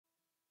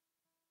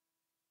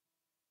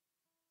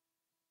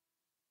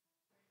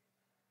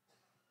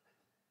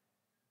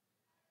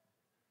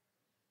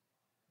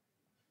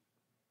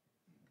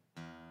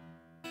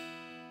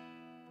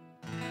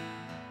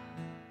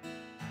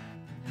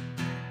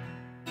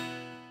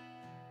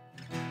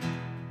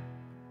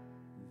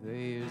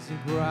There's a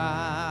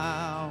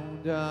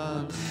ground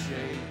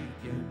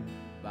unshaken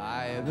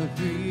by the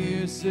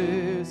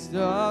fiercest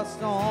of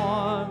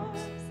storms,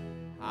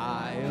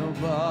 high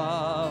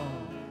above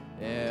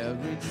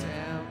every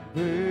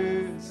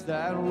tempest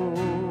that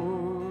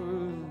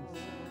roars.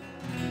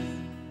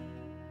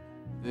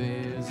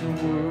 There's a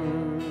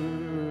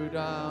word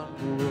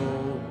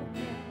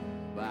unbroken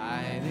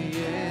by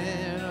the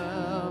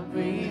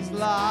enemy's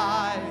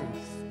lies,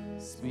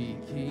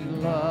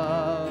 speaking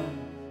love,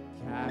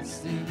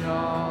 casting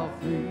all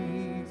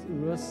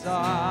fear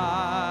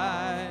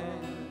aside.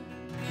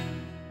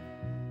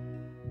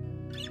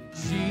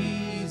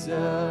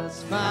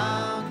 Jesus'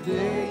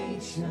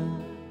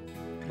 foundation,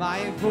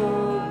 my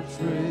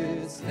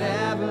fortress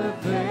never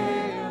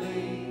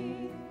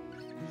failing.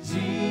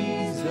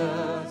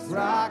 Jesus,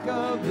 rock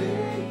of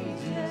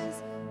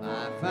ages,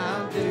 my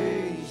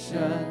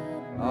foundation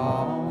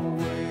always.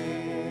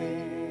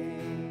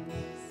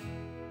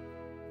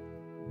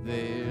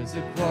 There's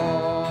a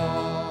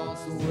cross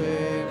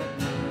where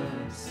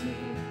mercy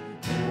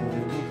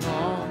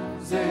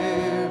overcomes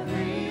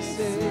every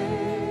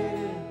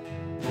sin,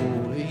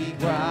 holy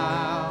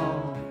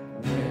ground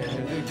where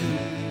the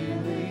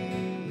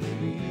healing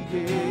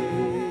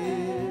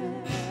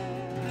begins.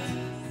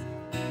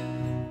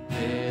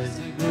 There's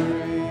a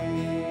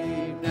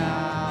grave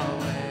now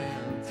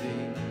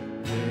empty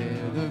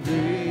where the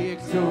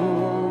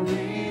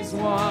victory's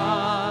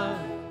won.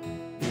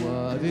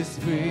 What is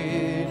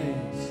finished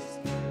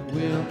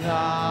will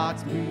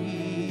not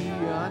be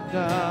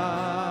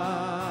undone.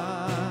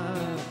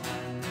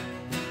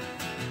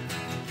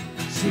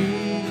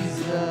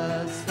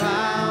 Jesus'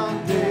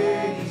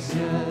 foundation,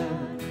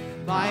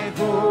 my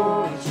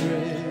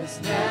fortress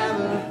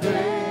never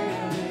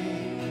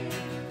failing.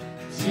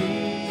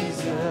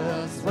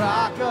 Jesus,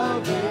 rock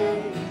of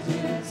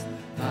ages,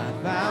 my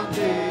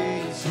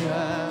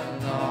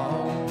foundation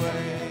always.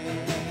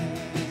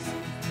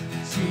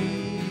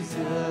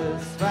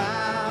 Jesus'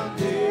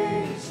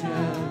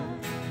 foundation,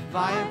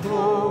 my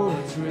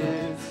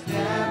fortress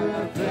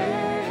never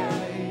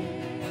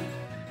failing.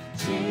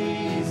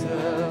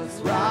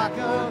 Jesus, rock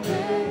of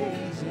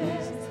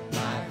ages,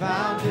 my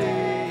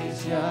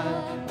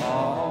foundation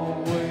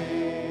always.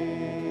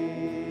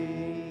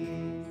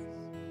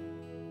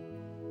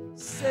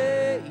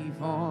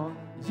 Safe on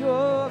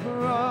your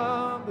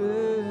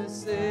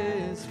promises,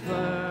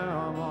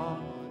 firm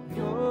on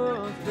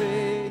your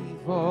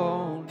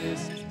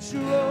faithfulness,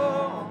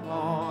 strong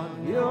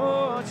on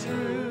your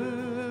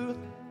truth.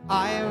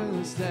 I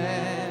will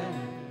stand,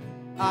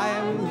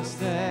 I will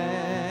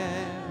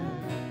stand,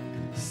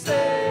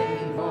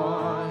 safe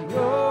on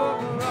your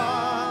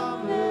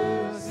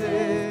promises,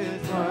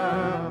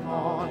 firm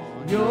on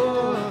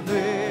your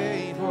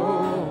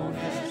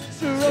faithfulness,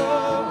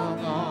 strong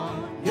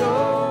on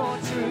your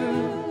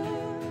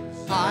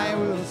truth. I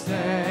will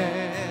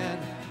stand,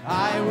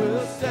 I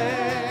will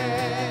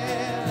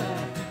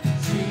stand.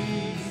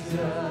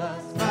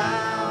 Jesus'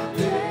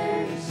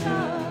 foundation,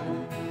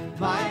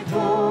 my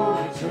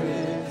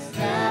fortress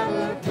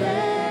never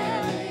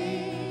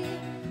failing.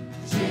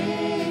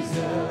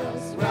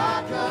 Jesus,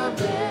 rock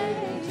of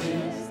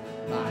ages,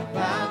 my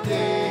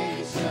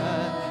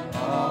foundation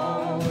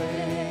always.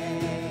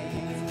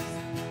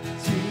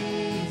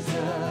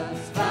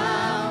 Jesus'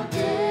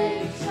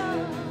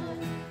 foundation,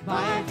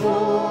 my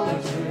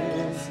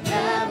fortress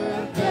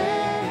never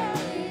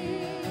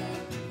failing.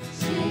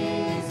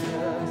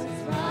 Jesus,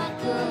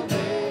 rock of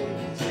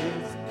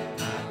ages,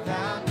 my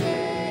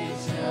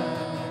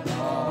foundation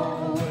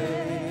always.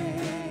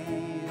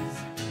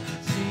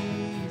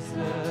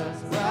 Jesus,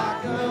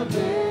 rock of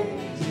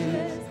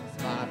ages,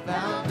 my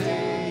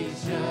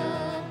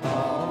foundation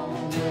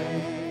always.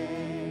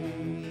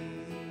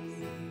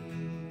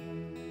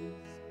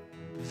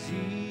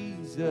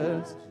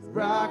 Jesus,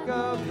 rock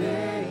of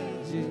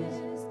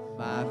ages,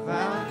 my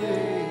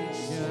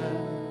foundation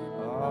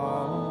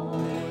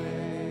always.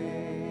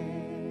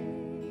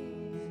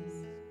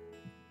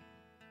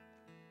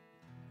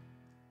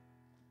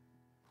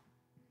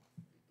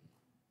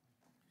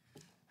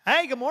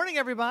 Hey, good morning,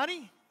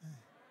 everybody.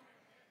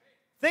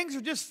 Things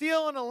are just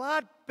feeling a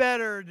lot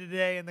better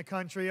today in the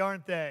country,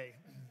 aren't they?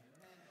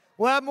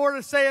 We'll have more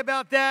to say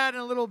about that in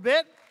a little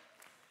bit.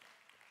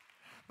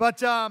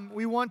 But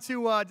we want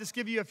to just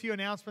give you a few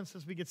announcements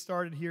as we get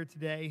started here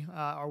today,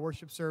 our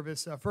worship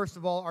service. First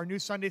of all, our new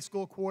Sunday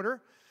school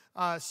quarter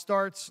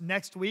starts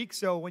next week.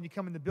 So when you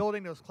come in the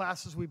building, those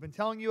classes we've been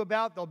telling you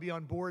about, they'll be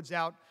on boards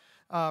out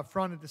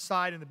front at the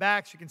side and the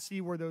back, so you can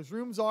see where those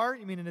rooms are.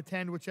 You mean and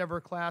attend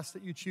whichever class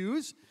that you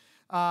choose.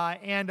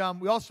 And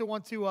we also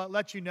want to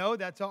let you know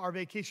that our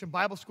Vacation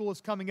Bible School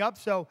is coming up.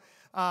 So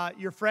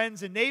your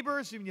friends and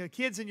neighbors, even your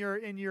kids in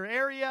your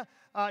area,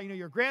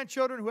 your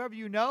grandchildren, whoever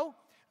you know,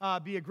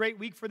 be a great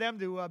week for them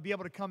to be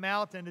able to come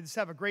out and to just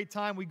have a great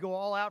time. We go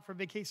all out for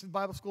Vacation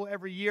Bible School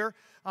every year.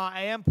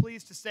 I am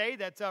pleased to say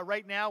that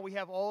right now we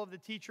have all of the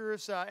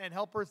teachers and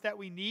helpers that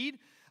we need.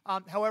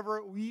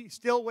 However, we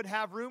still would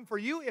have room for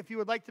you if you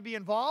would like to be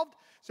involved.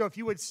 So if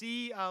you would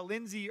see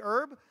Lindsay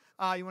Erb,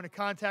 you want to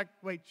contact,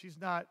 she's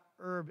not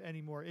Herb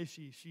anymore, is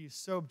she? She's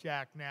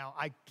Sobjack now.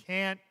 I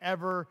can't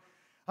ever.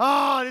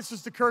 Oh, this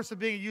is the curse of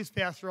being a youth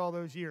pastor all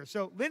those years.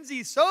 So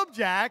Lindsay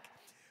Sobjack,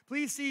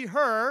 please see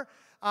her,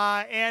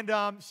 and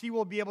she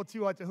will be able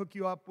to hook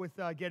you up with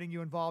getting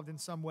you involved in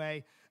some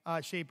way,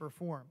 shape, or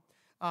form.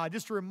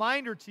 Just a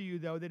reminder to you,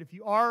 though, that if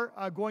you are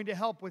going to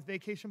help with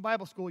Vacation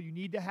Bible School, you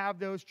need to have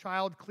those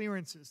child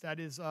clearances. That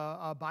is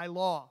by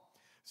law.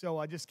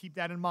 So just keep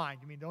that in mind.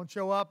 Don't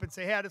show up and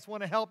say, hey, I just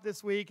want to help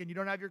this week, and you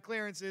don't have your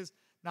clearances.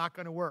 Not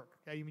going to work.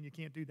 Okay? You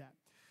can't do that.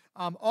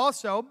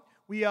 Also,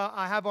 we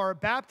have our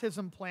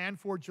baptism plan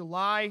for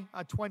July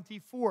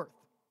 24th.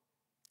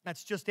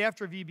 That's just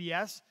after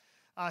VBS.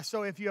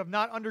 So if you have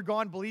not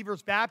undergone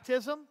believer's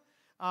baptism,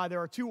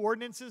 there are two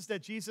ordinances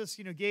that Jesus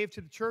gave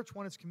to the church.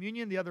 One is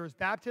communion. The other is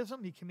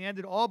baptism. He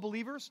commanded all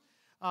believers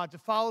to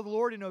follow the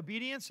Lord in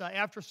obedience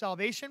after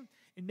salvation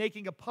in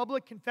making a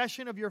public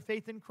confession of your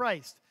faith in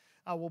Christ.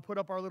 We'll put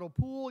up our little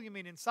pool,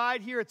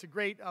 inside here. It's a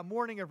great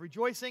morning of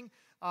rejoicing.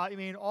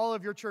 All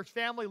of your church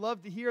family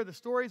love to hear the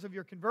stories of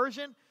your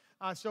conversion.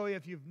 So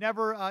if you've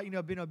never,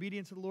 been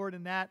obedient to the Lord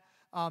in that,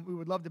 we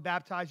would love to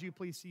baptize you.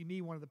 Please see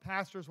me, one of the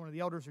pastors, one of the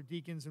elders or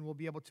deacons, and we'll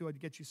be able to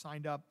get you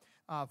signed up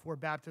for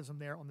baptism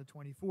there on the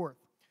 24th.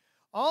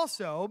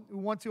 Also, we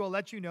want to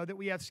let you know that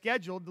we have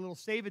scheduled the little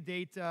save a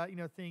date,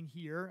 thing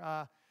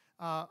here,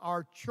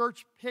 our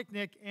church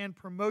picnic and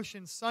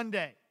promotion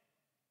Sunday.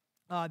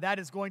 That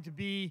is going to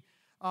be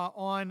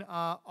on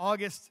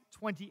August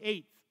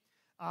 28th.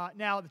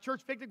 Now, the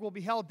church picnic will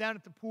be held down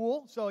at the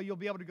pool, so you'll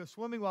be able to go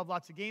swimming. We'll have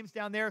lots of games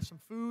down there, some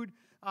food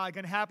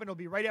going to happen. It'll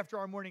be right after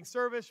our morning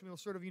service. We'll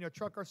sort of,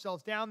 truck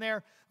ourselves down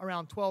there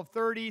around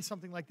 12:30,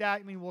 something like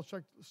that. We'll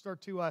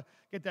start to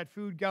get that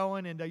food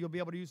going, and you'll be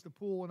able to use the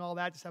pool and all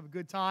that. Just have a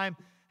good time,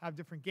 have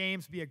different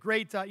games. Be a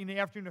great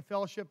afternoon of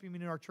fellowship,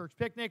 in our church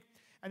picnic.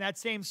 And that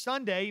same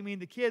Sunday,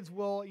 the kids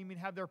will,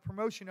 have their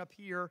promotion up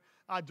here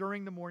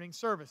during the morning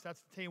service.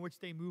 That's the day in which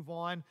they move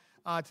on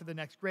to the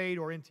next grade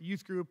or into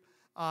youth group.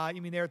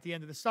 There at the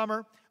end of the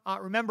summer.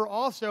 Remember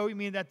also,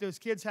 that those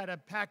kids had a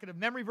packet of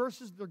memory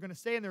verses they're going to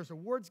say, and there's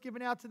awards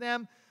given out to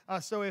them.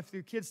 So if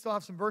the kids still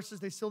have some verses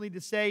they still need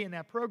to say in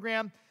that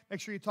program, make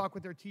sure you talk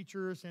with their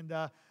teachers and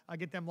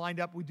get them lined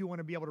up. We do want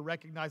to be able to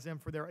recognize them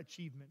for their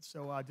achievements.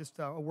 So just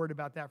a word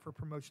about that for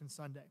Promotion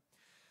Sunday.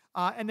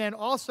 And then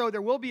also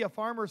there will be a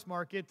farmer's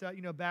market,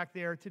 back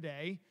there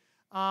today.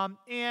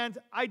 And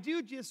I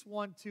do just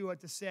want to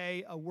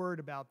say a word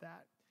about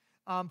that.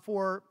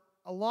 For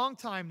a long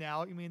time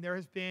now, there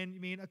has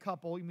been, a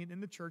couple, in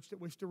the church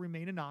that wish to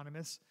remain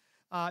anonymous,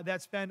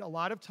 that spend a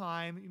lot of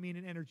time,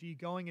 and energy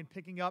going and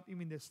picking up,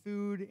 this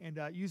food and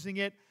using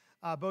it,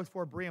 both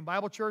for Berean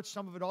Bible Church.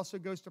 Some of it also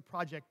goes to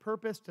Project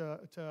Purpose to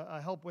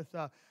help with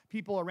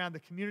people around the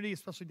community,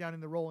 especially down in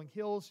the Rolling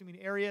Hills,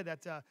 area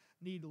that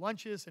need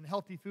lunches and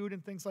healthy food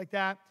and things like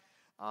that.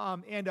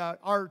 And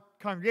our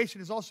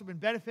congregation has also been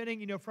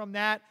benefiting, from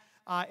that.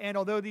 And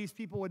although these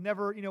people would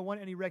never,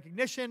 want any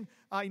recognition,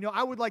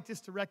 I would like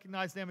just to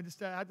recognize them and just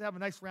to have a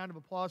nice round of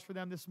applause for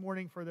them this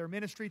morning for their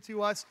ministry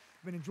to us.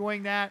 I've been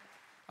enjoying that.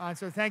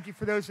 So thank you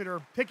for those that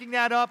are picking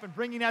that up and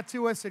bringing that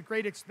to us at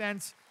great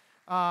expense,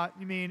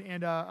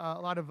 and a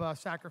lot of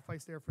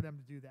sacrifice there for them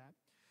to do that.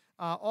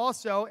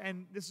 Also,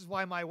 and this is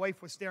why my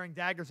wife was staring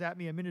daggers at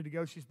me a minute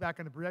ago. She's back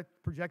on the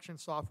projection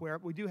software.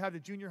 We do have the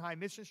junior high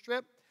mission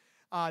trip.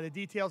 The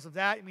details of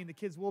that, the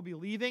kids will be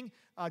leaving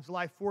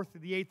July 4th to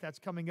the 8th. That's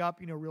coming up,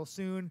 real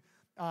soon.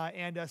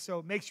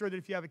 So make sure that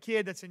if you have a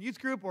kid that's in youth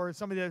group or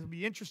somebody that would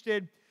be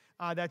interested,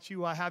 that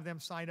you have them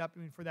sign up,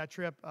 for that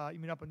trip. Up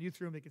in youth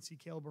room, they can see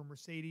Caleb or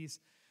Mercedes,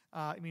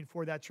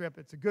 for that trip.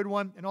 It's a good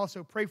one. And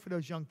also pray for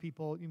those young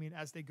people,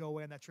 as they go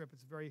away on that trip.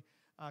 It's a very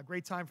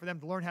great time for them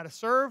to learn how to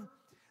serve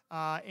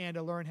and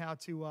to learn how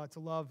to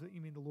love,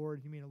 the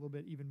Lord, a little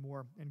bit even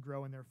more and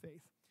grow in their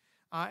faith.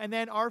 And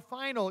then our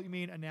final,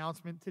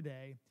 announcement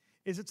today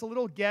is it's a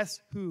little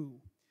guess who.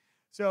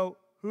 So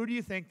who do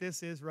you think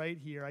this is right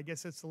here? I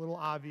guess it's a little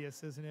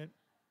obvious, isn't it?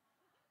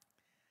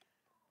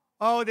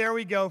 Oh, there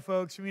we go,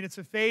 folks. It's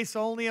a face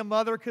only a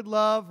mother could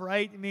love,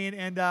 right?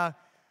 And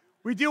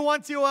we do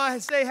want to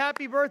say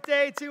happy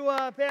birthday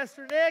to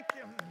Pastor Nick.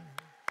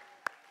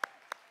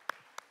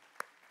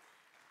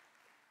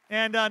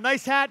 And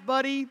nice hat,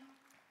 buddy.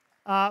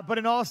 But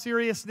in all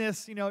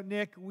seriousness,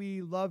 Nick,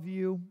 we love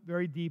you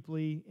very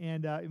deeply.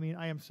 And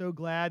I am so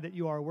glad that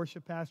you are a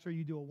worship pastor.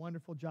 You do a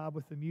wonderful job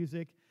with the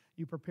music.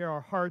 You prepare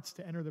our hearts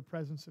to enter the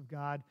presence of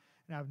God.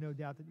 And I have no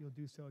doubt that you'll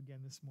do so again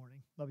this morning.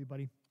 Love you,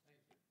 buddy.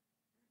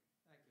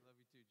 Thank you. Love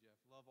you too, Jeff.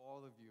 Love all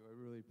of you. I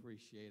really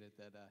appreciate it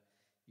that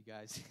you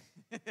guys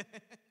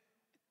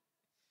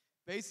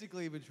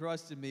basically have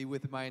entrusted me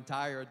with my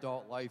entire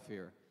adult life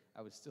here.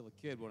 I was still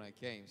a kid when I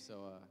came,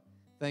 so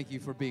thank you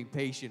for being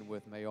patient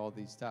with me all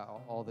this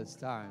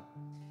time.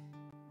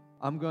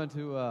 I'm going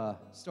to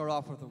start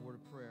off with a word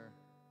of prayer,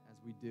 as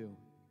we do.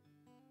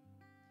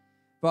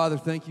 Father,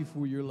 thank you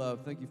for your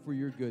love. Thank you for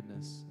your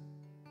goodness.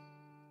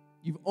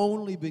 You've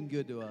only been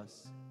good to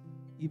us.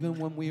 Even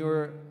when we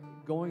were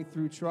going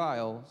through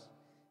trials,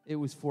 it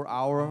was for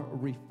our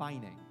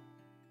refining.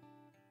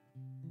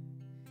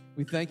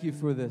 We thank you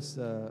for this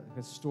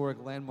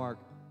historic landmark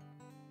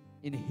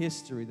in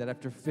history, that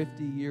after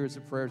 50 years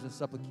of prayers and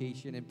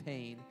supplication and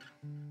pain,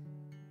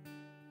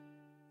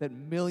 that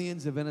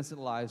millions of innocent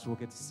lives will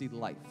get to see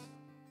life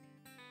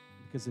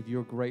because of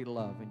your great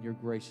love and your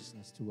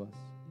graciousness to us.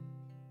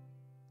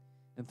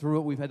 And through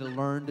it, we've had to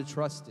learn to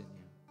trust in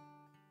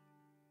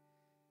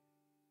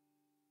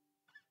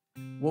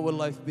you. What would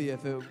life be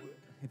if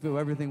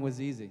everything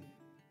was easy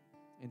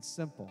and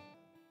simple?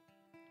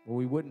 Well,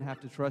 we wouldn't have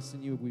to trust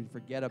in you. We'd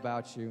forget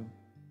about you.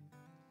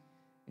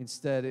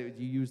 Instead,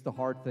 you use the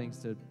hard things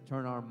to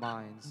turn our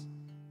minds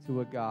to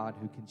a God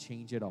who can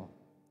change it all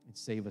and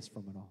save us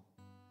from it all.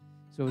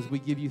 So as we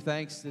give you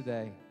thanks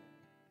today,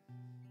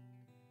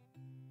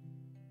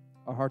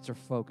 our hearts are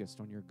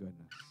focused on your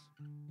goodness,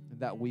 and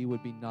that we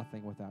would be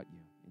nothing without you.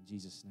 In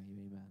Jesus'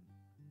 name, amen.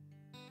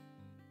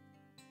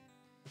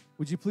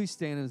 Would you please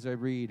stand as I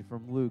read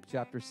from Luke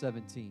chapter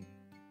 17?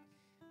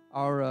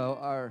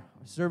 Our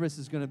service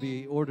is going to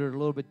be ordered a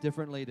little bit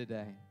differently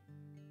today.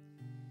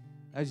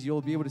 As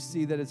you'll be able to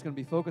see that it's going to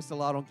be focused a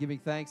lot on giving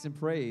thanks and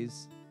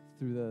praise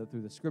through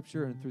the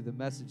scripture and through the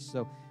message.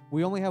 So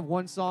we only have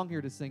one song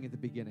here to sing at the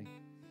beginning,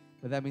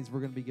 but that means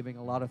we're going to be giving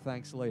a lot of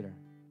thanks later.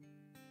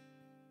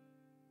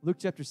 Luke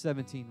chapter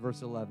 17,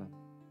 verse 11.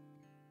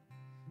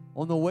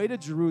 On the way to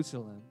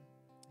Jerusalem,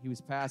 he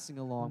was passing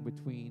along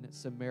between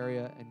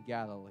Samaria and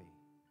Galilee.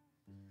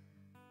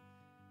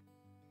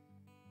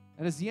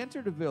 And as he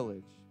entered a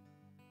village,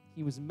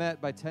 he was met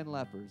by 10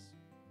 lepers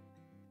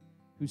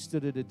who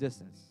stood at a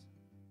distance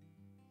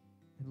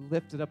and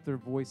lifted up their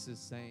voices,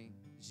 saying,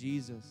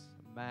 Jesus,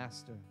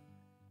 Master,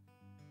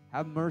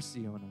 have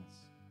mercy on us.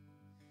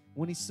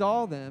 When he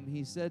saw them,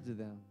 he said to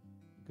them,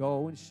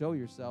 Go and show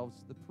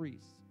yourselves to the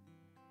priests.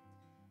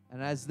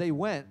 And as they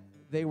went,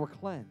 they were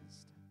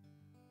cleansed.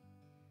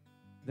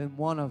 Then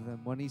one of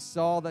them, when he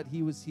saw that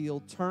he was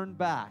healed, turned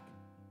back,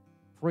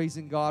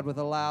 praising God with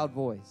a loud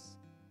voice.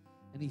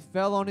 And he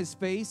fell on his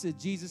face at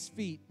Jesus'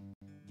 feet,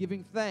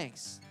 giving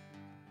thanks.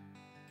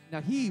 Now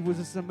he was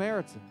a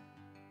Samaritan.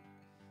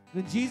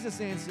 Then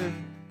Jesus answered,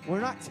 Were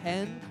not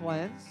 10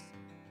 cleansed?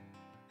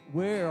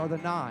 Where are the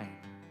 9?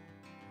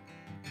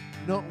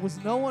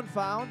 Was no one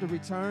found to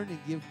return and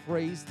give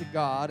praise to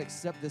God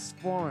except this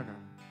foreigner?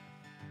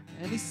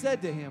 And he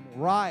said to him,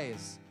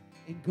 Rise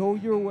and go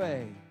your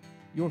way.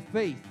 Your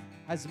faith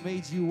has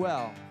made you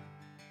well.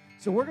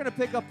 So we're going to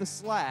pick up the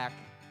slack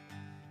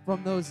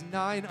from those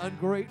 9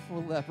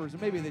 ungrateful lepers. Or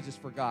maybe they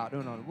just forgot.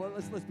 No. Well,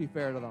 let's be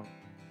fair to them.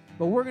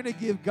 But we're going to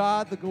give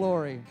God the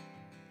glory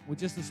with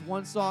just this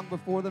one song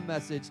before the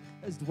message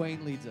as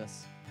Dwayne leads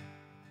us.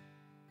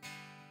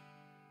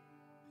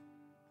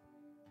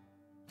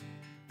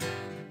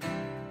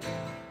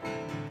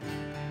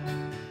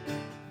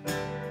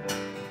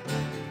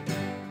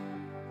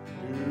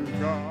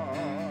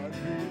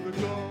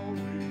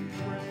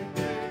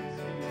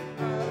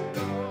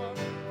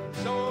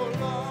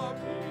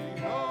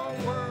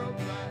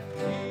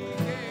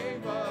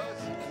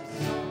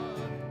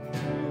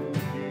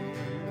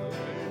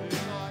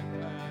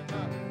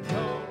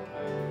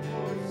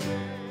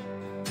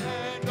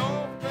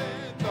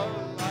 Open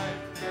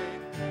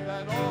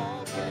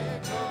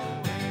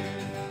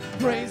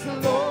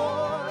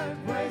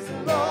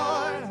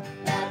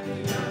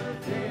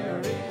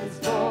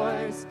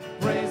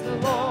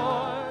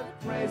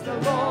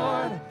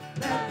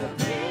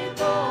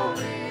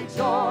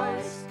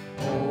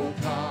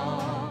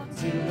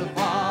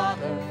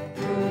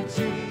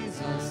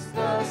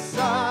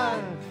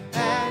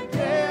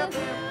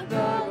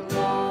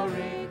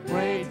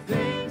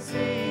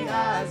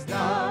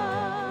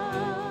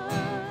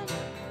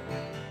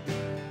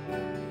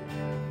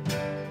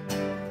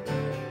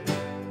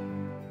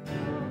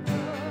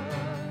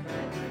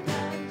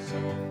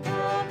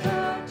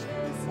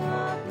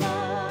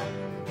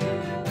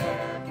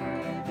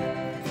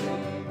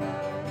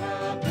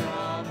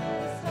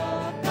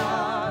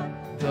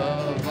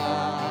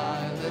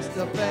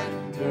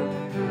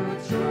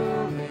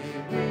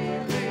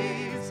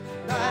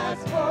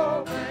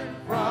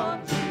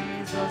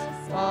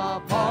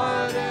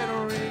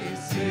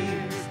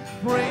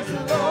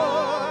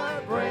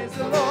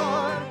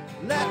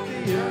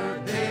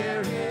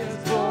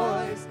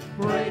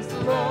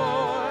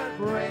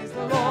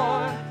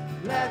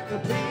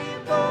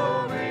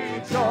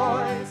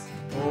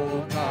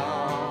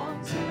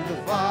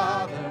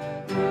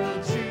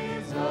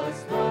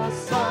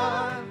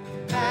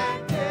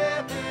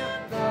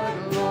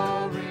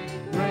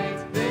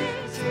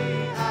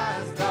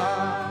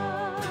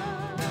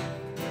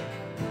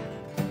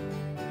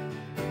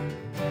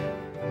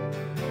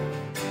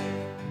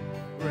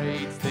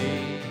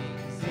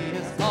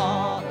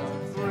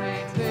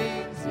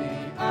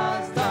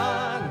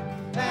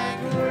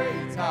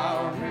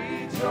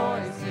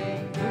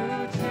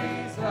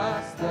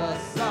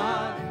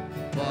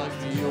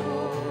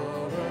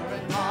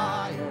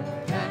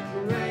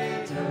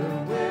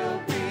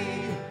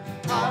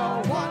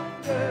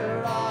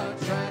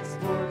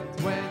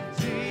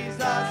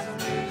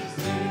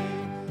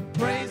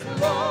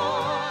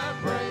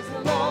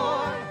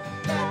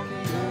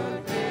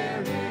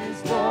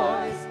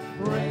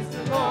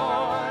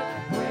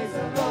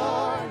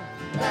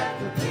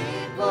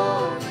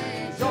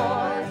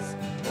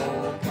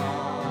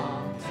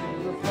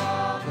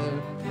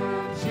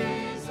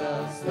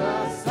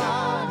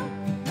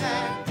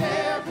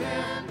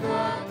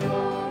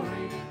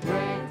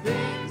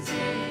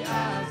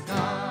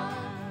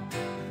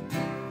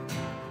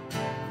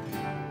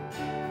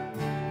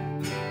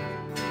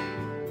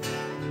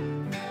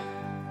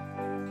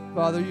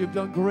Father, you've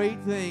done great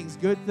things,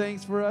 good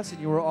things for us, and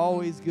you are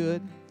always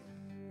good,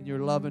 and your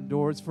love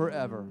endures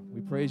forever.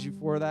 We praise you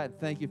for that and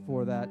thank you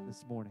for that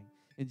this morning.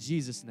 In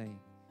Jesus' name,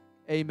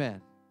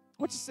 amen.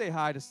 Why don't you say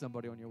hi to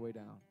somebody on your way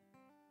down?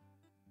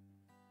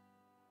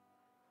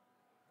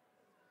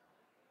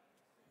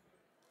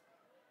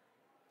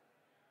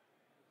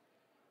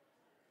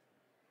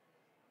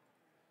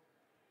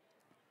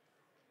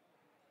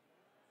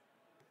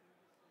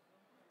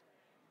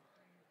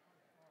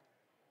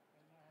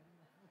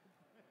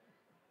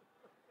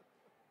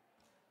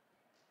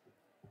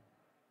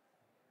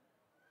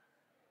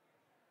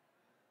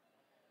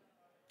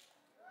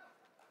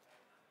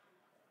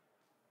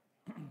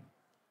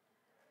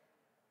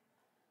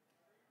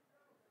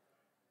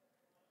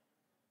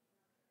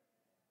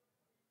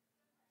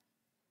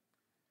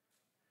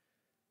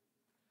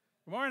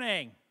 Good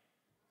morning.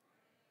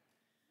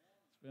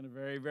 It's been a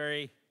very,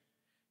 very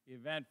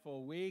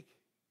eventful week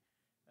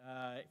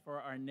for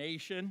our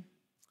nation.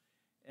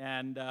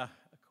 And, of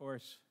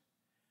course,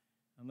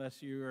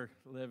 unless you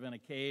live in a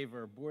cave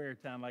or a boyer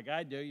town like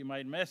I do, you might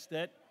have missed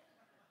it.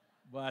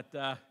 But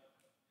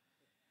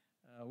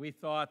we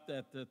thought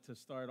that to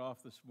start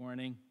off this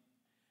morning,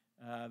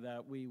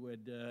 that we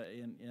would,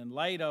 in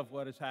light of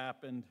what has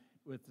happened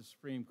with the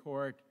Supreme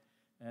Court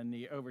and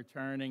the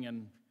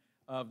overturning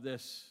of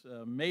this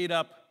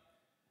made-up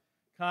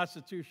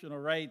constitutional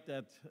right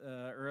that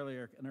an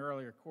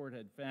earlier court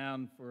had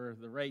found for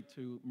the right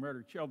to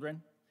murder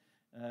children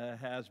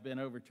has been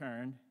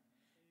overturned.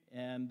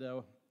 And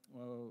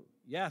well,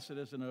 yes, it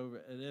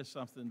is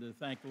something to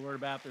thank the Lord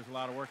about. There's a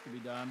lot of work to be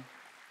done.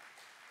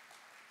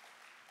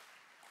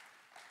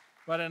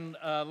 But in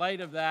light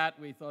of that,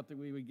 we thought that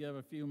we would give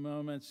a few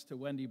moments to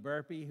Wendy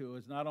Burpee, who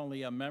is not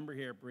only a member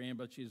here at Berean,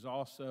 but she's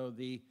also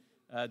the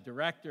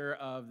director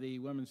of the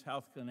Women's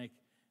Health Clinic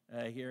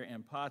here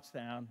in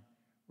Pottstown.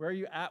 Where are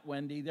you at,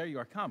 Wendy? There you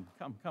are. Come.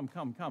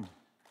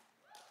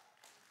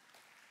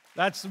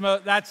 That's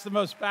the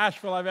most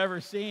bashful I've ever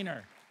seen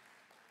her.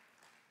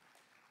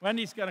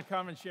 Wendy's going to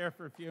come and share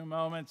for a few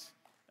moments.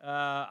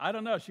 I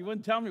don't know. She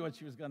wouldn't tell me what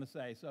she was going to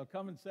say, so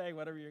come and say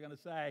whatever you're going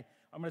to say.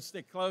 I'm going to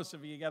stick close.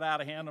 If you get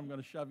out of hand, I'm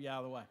going to shove you out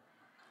of the way.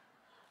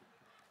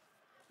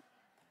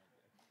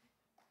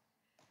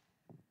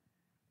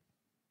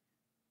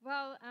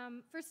 Well,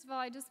 first of all,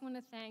 I just want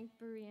to thank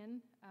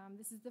Berean.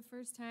 This is the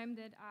first time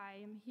that I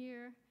am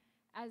here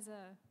as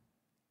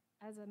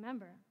a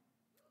member,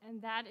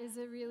 and that is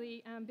a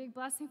really big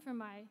blessing for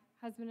my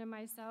husband and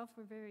myself.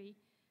 We're very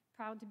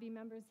proud to be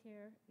members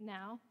here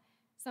now.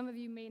 Some of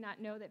you may not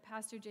know that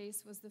Pastor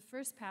Jace was the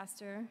first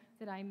pastor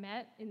that I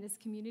met in this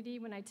community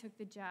when I took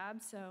the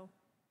job, so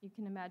you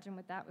can imagine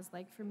what that was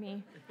like for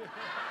me.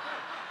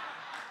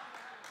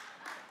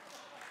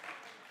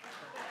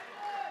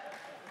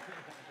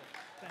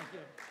 Thank you.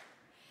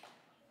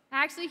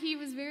 Actually, he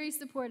was very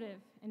supportive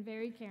and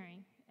very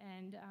caring.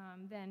 And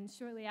then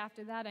shortly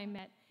after that, I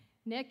met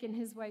Nick and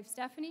his wife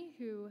Stephanie,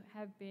 who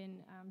have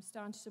been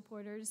staunch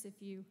supporters. If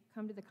you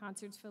come to the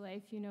Concerts for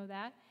Life, you know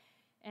that,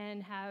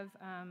 and have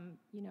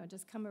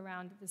just come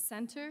around the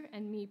center.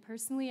 And me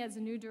personally, as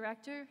a new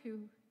director who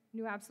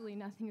knew absolutely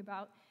nothing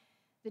about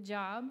the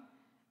job.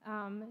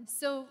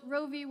 So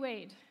Roe v.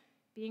 Wade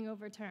being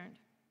overturned,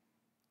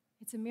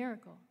 it's a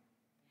miracle.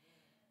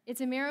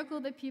 It's a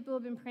miracle that people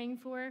have been praying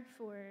for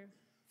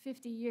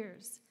 50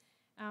 years.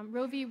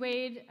 Roe v.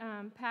 Wade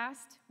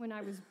passed when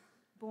I was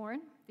born,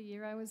 the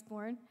year I was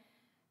born.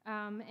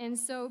 And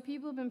so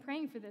people have been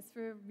praying for this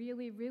for a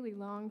really, really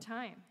long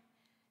time.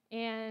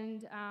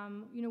 And,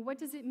 what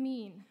does it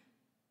mean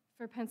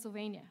for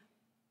Pennsylvania?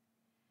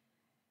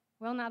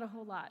 Well, not a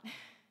whole lot.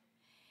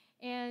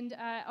 And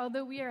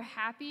although we are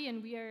happy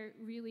and we are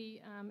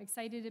really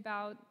excited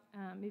about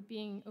it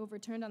being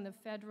overturned on the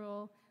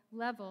federal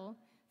level,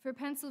 for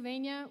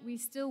Pennsylvania, we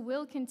still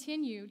will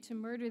continue to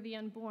murder the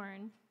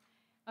unborn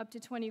up to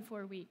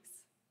 24 weeks,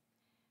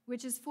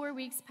 which is 4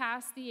 weeks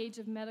past the age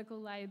of medical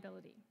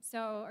liability,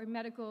 or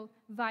medical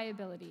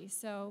viability.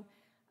 So,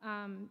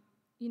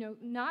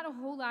 not a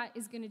whole lot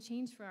is going to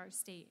change for our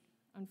state,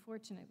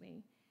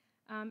 unfortunately.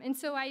 And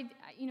so I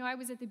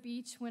was at the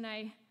beach when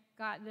I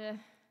got the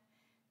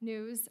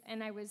news,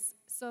 and I was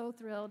so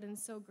thrilled and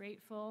so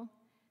grateful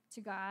to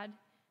God.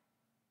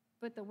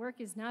 But the work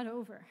is not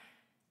over.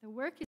 The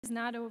work is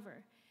not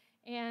over.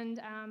 And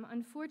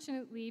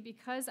unfortunately,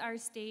 because our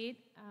state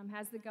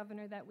has the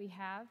governor that we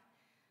have,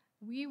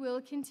 we will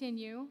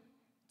continue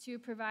to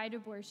provide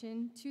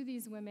abortion to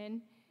these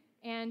women.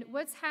 And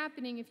what's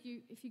happening, if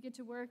you get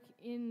to work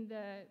in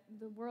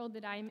the world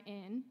that I'm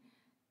in,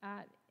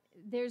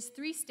 there's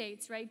 3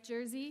 states, right?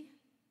 Jersey,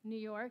 New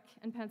York,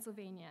 and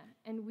Pennsylvania.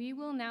 And we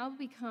will now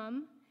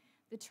become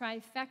the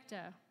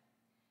trifecta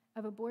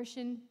of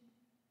abortion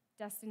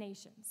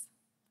destinations.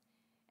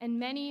 And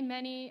many,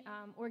 many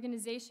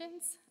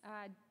organizations,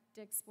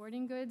 Dick's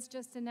Sporting Goods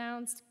just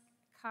announced,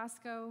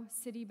 Costco,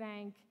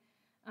 Citibank,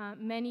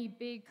 many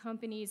big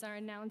companies are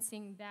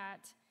announcing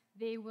that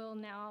they will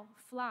now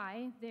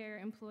fly their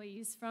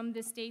employees from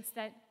the states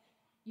that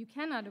you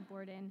cannot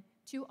abort in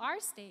to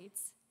our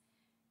states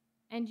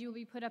and you'll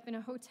be put up in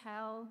a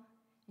hotel,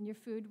 and your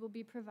food will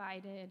be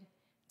provided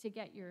to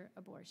get your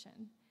abortion.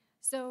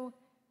 So,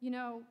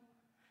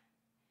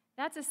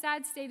 that's a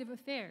sad state of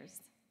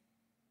affairs,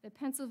 that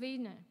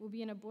Pennsylvania will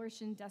be an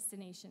abortion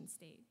destination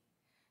state.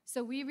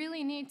 So we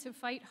really need to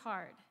fight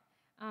hard.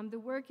 The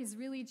work is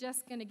really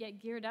just going to get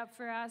geared up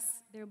for us.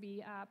 There'll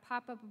be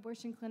pop-up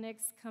abortion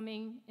clinics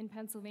coming in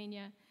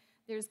Pennsylvania.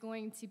 There's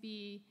going to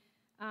be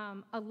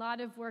a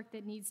lot of work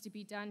that needs to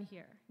be done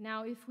here.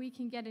 Now, if we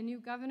can get a new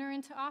governor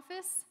into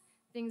office,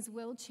 things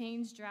will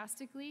change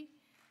drastically.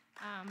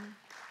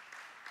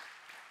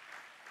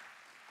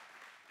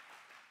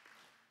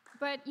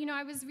 But,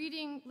 I was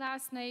reading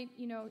last night,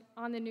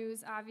 on the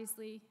news,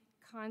 obviously,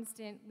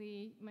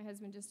 constantly. My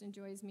husband just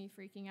enjoys me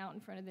freaking out in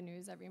front of the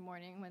news every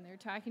morning when they're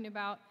talking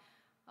about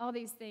all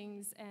these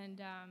things.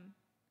 And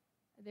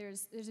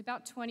there's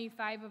about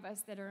 25 of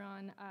us that are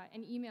on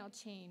an email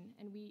chain,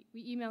 and we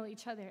email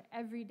each other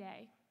every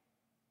day.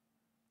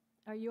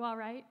 Are you all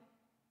right?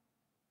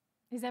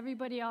 Is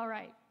everybody all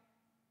right?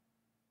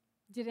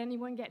 Did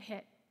anyone get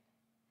hit?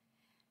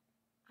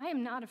 I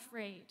am not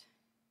afraid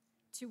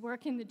to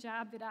work in the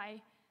job that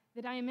I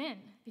am in,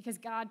 because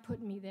God put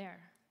me there.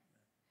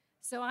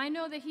 So I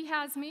know that he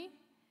has me,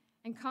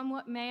 and come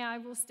what may, I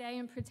will stay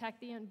and protect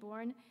the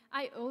unborn.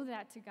 I owe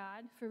that to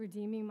God for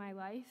redeeming my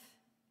life,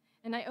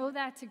 and I owe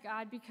that to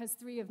God because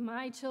 3 of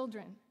my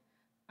children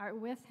are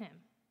with him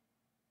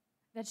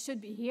that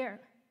should be here.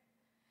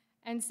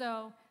 And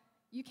so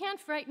you can't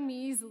frighten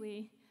me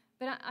easily,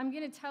 but I'm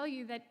going to tell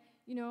you that,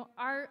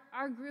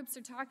 our groups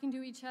are talking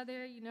to each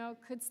other,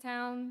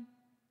 Kutztown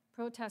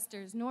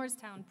protesters,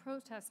 Norristown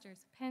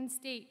protesters, Penn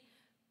State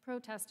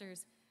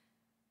protesters.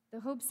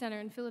 The Hope Center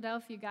in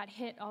Philadelphia got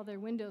hit, all their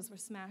windows were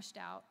smashed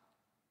out.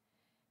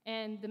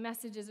 And the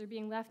messages are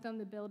being left on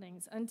the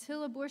buildings.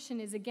 Until abortion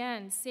is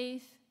again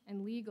safe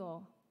and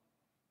legal,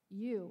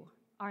 you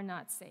are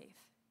not safe.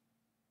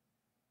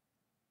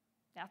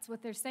 That's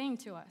what they're saying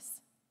to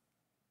us.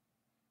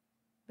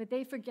 But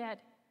they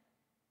forget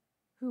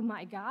who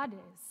my God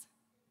is.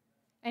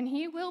 And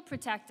he will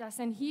protect us,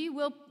 and he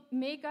will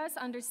make us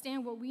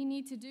understand what we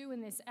need to do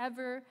in this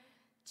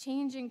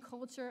ever-changing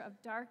culture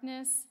of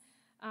darkness,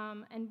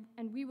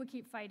 and we will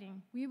keep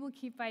fighting. We will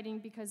keep fighting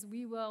because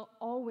we will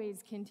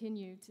always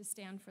continue to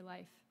stand for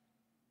life.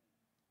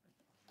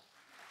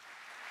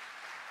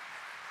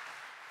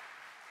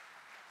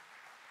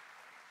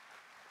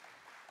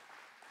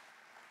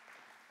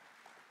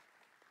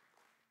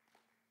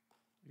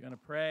 You're going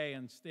to pray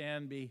and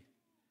stand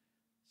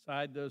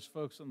beside those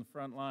folks on the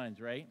front lines,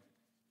 right?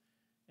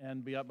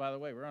 And by the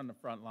way, we're on the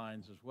front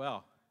lines as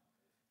well.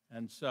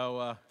 And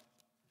so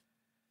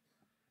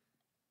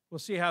we'll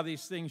see how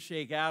these things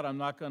shake out. I'm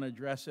not going to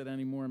address it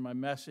anymore in my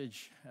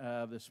message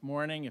this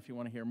morning. If you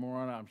want to hear more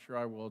on it, I'm sure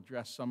I will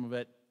address some of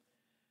it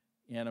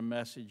in a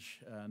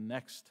message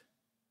next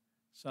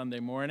Sunday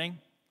morning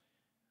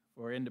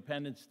for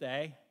Independence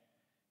Day.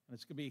 And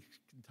it's going to be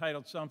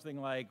entitled something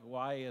like,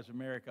 Why is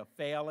America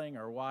Failing?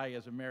 Or Why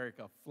is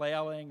America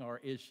Flailing? Or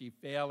Is She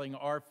Failing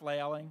or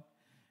Flailing?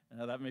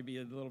 That may be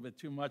a little bit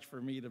too much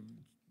for me to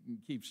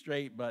keep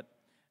straight, but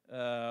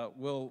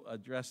we'll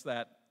address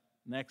that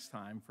next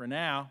time. For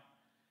now,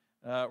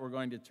 we're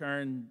going to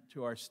turn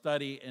to our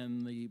study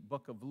in the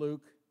book of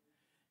Luke,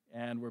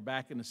 and we're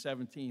back in the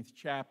 17th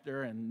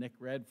chapter, and Nick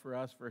read for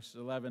us verses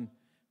 11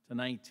 to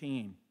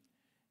 19.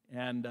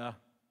 And it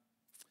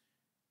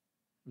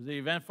was an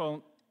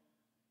eventful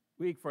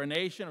week for a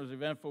nation. It was an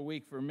eventful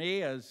week for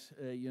me. As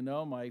you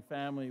know, my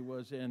family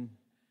was in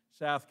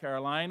South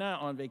Carolina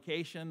on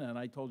vacation, and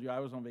I told you I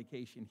was on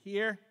vacation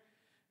here,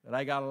 but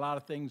I got a lot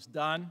of things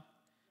done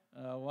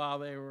while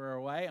they were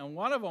away. And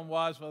one of them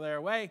was, while they were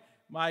away,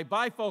 my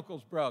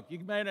bifocals broke. You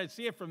may not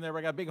see it from there, but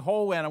I got a big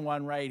hole in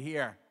one right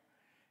here.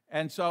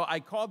 And so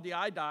I called the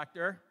eye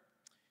doctor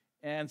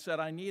and said,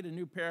 I need a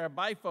new pair of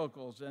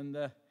bifocals. And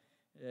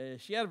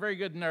she had a very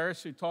good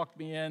nurse who talked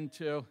me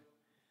into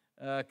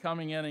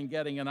coming in and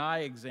getting an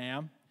eye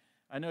exam.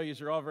 I know you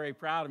are all very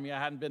proud of me. I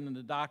hadn't been to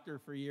the doctor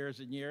for years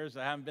and years.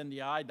 I haven't been to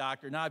the eye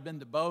doctor. Now I've been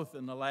to both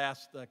in the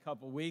last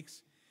couple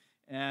weeks.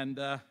 And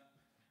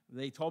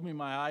they told me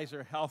my eyes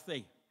are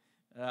healthy.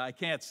 I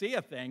can't see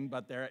a thing,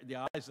 but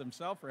the eyes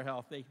themselves are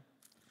healthy.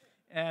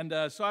 And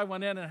so I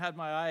went in and had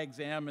my eye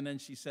exam, and then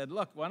she said,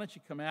 look, why don't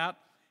you come out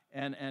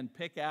and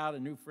pick out a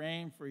new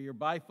frame for your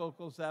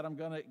bifocals that I'm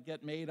going to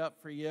get made up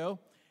for you.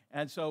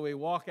 And so we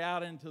walk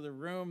out into the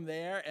room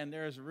there, and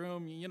there's a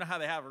room. You know how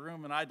they have a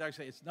room, and eye doctors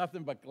say it's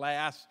nothing but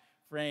glass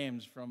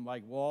frames from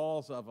like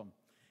walls of them.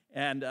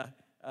 And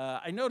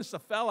I noticed a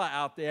fella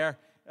out there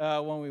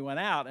when we went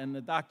out, and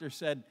the doctor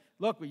said,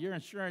 look, with your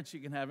insurance, you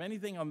can have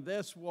anything on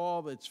this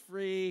wall that's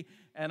free,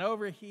 and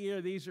over here,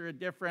 these are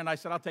different. I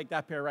said, I'll take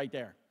that pair right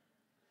there.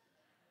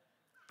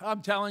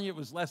 I'm telling you, it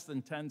was less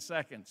than 10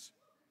 seconds.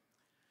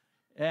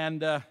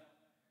 And the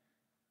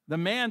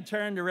man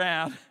turned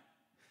around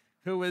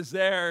who was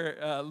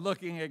there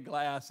looking at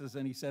glasses,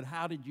 and he said,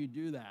 how did you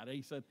do that?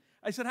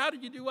 I said, how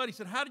did you do what? He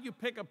said, how did you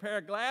pick a pair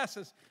of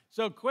glasses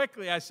so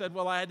quickly? I said,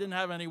 well, I didn't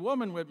have any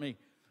woman with me.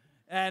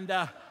 And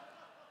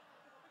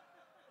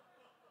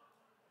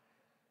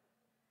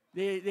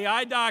The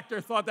eye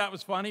doctor thought that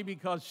was funny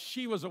because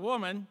she was a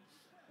woman,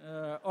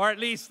 or at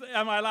least,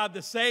 am I allowed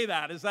to say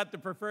that? Is that the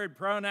preferred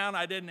pronoun?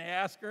 I didn't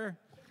ask her.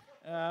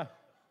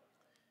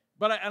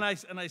 But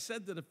I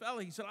said to the fellow,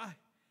 he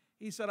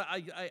said,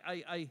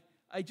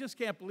 I just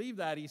can't believe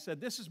that. He said,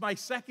 this is my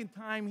second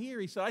time here.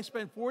 He said, I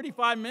spent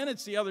 45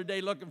 minutes the other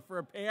day looking for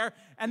a pair,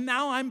 and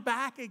now I'm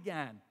back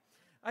again.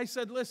 I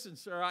said, listen,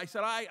 sir. I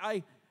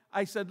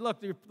said,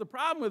 look, the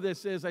problem with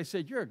this is, I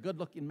said, you're a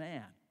good-looking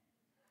man.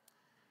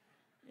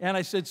 And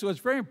I said, so it's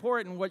very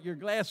important what your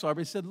glasses are.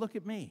 But he said, look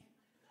at me.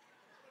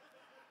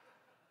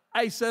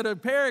 I said, a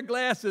pair of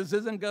glasses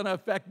isn't going to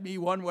affect me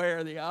one way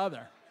or the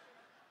other.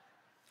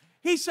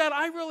 He said,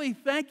 I really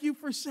thank you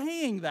for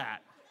saying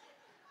that.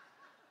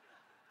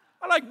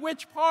 I'm like,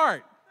 which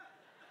part?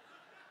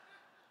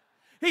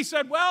 He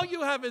said, well,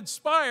 you have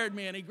inspired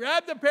me. And he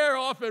grabbed the pair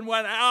off and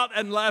went out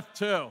and left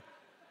too.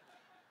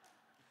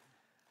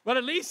 But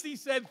at least he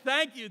said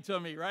thank you to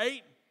me,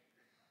 right?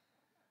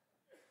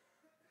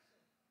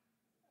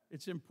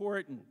 It's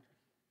important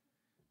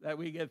that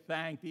we get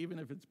thanked, even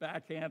if it's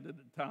backhanded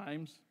at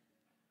times.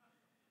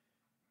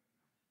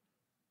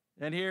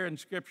 And here in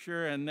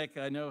Scripture, and Nick,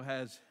 I know,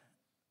 has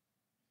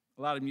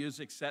a lot of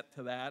music set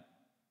to that,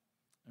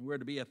 and we're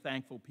to be a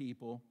thankful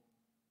people.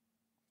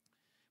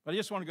 But I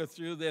just want to go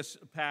through this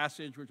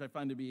passage, which I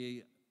find to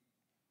be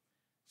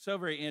so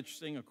very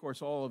interesting. Of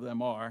course, all of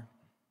them are.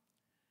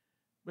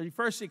 But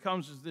first he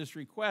comes with this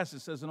request.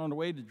 It says, and on the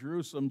way to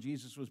Jerusalem,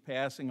 Jesus was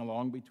passing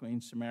along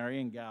between Samaria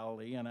and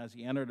Galilee, and as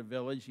he entered a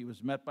village, he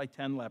was met by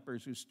 10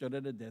 lepers who stood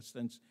at a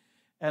distance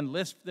and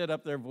lifted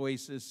up their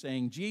voices,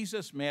 saying,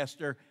 Jesus,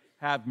 Master,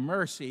 have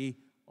mercy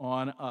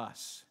on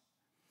us.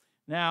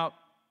 Now,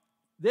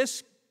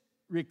 this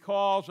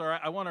recalls, or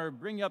I want to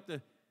bring up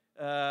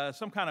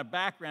some kind of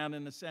background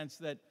in the sense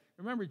that,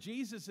 remember,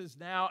 Jesus is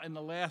now in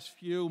the last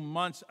few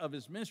months of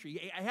his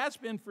ministry. It has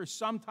been for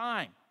some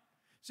time.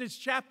 Since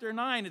chapter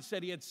 9, it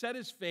said he had set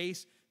his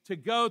face to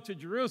go to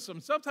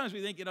Jerusalem. Sometimes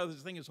we think,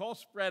 this thing is all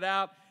spread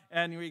out,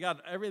 and we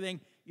got everything.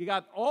 You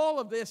got all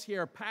of this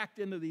here packed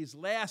into these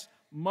last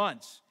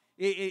months.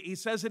 He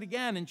says it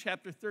again in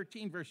chapter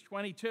 13, verse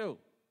 22.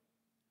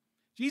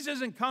 Jesus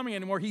isn't coming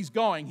anymore. He's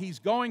going. He's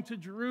going to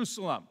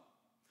Jerusalem.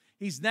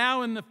 He's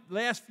now in the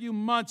last few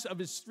months of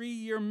his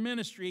 3-year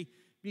ministry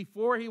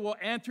before he will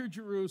enter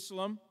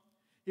Jerusalem.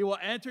 He will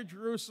enter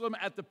Jerusalem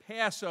at the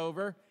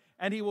Passover,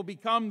 and he will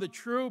become the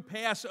true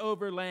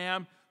Passover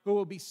lamb who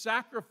will be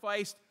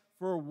sacrificed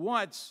for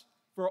once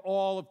for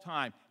all of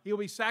time. He will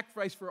be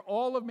sacrificed for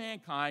all of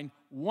mankind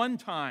one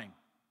time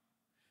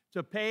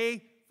to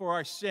pay for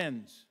our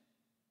sins.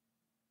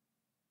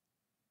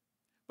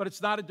 But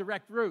it's not a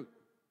direct route.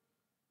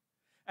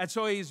 And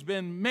so he's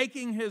been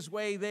making his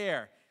way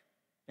there.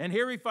 And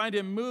here we find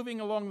him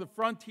moving along the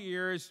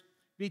frontiers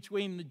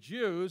between the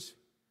Jews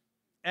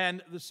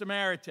and the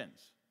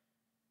Samaritans.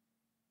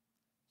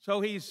 So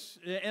he's,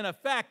 in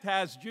effect,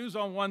 has Jews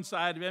on one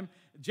side of him,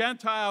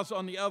 Gentiles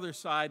on the other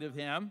side of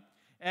him,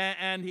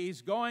 and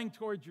he's going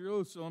toward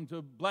Jerusalem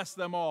to bless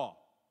them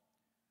all.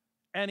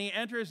 And he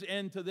enters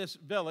into this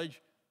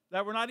village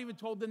that we're not even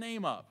told the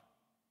name of.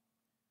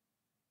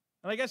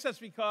 And I guess that's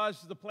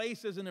because the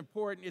place isn't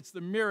important, it's the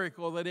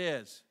miracle that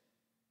is.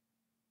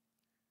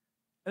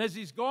 And as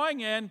he's going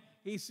in,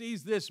 he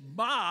sees this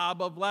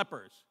mob of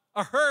lepers,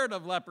 a herd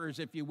of lepers,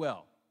 if you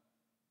will,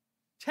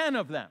 10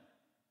 of them,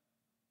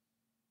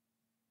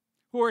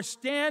 who are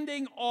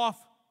standing off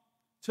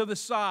to the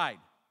side.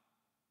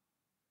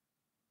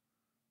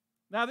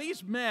 Now,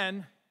 these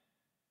men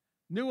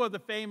knew of the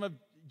fame of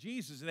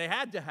Jesus. They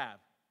had to have,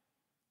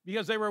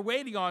 because they were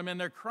waiting on him, and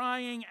they're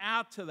crying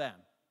out to them.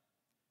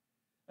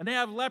 And they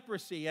have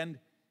leprosy. And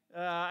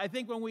I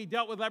think when we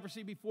dealt with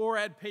leprosy before,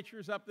 I had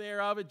pictures up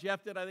there of it.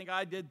 Jeff did, I think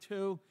I did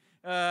too,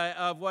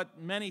 of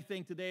what many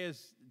think today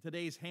is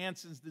today's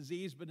Hansen's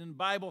disease. But in the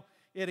Bible,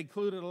 it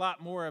included a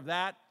lot more of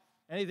that.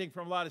 Anything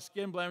from a lot of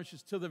skin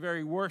blemishes to the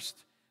very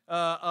worst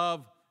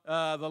of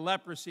the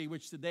leprosy,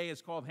 which today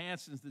is called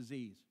Hansen's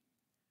disease.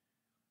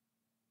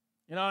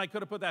 I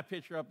could have put that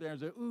picture up there and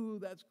said, ooh,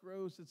 that's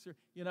gross. It's,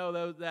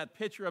 that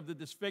picture of the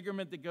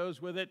disfigurement that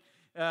goes with it.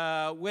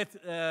 With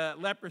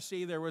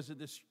leprosy, there's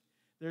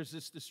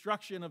this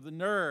destruction of the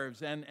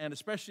nerves, and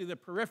especially the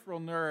peripheral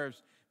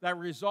nerves that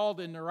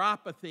result in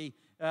neuropathy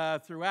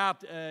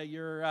throughout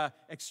your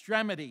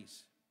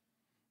extremities.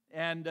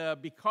 And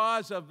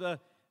because of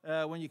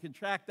when you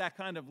contract that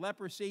kind of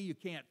leprosy, you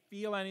can't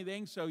feel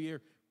anything, so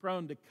you're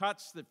prone to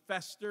cuts that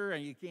fester,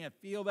 and you can't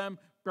feel them,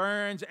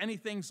 burns,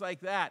 anything like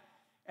that.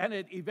 And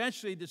it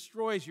eventually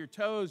destroys your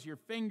toes, your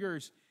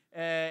fingers,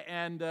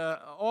 and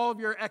all of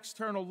your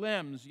external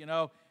limbs,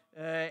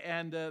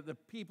 and the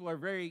people are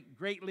very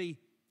greatly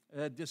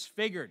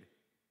disfigured.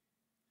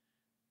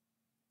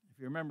 If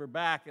you remember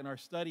back in our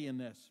study in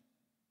this,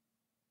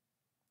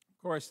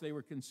 of course, they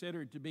were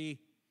considered to be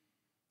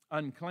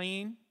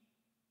unclean.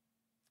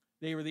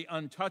 They were the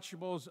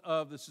untouchables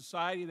of the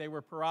society. They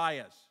were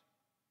pariahs.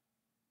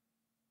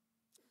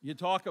 You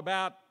talk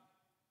about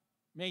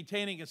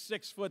maintaining a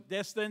 6-foot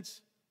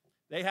distance.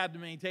 They had to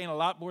maintain a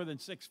lot more than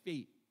 6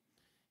 feet.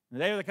 And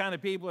they were the kind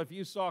of people, if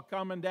you saw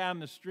coming down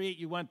the street,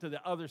 you went to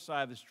the other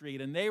side of the street.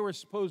 And they were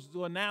supposed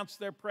to announce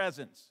their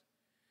presence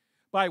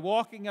by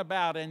walking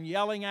about and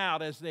yelling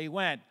out as they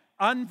went,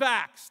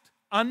 unvaxxed,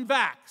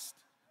 unvaxxed,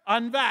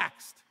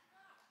 unvaxxed.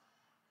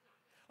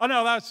 Oh,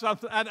 no,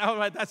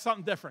 that's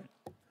something different.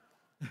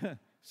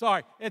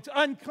 Sorry, it's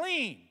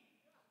unclean,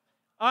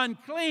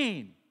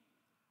 unclean,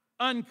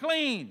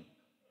 unclean.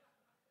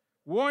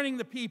 Warning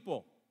the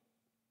people.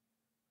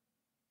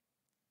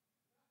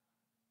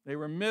 They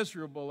were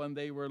miserable and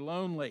they were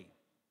lonely.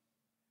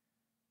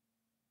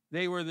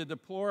 They were the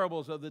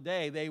deplorables of the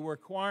day. They were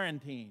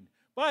quarantined.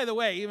 By the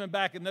way, even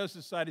back in those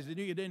societies, they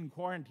knew you didn't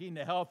quarantine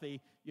the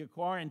healthy, you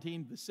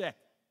quarantined the sick.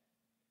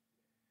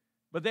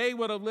 But they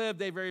would have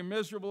lived a very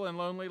miserable and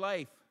lonely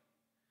life.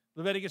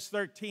 Leviticus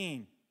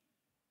 13,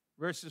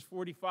 verses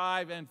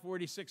 45 and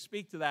 46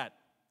 speak to that.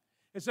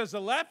 It says,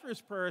 the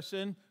leprous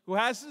person who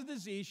has the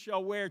disease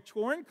shall wear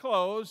torn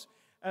clothes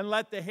and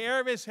let the hair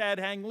of his head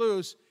hang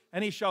loose,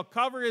 and he shall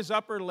cover his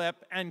upper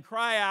lip and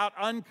cry out,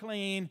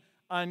 unclean,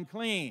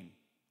 unclean.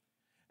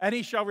 And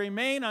he shall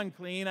remain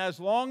unclean as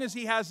long as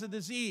he has the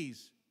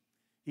disease.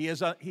 He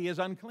is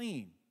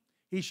unclean.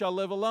 He shall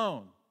live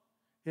alone.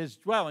 His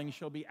dwelling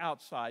shall be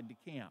outside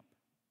the camp.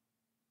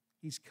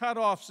 He's cut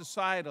off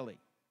societally.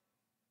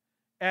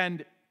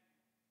 And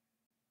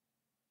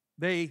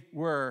they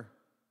were,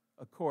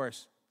 of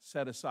course,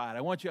 set aside.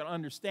 I want you to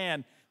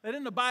understand that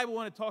in the Bible,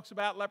 when it talks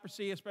about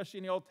leprosy, especially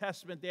in the Old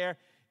Testament there,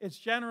 it's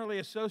generally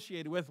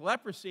associated with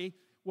leprosy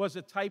was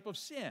a type of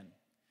sin,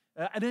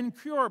 an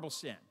incurable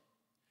sin.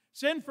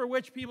 Sin for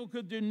which people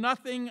could do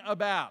nothing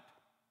about.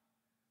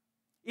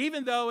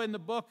 Even though in the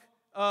book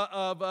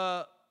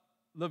of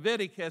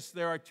Leviticus,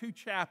 there are 2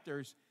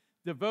 chapters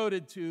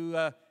devoted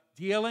to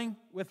dealing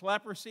with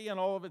leprosy in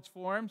all of its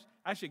forms.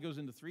 Actually, it goes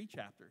into 3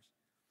 chapters.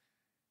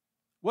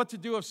 What to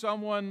do if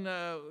someone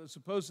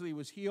supposedly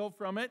was healed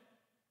from it.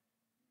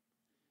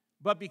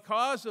 But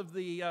because of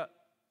the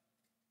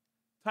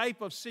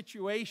type of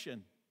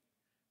situation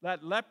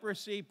that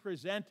leprosy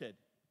presented,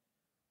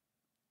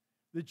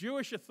 the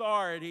Jewish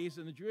authorities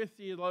and the Jewish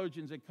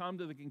theologians had come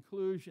to the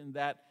conclusion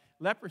that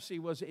leprosy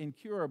was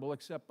incurable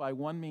except by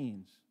one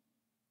means,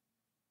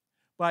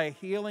 by a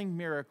healing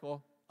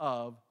miracle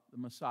of the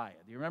Messiah.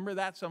 Do you remember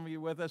that? Some of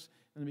you with us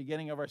in the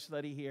beginning of our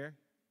study here?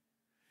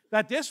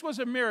 That this was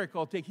a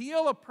miracle. To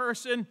heal a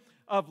person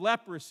of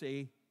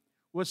leprosy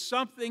was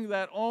something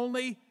that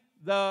only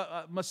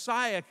the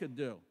Messiah could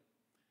do.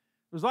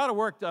 There's a lot of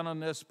work done on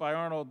this by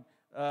Arnold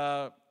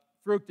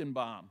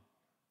Fruchtenbaum.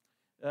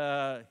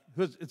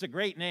 It's a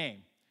great name.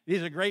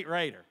 He's a great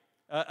writer,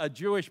 a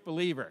Jewish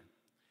believer.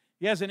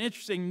 He has an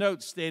interesting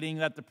note stating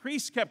that the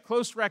priests kept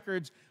close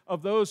records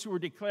of those who were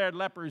declared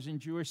lepers in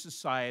Jewish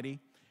society,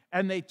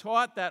 and they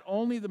taught that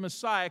only the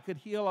Messiah could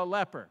heal a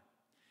leper.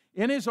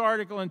 In his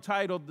article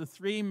entitled The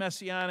 3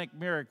 Messianic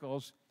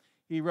Miracles,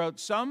 he wrote,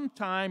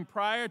 sometime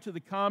prior to the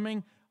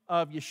coming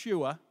of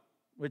Yeshua,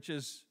 which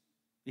is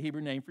the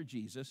Hebrew name for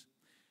Jesus,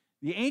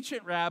 the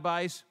ancient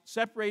rabbis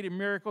separated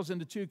miracles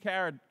into 2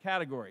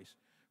 categories.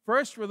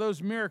 First were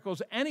those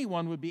miracles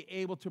anyone would be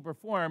able to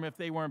perform if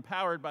they were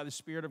empowered by the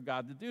Spirit of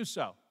God to do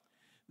so.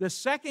 The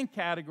second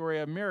category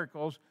of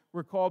miracles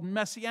were called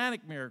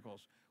messianic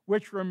miracles,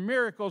 which were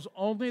miracles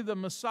only the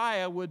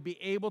Messiah would be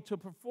able to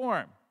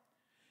perform.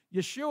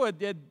 Yeshua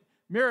did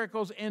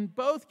miracles in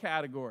both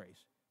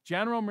categories,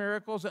 general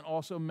miracles and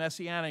also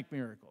messianic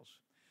miracles.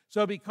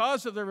 So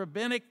because of the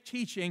rabbinic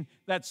teaching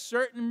that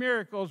certain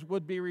miracles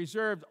would be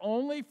reserved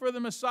only for the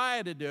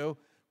Messiah to do,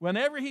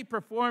 whenever he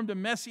performed a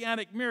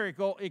messianic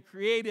miracle, it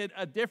created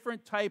a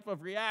different type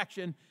of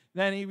reaction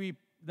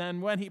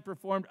than when he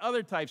performed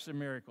other types of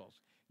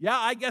miracles. Yeah,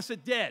 I guess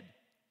it did.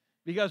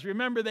 Because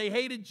remember, they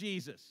hated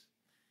Jesus.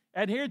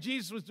 And here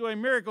Jesus was doing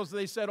miracles, so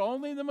they said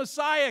only the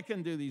Messiah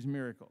can do these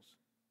miracles.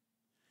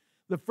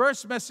 The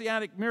first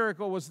messianic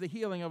miracle was the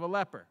healing of a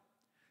leper.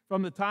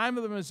 From the time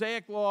of the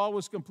Mosaic law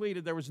was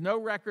completed, there was no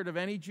record of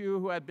any Jew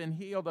who had been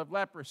healed of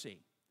leprosy.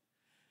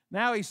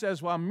 Now he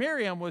says, while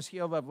Miriam was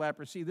healed of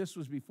leprosy, this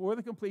was before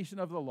the completion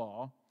of the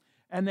law,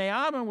 and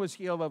Naaman was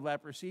healed of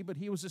leprosy, but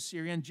he was a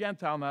Syrian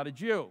Gentile, not a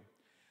Jew.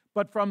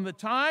 But from the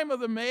time of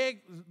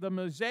the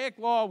Mosaic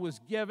law was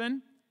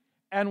given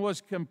and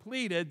was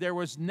completed, there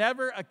was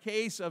never a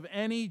case of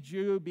any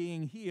Jew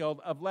being healed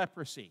of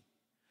leprosy.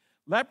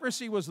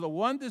 Leprosy was the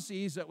one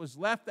disease that was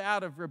left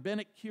out of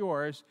rabbinic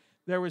cures.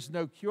 There was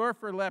no cure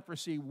for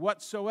leprosy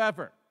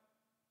whatsoever.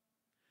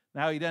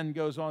 Now he then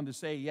goes on to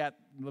say, yet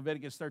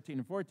Leviticus 13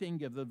 and 14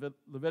 give the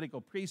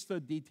Levitical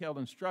priesthood detailed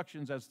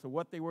instructions as to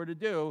what they were to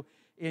do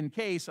in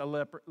case a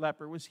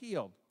leper was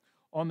healed.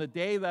 On the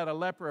day that a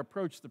leper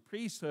approached the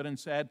priesthood and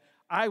said,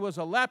 I was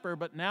a leper,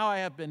 but now I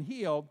have been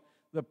healed,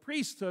 the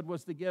priesthood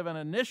was to give an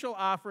initial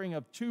offering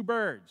of 2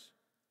 birds.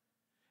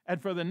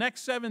 And for the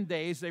next 7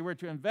 days, they were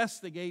to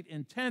investigate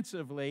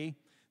intensively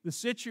the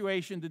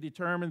situation to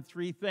determine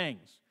 3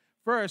 things.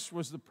 First,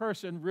 was the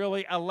person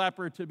really a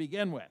leper to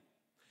begin with?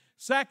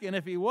 Second,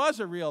 if he was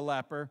a real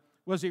leper,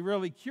 was he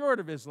really cured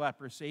of his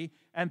leprosy?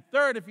 And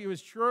third, if he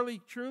was truly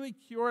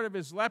cured of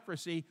his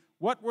leprosy,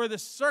 what were the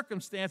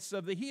circumstances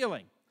of the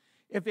healing.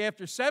 If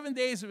after 7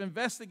 days of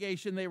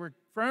investigation they were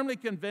firmly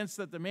convinced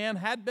that the man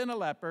had been a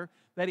leper,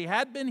 that he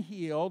had been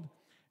healed,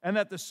 and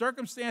that the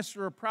circumstances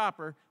were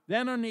proper,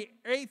 then on the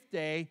 8th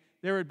day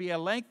there would be a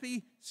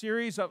lengthy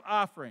series of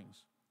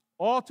offerings,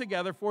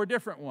 altogether 4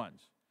 different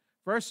ones.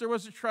 First there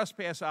was a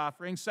trespass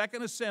offering,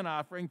 second a sin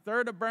offering,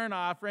 third a burnt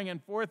offering,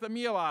 and fourth a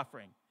meal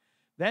offering.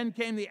 Then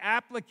came the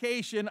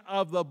application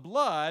of the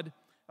blood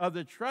of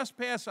the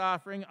trespass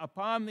offering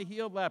upon the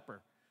healed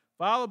leper,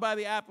 followed by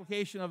the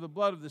application of the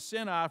blood of the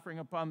sin offering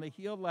upon the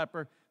healed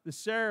leper. The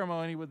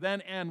ceremony would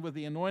then end with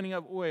the anointing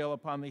of oil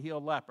upon the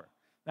healed leper.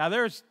 Now,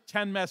 there's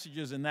 10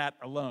 messages in that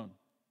alone.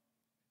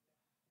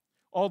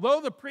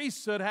 Although the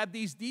priesthood had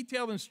these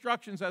detailed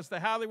instructions as to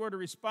how they were to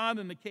respond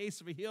in the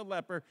case of a healed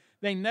leper,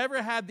 they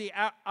never had the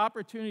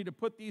opportunity to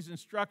put these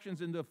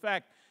instructions into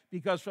effect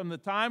because from the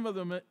time of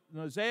the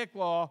Mosaic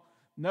law,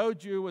 no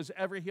Jew was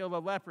ever healed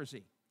of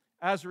leprosy.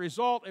 As a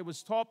result, it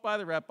was taught by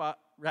the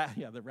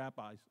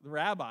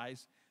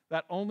rabbis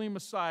that only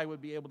Messiah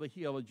would be able to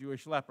heal a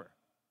Jewish leper.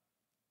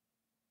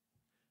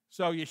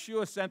 So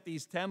Yeshua sent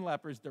these 10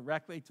 lepers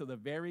directly to the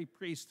very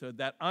priesthood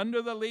that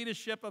under the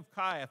leadership of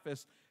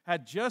Caiaphas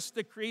had just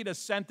decreed a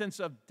sentence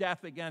of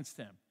death against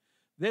him.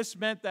 This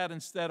meant that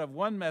instead of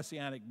one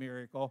messianic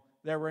miracle,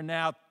 there were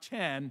now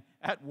 10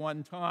 at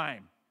one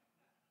time.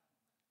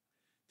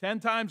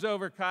 10 times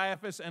over,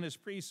 Caiaphas and his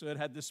priesthood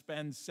had to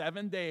spend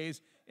 7 days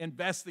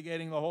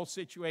investigating the whole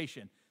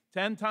situation.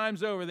 10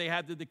 times over, they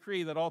had to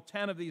decree that all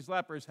 10 of these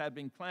lepers had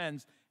been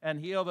cleansed and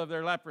healed of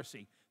their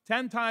leprosy.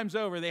 10 times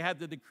over, they had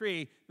to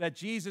decree that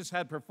Jesus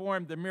had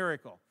performed the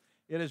miracle.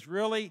 It is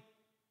really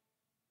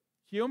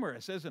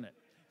humorous, isn't it?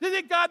 Do you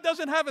think God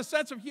doesn't have a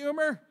sense of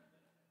humor?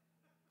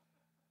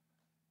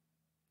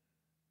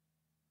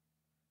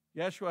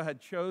 Yeshua had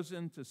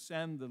chosen to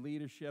send the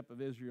leadership of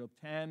Israel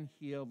 10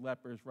 healed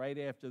lepers right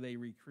after they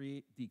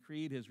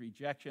decreed his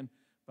rejection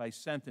by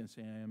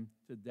sentencing him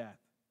to death.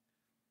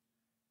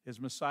 His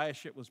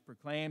messiahship was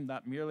proclaimed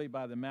not merely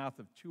by the mouth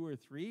of 2 or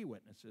 3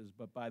 witnesses,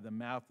 but by the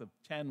mouth of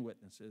 10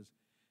 witnesses.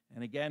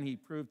 And again, he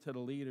proved to the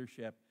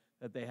leadership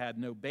that they had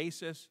no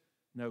basis,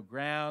 no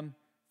ground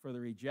for the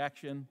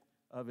rejection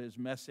of his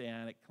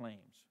messianic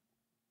claims.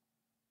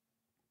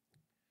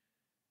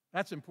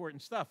 That's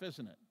important stuff,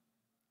 isn't it?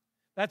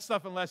 That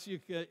stuff, unless you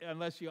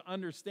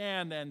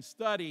understand and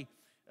study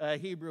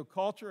Hebrew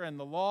culture and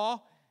the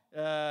law,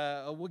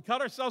 we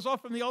cut ourselves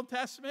off from the Old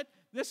Testament.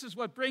 This is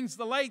what brings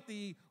to light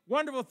the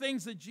wonderful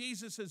things that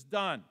Jesus has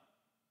done.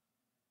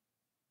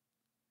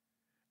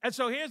 And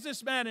so here's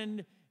this man,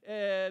 and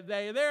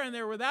they're there, and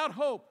they're without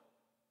hope.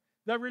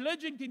 The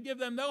religion can give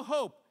them no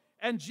hope.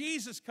 And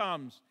Jesus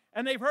comes,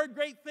 and they've heard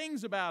great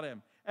things about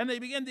him. And they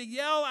begin to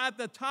yell at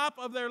the top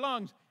of their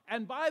lungs.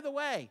 And by the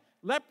way,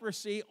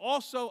 leprosy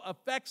also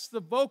affects the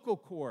vocal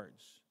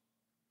cords.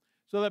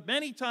 So that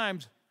many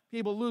times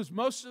people lose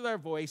most of their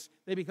voice.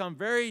 They become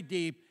very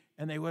deep,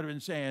 and they would have been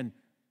saying,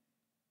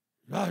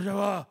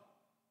 Yeshua,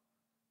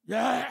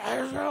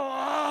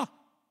 Yeshua,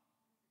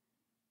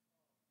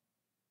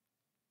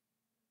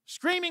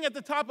 screaming at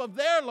the top of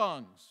their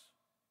lungs.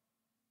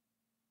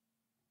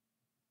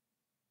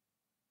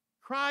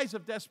 Cries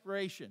of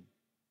desperation,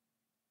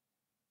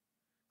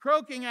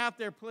 croaking out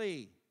their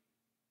plea.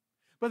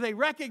 But they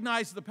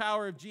recognize the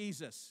power of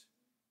Jesus.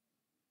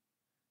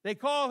 They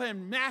call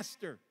him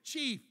Master,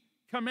 Chief,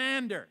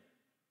 Commander.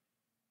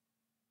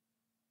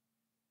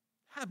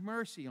 Have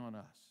mercy on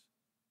us.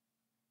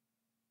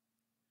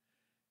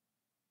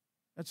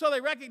 And so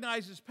they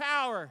recognize his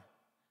power,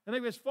 and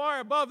he was far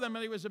above them,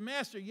 and he was a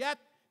master, yet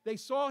they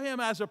saw him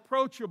as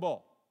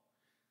approachable.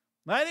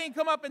 Now, they didn't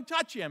come up and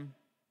touch him,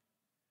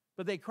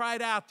 but they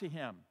cried out to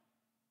him,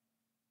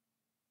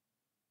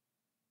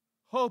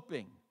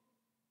 hoping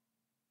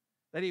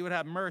that he would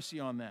have mercy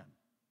on them.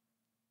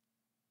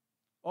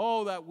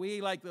 Oh, that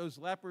we, like those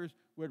lepers,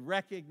 would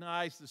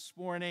recognize this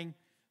morning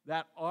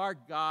that our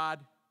God,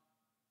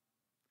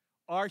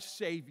 our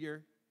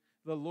Savior,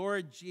 the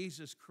Lord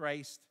Jesus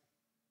Christ,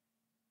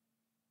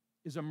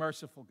 is a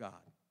merciful God.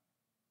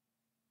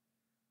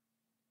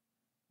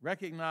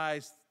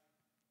 Recognize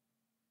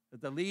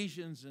that the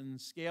lesions and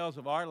scales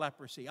of our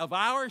leprosy, of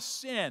our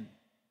sin,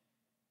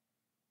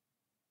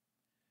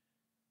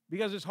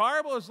 because as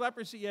horrible as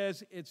leprosy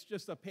is, it's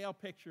just a pale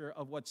picture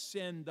of what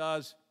sin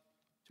does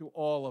to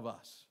all of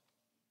us.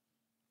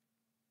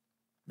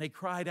 They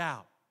cried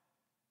out,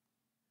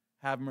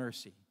 have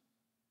mercy.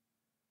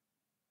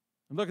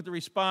 And look at the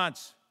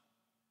response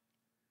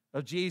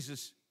of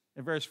Jesus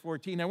in verse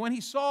 14. And when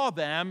he saw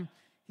them,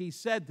 he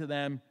said to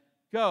them,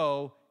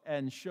 go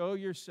and show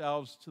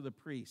yourselves to the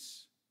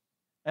priests.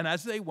 And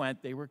as they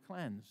went, they were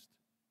cleansed.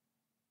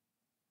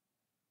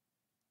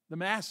 The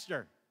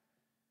master,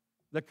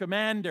 the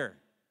commander,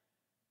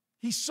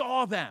 he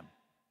saw them.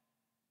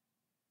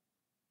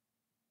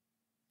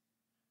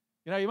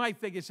 You know, you might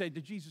think and say,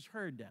 did Jesus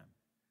heard them?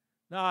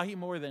 No, he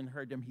more than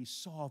heard them. He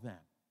saw them.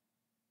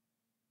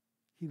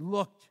 He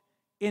looked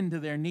into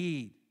their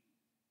need.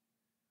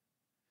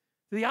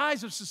 To the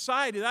eyes of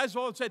society, that's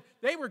all it said.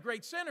 They were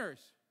great sinners.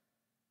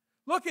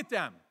 Look at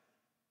them.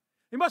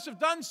 They must have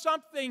done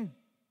something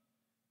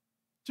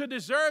to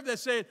deserve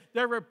this.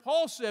 They're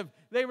repulsive.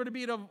 They were to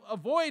be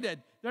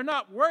avoided. They're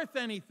not worth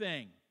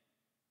anything.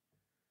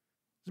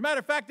 As a matter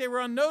of fact, they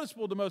were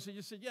unnoticeable to most. They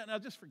just said, yeah, now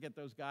just forget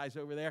those guys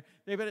over there.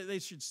 They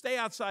should stay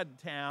outside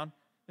the town.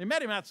 They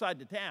met him outside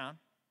the town.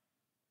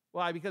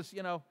 Why? Because,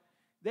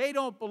 they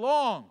don't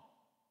belong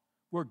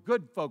where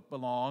good folk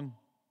belong.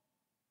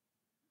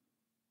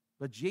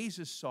 But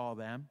Jesus saw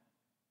them.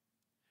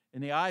 In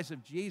the eyes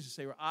of Jesus,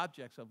 they were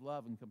objects of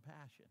love and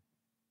compassion.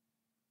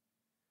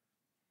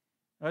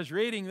 I was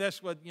reading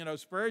this, what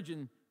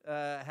Spurgeon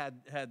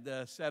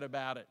had said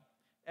about it.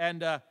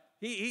 And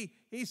he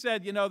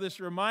said, this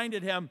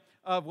reminded him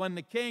of when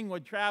the king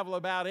would travel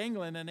about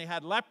England and they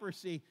had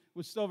leprosy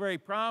was still very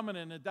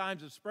prominent in the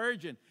times of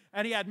Spurgeon.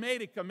 And he had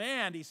made a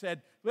command. He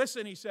said,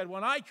 listen,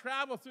 when I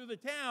travel through the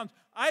towns,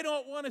 I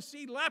don't want to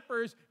see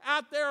lepers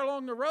out there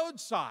along the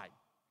roadside.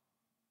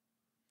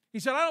 He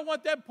said, I don't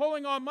want them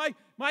pulling on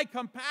my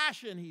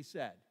compassion, he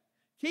said.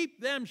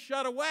 Keep them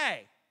shut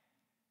away.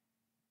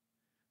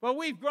 But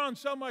we've grown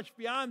so much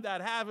beyond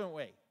that, haven't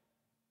we?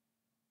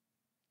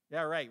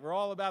 Yeah, right. We're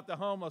all about the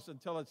homeless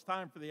until it's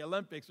time for the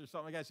Olympics or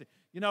something like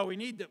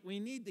that. We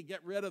need to get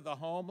rid of the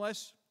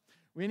homeless.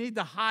 We need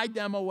to hide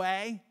them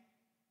away.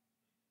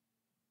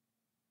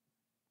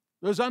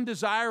 Those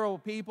undesirable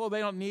people, they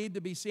don't need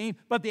to be seen.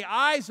 But the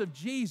eyes of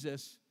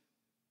Jesus,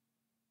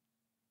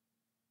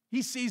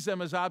 he sees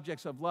them as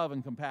objects of love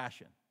and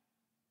compassion.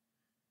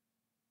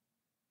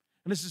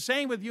 And it's the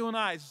same with you and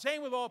I. It's the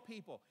same with all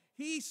people.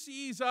 He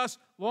sees us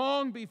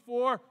long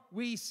before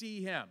we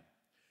see him.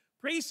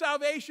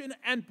 Pre-salvation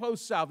and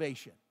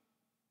post-salvation.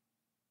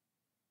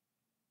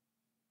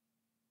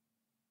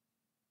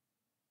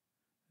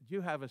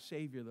 You have a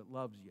Savior that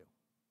loves you.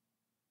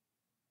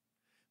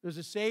 There's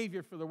a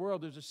Savior for the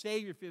world. There's a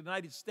Savior for the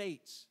United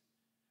States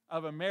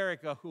of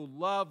America who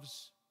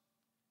loves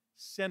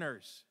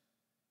sinners.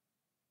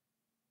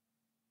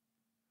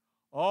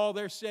 All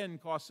their sin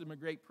costs him a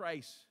great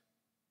price.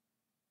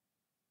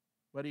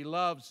 But he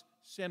loves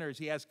sinners.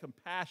 He has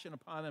compassion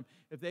upon them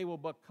if they will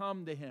but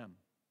come to him.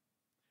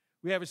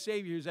 We have a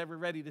Savior who's ever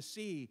ready to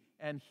see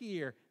and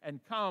hear and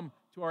come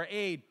to our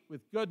aid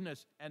with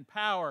goodness and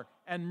power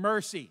and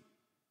mercy.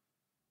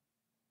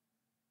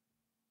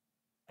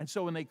 And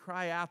so when they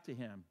cry out to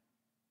him,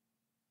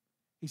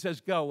 he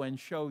says, go and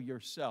show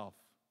yourself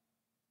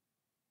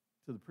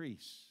to the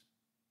priests.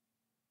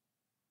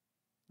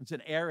 It's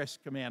an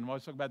aorist command. I'm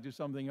always talking about do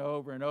something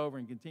over and over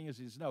and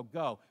continuously. He says, no,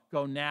 go.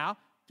 Go now.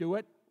 Do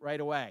it right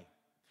away.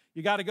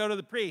 You got to go to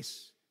the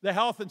priests, the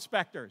health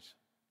inspectors.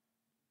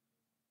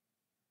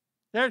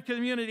 They're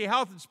community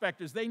health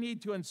inspectors. They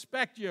need to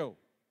inspect you.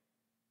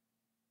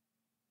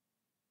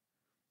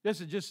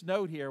 Just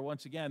note here,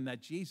 once again, that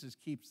Jesus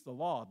keeps the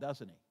law,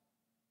 doesn't he?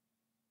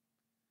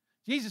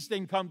 Jesus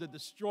didn't come to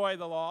destroy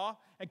the law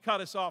and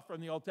cut us off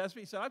from the Old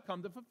Testament. He said, I've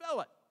come to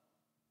fulfill it.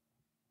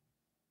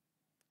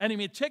 And he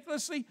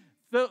meticulously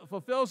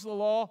fulfills the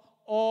law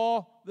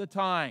all the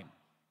time.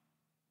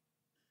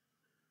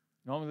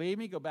 You don't believe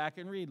me? Go back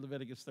and read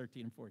Leviticus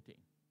 13 and 14.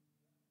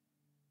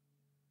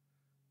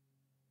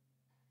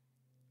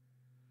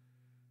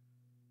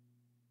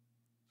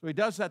 So he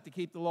does that to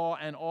keep the law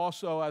and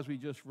also, as we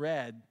just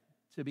read,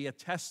 to be a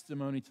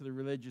testimony to the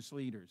religious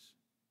leaders.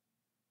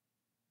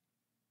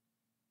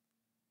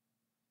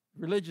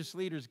 Religious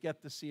leaders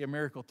get to see a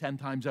miracle 10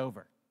 times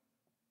over.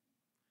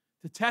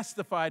 To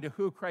testify to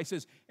who Christ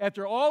is.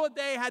 After all that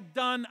they had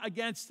done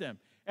against him,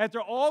 after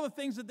all the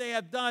things that they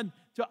had done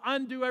to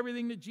undo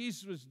everything that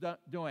Jesus was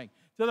doing,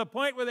 to the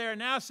point where they are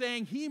now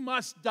saying he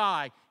must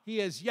die,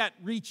 he is yet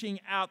reaching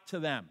out to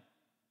them.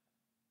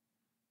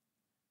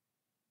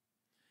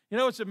 You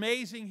know what's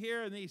amazing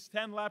here in these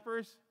 10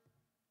 lepers?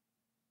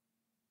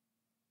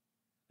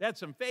 They had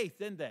some faith,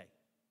 didn't they?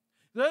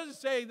 It doesn't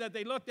say that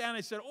they looked down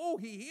and said, oh,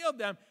 he healed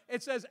them.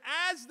 It says,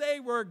 as they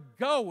were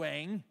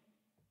going,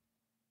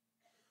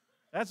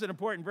 that's an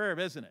important verb,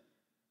 isn't it?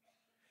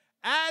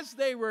 As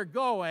they were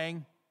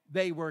going,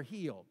 they were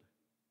healed.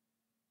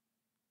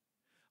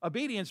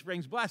 Obedience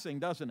brings blessing,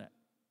 doesn't it?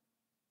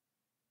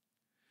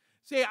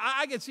 See,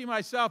 I can see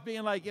myself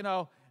being like,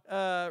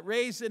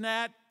 raised in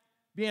that,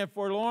 being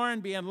forlorn,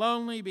 being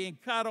lonely, being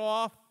cut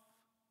off.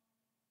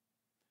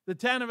 The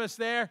 10 of us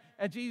there,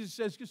 and Jesus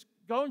says, just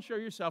go and show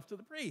yourself to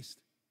the priest.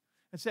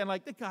 And saying,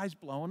 like, the guy's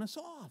blowing us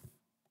off.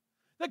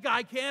 The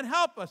guy can't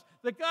help us.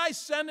 The guy's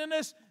sending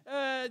us,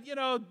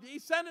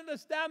 he's sending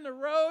us down the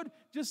road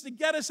just to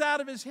get us out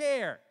of his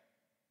hair.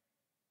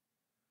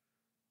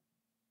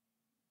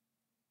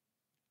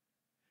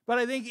 But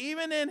I think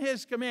even in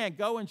his command,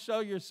 go and show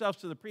yourselves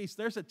to the priest,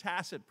 there's a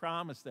tacit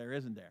promise there,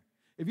 isn't there?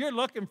 If you're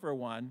looking for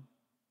one,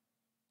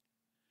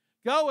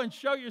 go and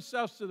show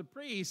yourselves to the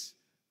priest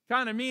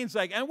kind of means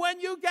like, and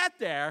when you get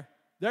there,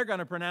 they're going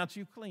to pronounce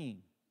you clean.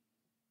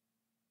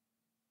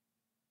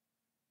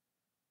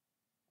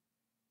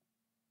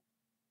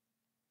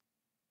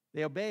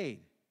 They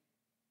obeyed.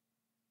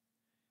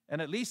 And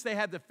at least they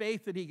had the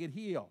faith that he could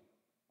heal.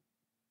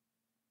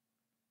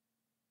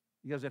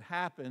 Because it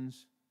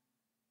happens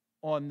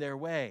on their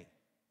way.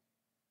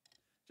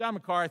 John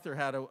MacArthur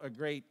had a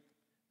great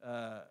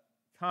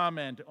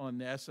comment on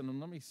this, and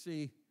let me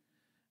see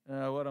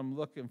what I'm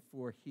looking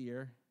for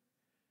here.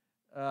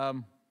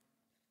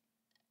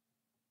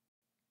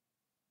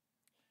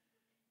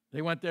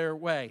 They went their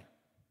way,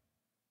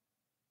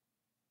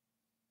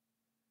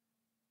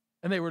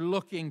 and they were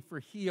looking for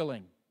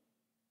healing.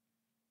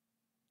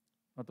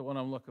 Not the one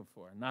I'm looking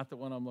for. Not the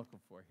one I'm looking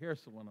for.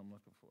 Here's the one I'm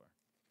looking for.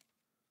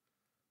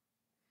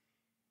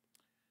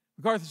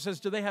 MacArthur says,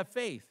 do they have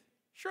faith?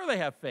 Sure they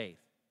have faith.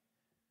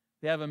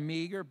 They have a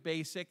meager,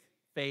 basic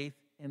faith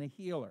in a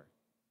healer.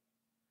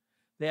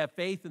 They have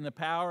faith in the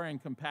power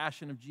and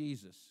compassion of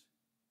Jesus.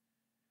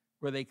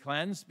 Were they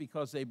cleansed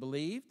because they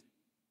believed?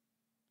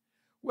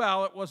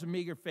 Well, it was a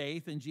meager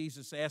faith, and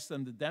Jesus asked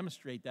them to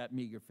demonstrate that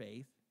meager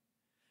faith.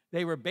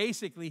 They were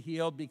basically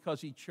healed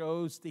because he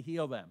chose to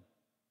heal them.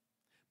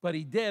 But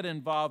he did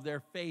involve their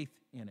faith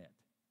in it.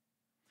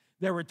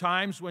 There were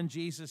times when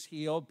Jesus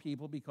healed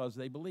people because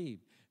they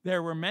believed.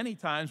 There were many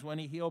times when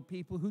he healed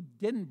people who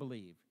didn't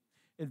believe.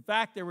 In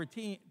fact, there were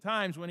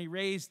times when he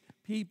raised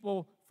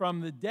people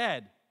from the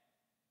dead.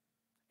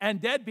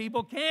 And dead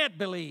people can't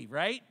believe,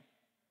 right?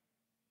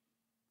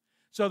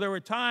 So there were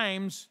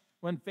times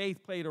when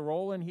faith played a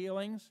role in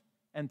healings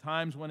and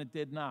times when it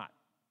did not.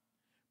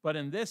 But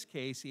in this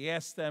case, he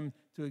asked them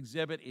to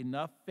exhibit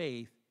enough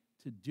faith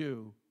to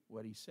do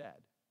what he said.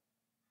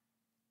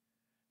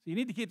 So you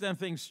need to keep them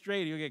things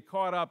straight. You'll get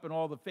caught up in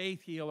all the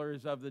faith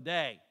healers of the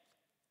day.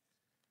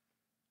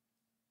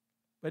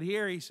 But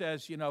here he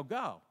says,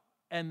 go.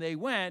 And they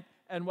went,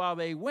 and while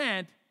they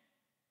went,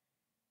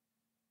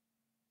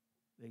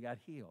 they got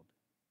healed.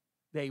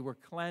 They were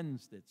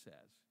cleansed, it says.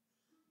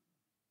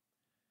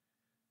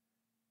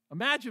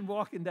 Imagine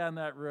walking down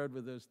that road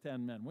with those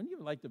 10 men. Wouldn't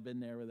you like to have been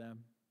there with them?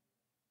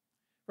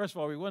 First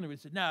of all, we wouldn't. We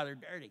said, no, they're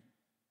dirty.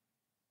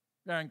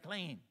 They're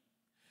unclean.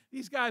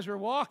 These guys were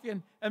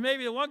walking, and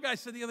maybe the one guy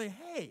said to the other,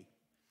 hey.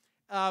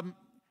 And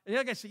the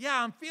other guy said,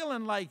 yeah, I'm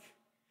feeling like,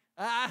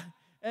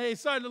 and he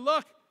started to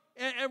look,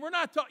 and we're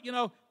not talking,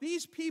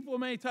 these people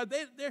many times,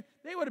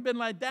 they would have been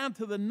like down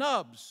to the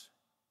nubs.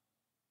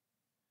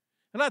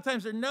 A lot of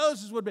times their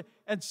noses would be,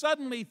 and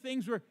suddenly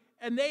things were,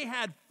 and they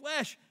had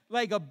flesh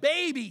like a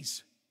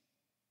baby's.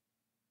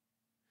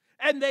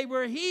 And they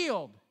were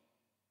healed.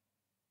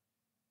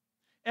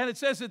 And it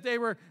says that they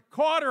were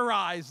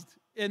cauterized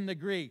in the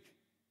Greek.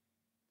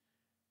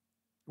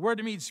 The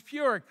word means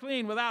pure,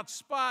 clean, without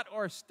spot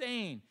or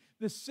stain.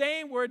 The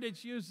same word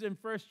that's used in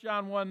 1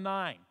 John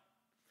 1:9.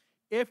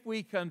 If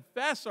we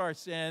confess our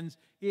sins,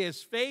 he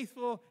is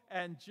faithful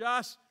and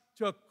just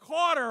to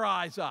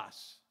cauterize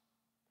us,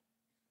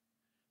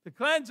 to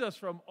cleanse us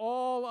from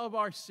all of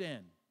our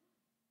sin,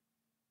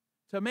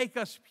 to make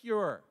us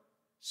pure,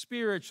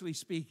 spiritually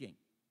speaking.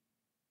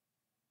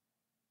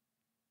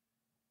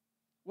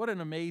 What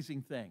an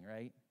amazing thing,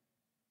 right?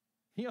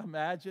 Can you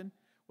imagine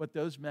what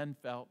those men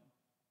felt?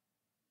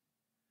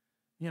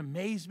 The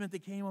amazement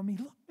that came on me.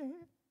 Look, man,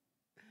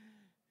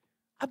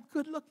 I'm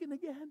good looking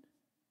again.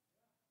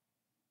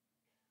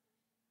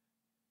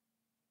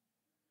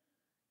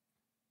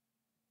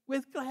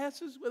 With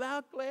glasses,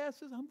 without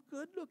glasses, I'm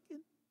good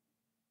looking.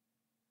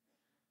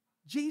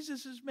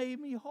 Jesus has made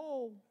me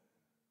whole.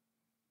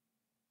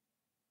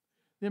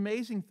 The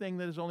amazing thing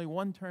that is only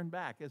one turn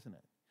back, isn't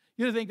it?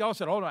 You think, oh,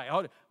 said, hold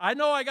on, I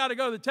know I got to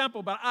go to the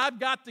temple, but I've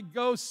got to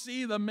go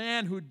see the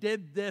man who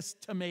did this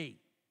to me.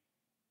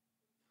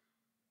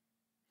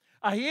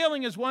 A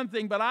healing is one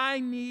thing, but I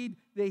need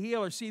the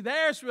healer. See,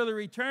 there's where the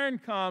return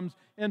comes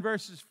in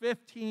verses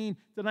 15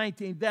 to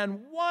 19.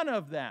 Then one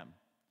of them,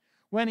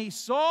 when he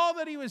saw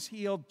that he was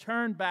healed,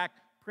 turned back,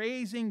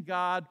 praising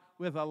God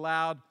with a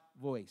loud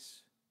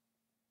voice.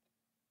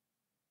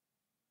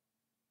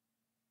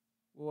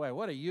 Boy,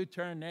 what a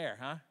U-turn there,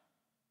 huh?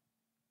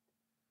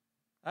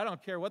 I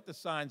don't care what the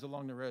signs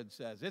along the road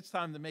says. It's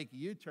time to make a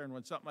U-turn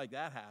when something like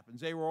that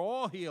happens. They were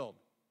all healed.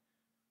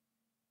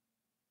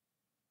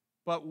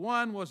 But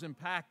one was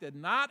impacted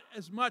not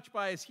as much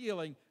by his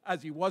healing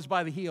as he was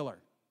by the healer.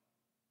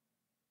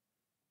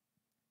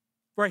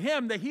 For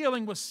him, the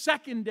healing was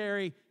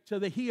secondary to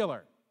the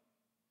healer.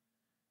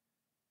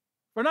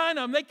 For 9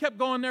 of them, they kept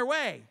going their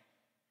way.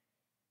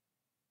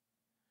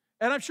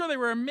 And I'm sure they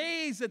were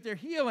amazed at their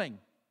healing.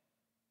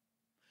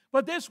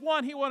 But this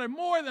one, he wanted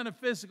more than a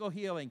physical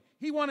healing.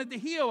 He wanted the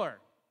healer.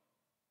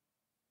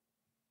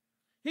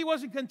 He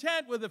wasn't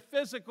content with the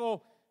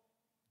physical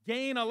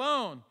gain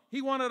alone.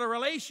 He wanted a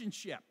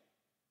relationship.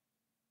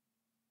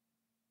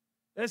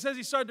 And it says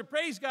he started to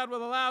praise God with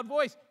a loud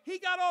voice. He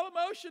got all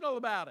emotional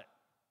about it.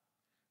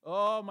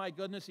 Oh, my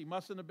goodness, he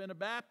mustn't have been a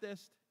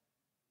Baptist.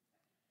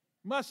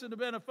 He mustn't have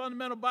been a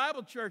fundamental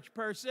Bible church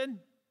person.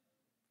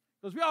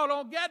 Because we all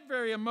don't get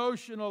very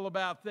emotional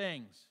about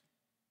things.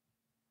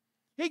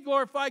 He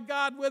glorified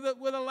God with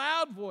a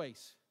loud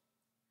voice.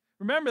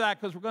 Remember that,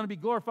 because we're going to be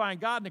glorifying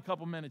God in a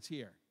couple minutes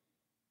here.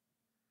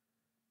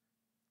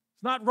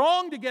 It's not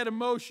wrong to get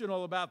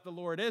emotional about the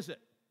Lord, is it?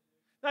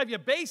 Now, if you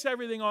base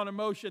everything on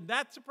emotion,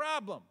 that's a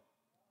problem.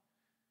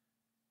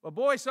 But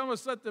boy, some of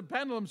us let the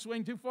pendulum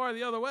swing too far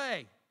the other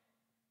way.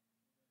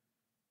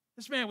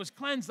 This man was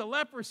cleansed of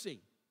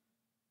leprosy.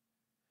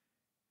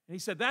 And he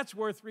said, that's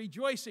worth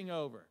rejoicing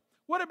over.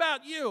 What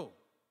about you?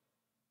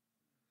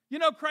 You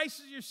know Christ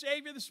is your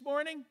Savior this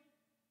morning?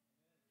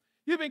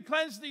 You've been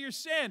cleansed of your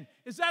sin.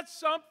 Is that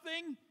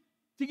something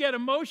to get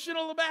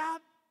emotional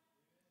about?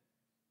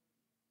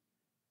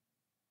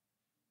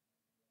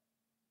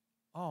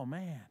 Oh,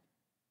 man.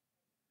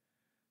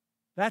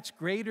 That's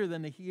greater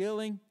than the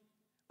healing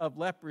of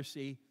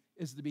leprosy,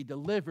 is to be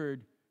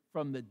delivered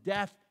from the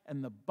death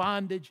and the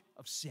bondage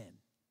of sin.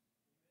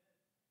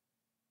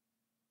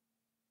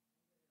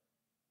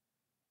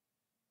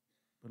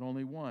 But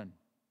only one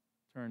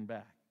turned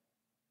back.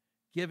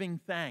 Giving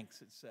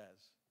thanks, it says.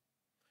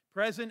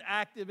 Present,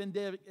 active,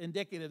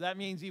 indicative. That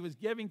means he was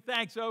giving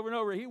thanks over and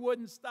over. He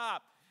wouldn't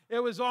stop. It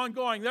was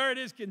ongoing. There it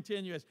is,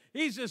 continuous.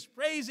 He's just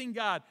praising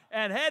God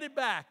and headed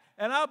back.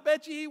 And I'll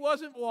bet you he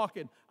wasn't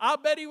walking. I'll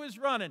bet he was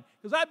running.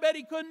 Because I bet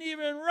he couldn't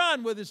even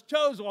run with his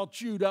toes all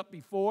chewed up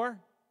before.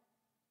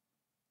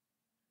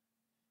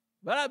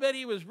 But I bet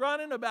he was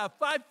running about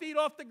 5 feet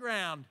off the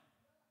ground.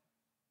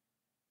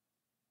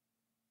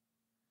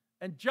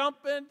 And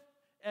jumping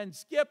and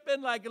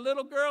skipping like a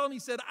little girl. And he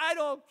said, I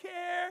don't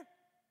care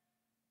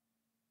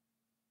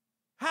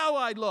how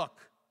I look.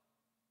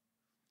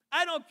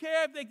 I don't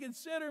care if they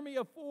consider me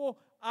a fool.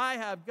 I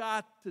have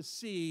got to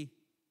see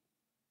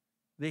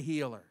the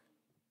healer.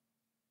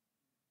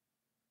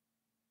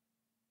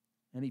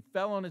 And he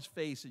fell on his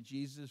face at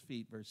Jesus'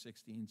 feet, verse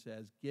 16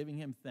 says, giving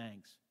him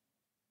thanks.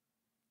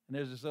 And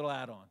there's this little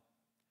add-on.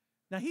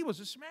 Now, he was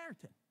a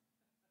Samaritan.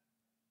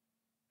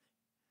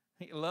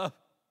 I love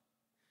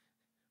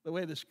the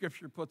way the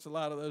Scripture puts a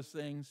lot of those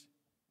things.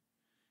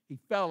 He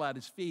fell at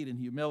his feet in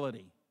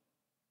humility.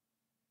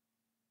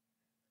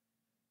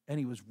 And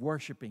he was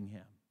worshiping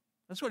him.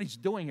 That's what he's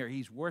doing here.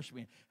 He's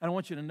worshiping him. And I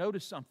want you to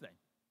notice something.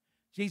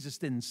 Jesus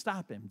didn't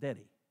stop him, did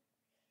he?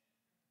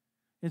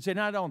 And say,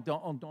 no, don't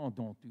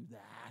do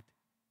that.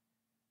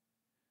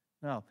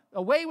 No.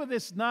 Away with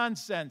this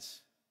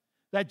nonsense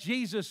that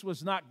Jesus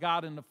was not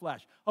God in the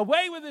flesh.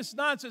 Away with this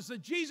nonsense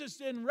that Jesus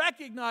didn't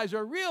recognize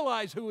or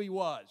realize who he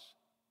was.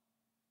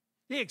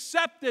 He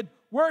accepted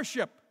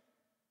worship,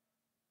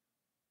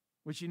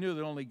 which he knew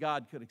that only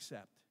God could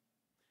accept.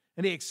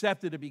 And he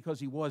accepted it because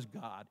he was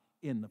God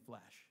in the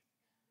flesh.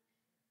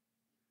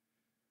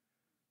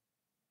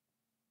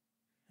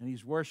 And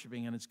he's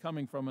worshiping, and it's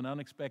coming from an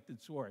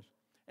unexpected source.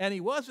 And he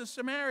was a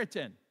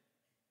Samaritan.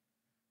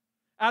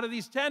 Out of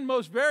these 10,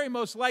 very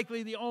most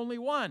likely the only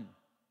one.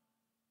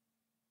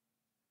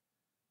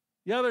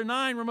 The other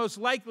 9 were most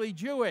likely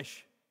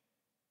Jewish.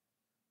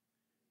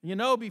 You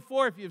know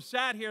before, if you've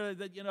sat here,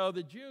 that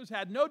the Jews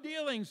had no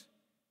dealings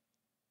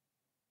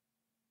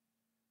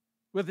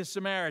with the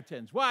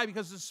Samaritans. Why?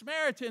 Because the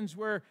Samaritans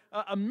were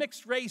a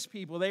mixed race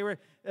people. They were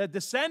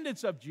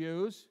descendants of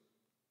Jews,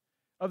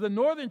 of the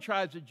northern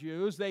tribes of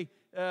Jews.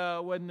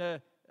 When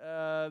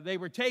they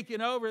were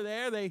taken over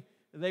there,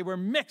 they were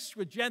mixed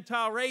with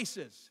Gentile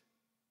races.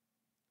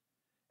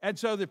 And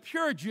so the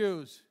pure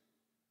Jews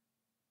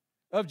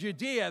of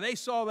Judea, they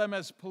saw them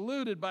as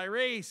polluted by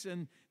race,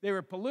 and they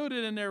were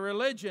polluted in their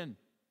religion.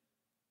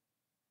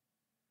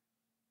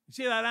 You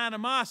see that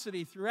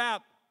animosity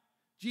throughout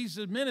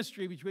Jesus'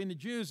 ministry between the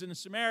Jews and the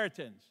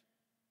Samaritans.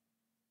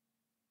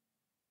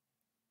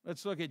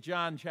 Let's look at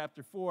John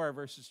chapter 4,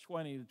 verses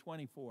 20 to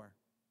 24.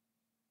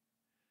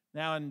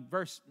 Now in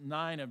verse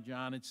 9 of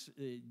John,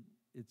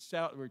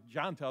 where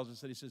John tells us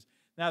that he says,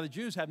 now the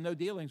Jews have no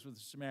dealings with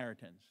the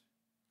Samaritans.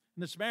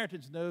 And the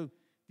Samaritans no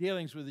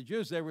dealings with the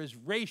Jews. There was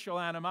racial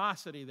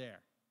animosity there.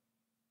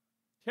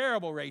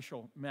 Terrible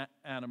racial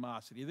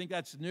animosity. You think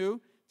that's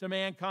new to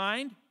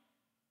mankind?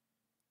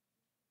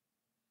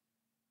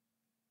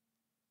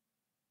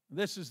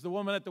 This is the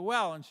woman at the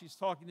well, and she's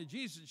talking to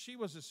Jesus. She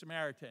was a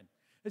Samaritan.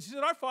 And she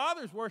said, our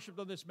fathers worshipped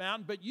on this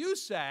mountain, but you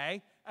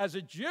say, as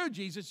a Jew,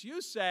 Jesus,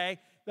 you say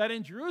that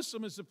in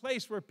Jerusalem is the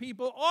place where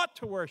people ought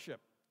to worship.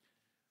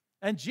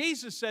 And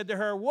Jesus said to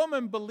her,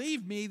 woman,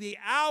 believe me, the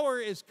hour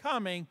is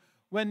coming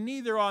when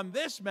neither on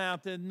this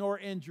mountain nor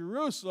in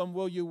Jerusalem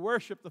will you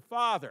worship the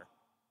Father.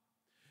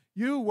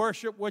 You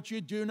worship what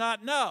you do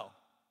not know.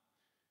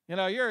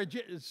 You're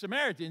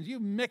Samaritans. You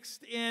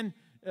mixed in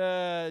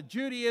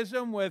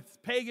Judaism with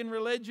pagan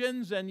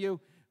religions, and you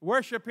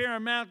worship here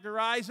on Mount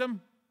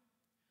Gerizim.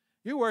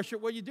 You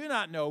worship what you do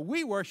not know.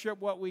 We worship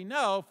what we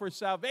know, for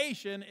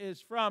salvation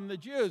is from the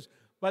Jews.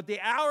 But the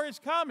hour is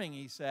coming,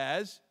 he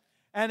says,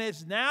 and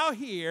it's now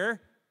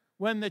here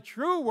when the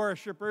true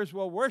worshipers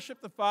will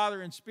worship the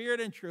Father in spirit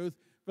and truth,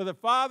 for the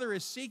Father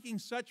is seeking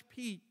such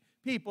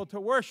people to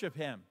worship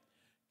him.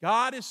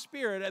 God is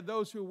spirit, and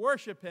those who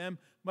worship him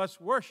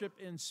must worship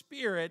in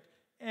spirit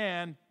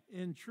and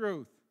in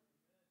truth.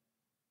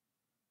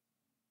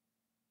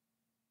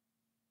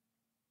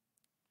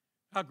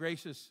 How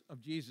gracious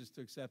of Jesus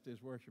to accept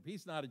his worship.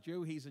 He's not a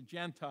Jew, he's a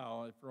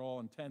Gentile for all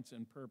intents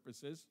and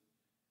purposes.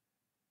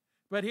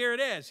 But here it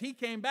is, he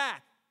came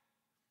back.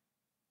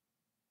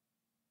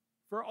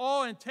 For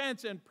all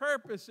intents and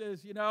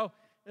purposes,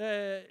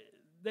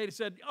 they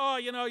said, oh,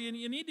 you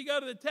need to go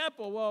to the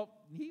temple. Well,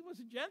 he was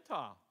a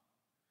Gentile.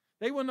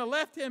 They wouldn't have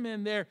left him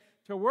in there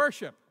to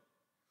worship.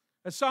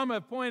 As some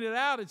have pointed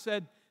out, it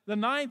said the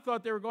 9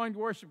 thought they were going to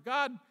worship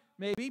God,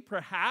 maybe,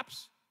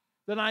 perhaps.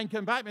 The 9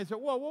 come back and said,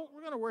 well,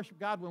 we're going to worship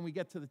God when we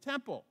get to the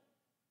temple.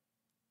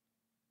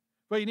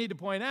 But you need to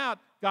point out,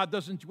 God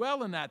doesn't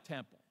dwell in that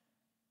temple.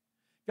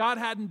 God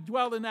hadn't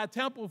dwelled in that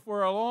temple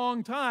for a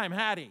long time,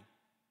 had he?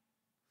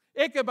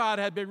 Ichabod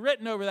had been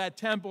written over that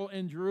temple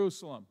in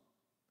Jerusalem.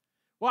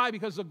 Why?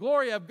 Because the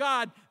glory of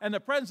God and the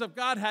presence of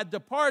God had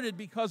departed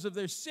because of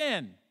their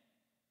sin.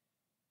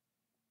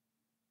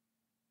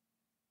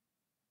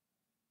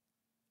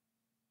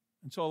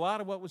 And so a lot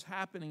of what was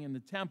happening in the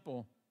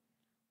temple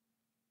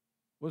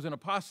was an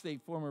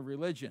apostate form of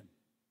religion.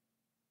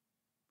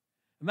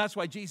 And that's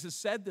why Jesus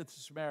said to the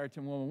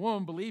Samaritan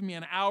woman, believe me,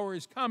 an hour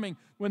is coming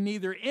when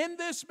neither in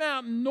this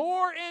mountain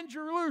nor in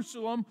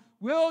Jerusalem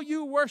will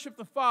you worship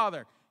the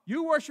Father.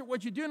 You worship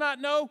what you do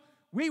not know.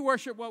 We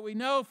worship what we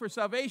know, for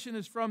salvation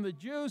is from the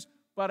Jews.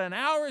 But an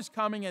hour is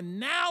coming, and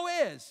now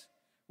is,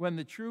 when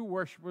the true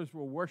worshipers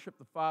will worship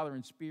the Father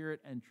in spirit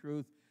and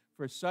truth.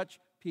 For such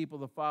people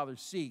the Father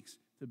seeks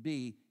to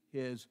be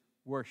his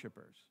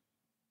worshipers.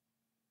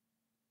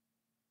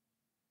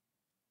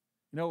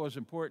 You know what was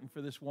important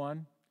for this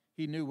one?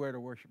 He knew where to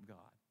worship God.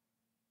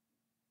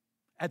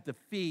 At the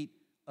feet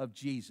of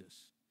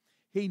Jesus.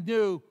 He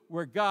knew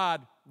where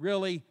God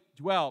really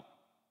dwelt.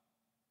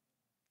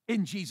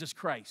 In Jesus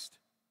Christ.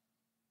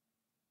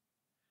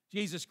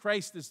 Jesus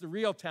Christ is the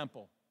real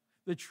temple.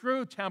 The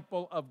true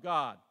temple of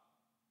God.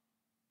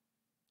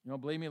 You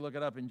don't believe me? Look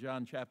it up in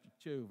John chapter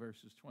 2,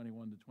 verses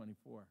 21 to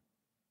 24.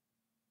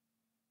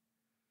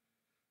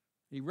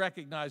 He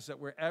recognized that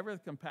wherever the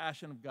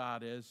compassion of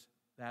God is,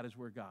 that is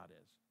where God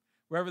is.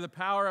 Wherever the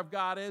power of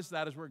God is,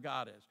 that is where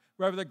God is.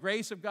 Wherever the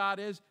grace of God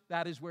is,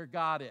 that is where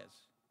God is.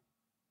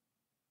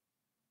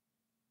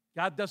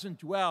 God doesn't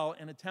dwell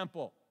in a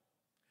temple.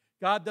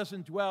 God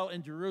doesn't dwell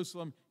in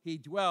Jerusalem. He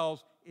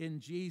dwells in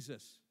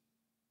Jesus.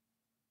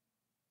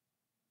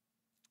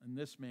 And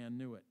this man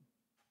knew it.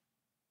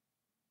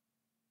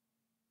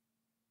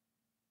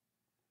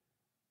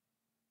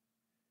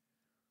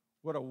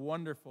 What a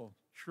wonderful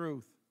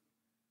truth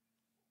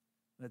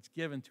that's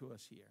given to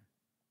us here.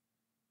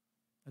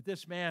 That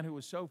this man who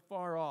was so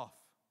far off,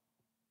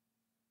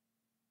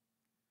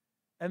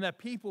 and that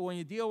people, when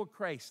you deal with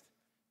Christ,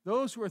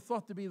 those who are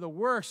thought to be the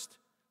worst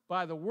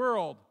by the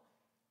world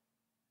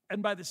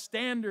and by the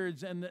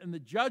standards and the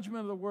judgment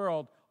of the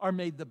world, are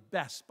made the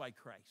best by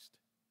Christ.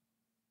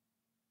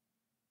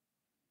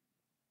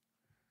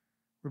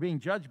 We're being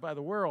judged by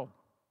the world.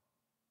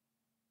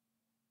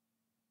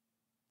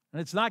 And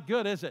it's not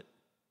good, is it?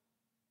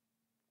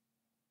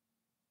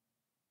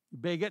 You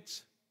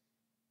bigots,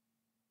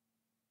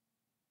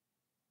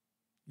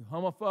 you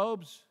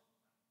homophobes,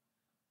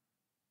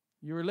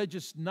 you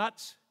religious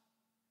nuts.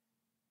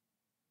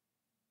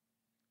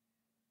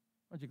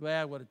 Aren't you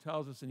glad what it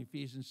tells us in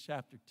Ephesians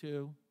chapter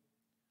 2,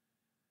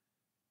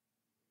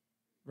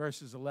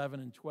 verses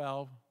 11 and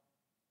 12?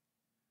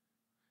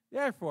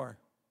 Therefore,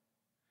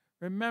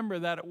 remember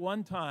that at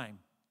one time,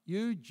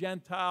 you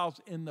Gentiles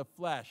in the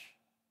flesh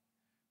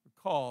were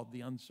called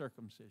the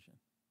uncircumcision.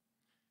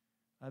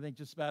 I think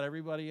just about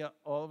everybody,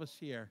 all of us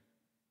here,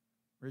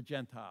 we're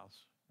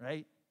Gentiles,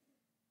 right?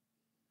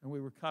 And we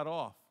were cut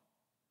off.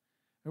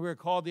 And we were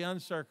called the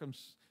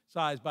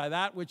uncircumcised by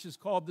that which is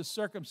called the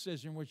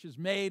circumcision, which is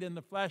made in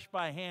the flesh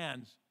by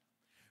hands.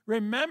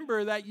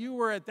 Remember that you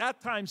were at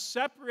that time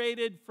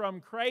separated from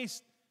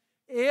Christ,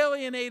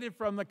 alienated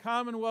from the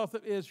commonwealth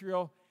of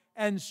Israel,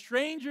 and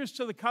strangers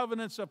to the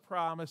covenants of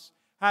promise,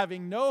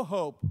 having no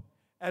hope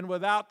and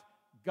without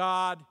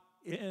God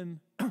in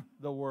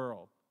the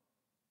world.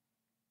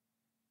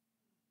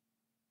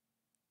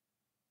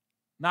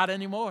 Not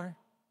anymore.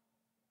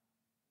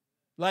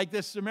 Like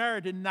this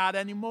Samaritan, not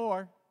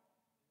anymore.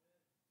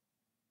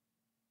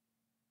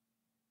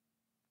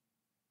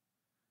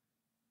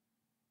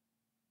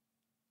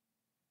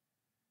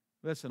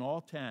 Listen,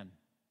 all 10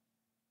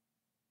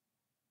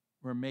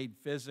 were made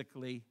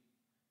physically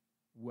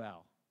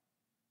well.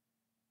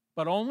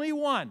 But only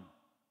one,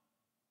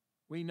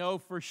 we know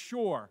for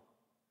sure,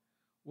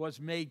 was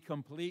made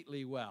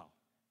completely well,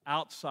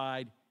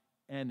 outside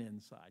and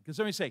inside. Because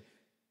somebody say,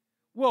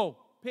 whoa,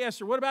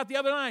 Pastor, what about the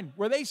other 9?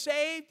 Were they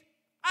saved?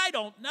 I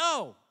don't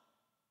know.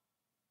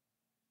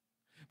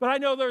 But I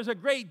know there was a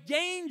great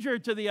danger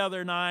to the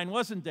other 9,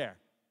 wasn't there?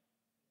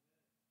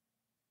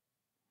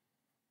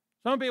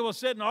 Some people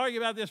sit and argue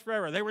about this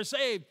forever. They were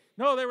saved.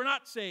 No, they were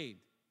not saved.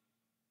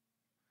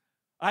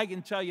 I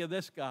can tell you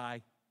this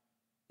guy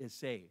is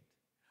saved.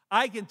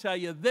 I can tell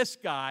you this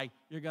guy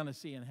you're going to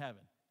see in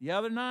heaven. The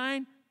other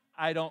 9,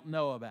 I don't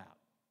know about.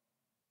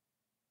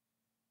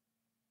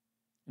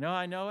 You know how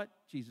I know it?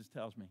 Jesus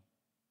tells me.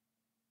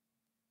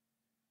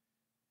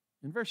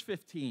 In verse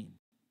 15,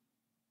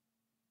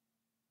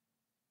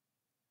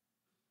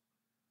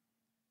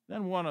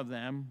 then one of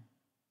them,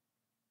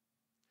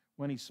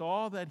 when he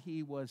saw that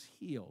he was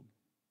healed,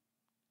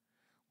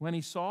 when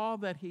he saw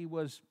that he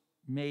was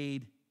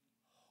made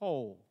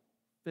whole,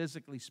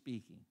 physically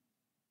speaking.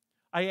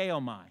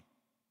 Aiomai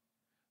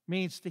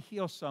means to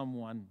heal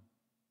someone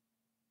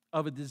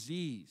of a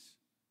disease,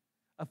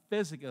 a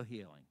physical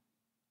healing.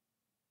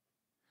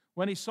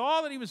 When he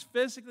saw that he was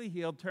physically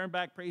healed, turned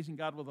back praising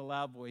God with a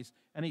loud voice,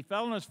 and he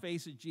fell on his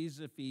face at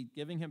Jesus' feet,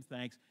 giving him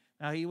thanks.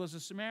 Now he was a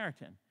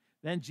Samaritan.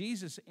 Then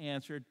Jesus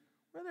answered,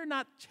 were there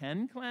not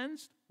 10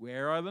 cleansed?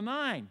 Where are the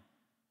 9?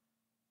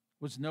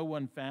 Was no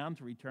one found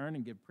to return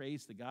and give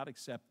praise to God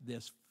except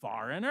this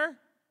foreigner?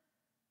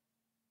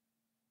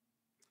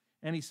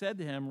 And he said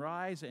to him,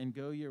 rise and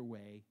go your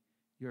way.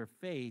 Your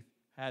faith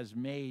has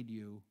made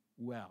you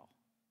well.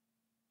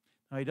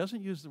 Now, he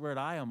doesn't use the word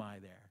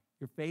aiomai there.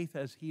 Your faith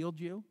has healed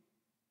you.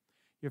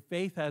 Your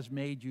faith has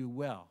made you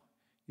well.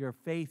 Your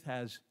faith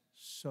has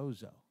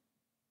sozo.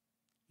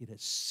 It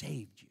has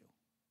saved you.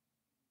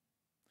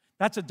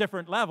 That's a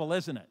different level,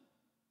 isn't it?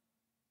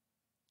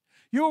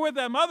 You were with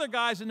them other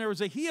guys and there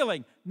was a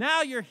healing.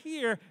 Now you're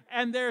here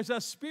and there's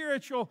a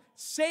spiritual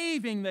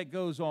saving that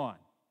goes on.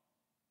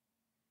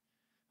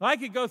 I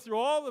could go through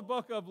all the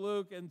book of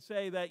Luke and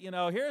say that,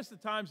 here's the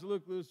times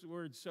Luke uses the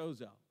word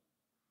sozo.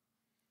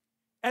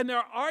 And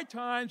there are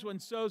times when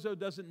sozo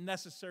doesn't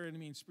necessarily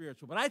mean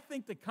spiritual. But I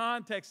think the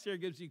context here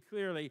gives you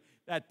clearly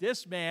that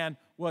this man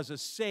was a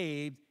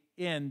saved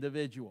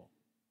individual.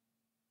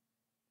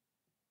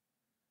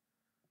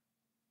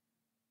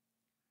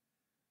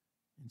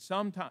 In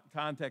some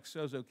context,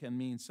 sozo can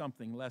mean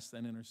something less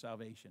than inner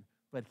salvation.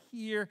 But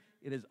here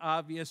it is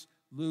obvious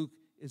Luke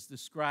is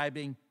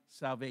describing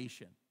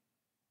salvation.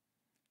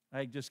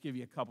 I just give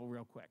you a couple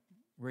real quick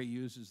where he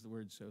uses the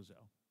word sozo.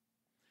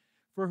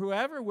 For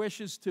whoever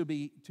wishes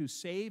to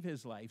save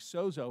his life,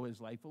 sozo his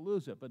life will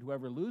lose it. But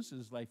whoever loses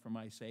his life for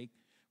my sake,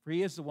 for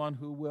he is the one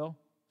who will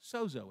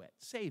sozo it,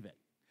 save it.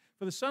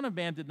 For the Son of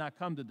Man did not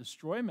come to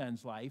destroy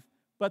men's life,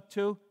 but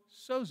to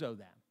sozo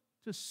them,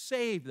 to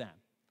save them.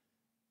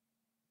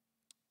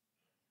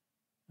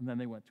 And then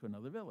they went to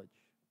another village.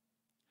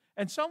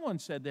 And someone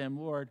said to him,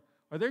 Lord,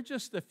 are there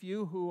just a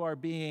few who are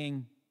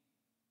being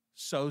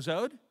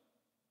sozoed?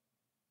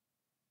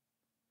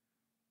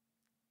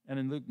 And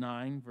in Luke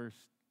 19,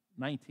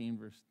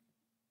 verse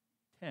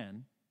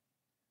 10,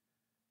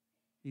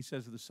 he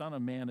says, the Son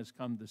of Man has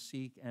come to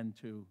seek and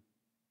to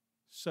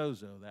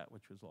sozo that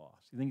which was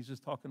lost. You think he's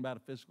just talking about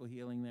a physical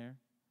healing there?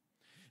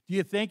 Do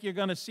you think you're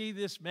going to see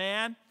this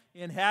man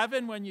in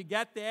heaven when you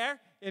get there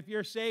if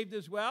you're saved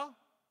as well?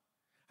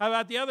 How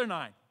about the other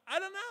 9? I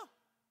don't know.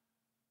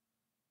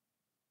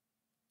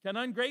 Can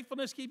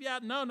ungratefulness keep you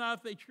out? No, not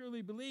if they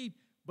truly believe.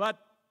 But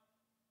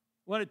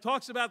when it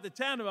talks about the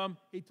 10 of them,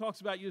 he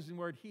talks about using the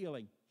word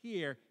healing.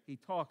 Here, he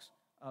talks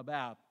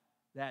about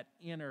that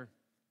inner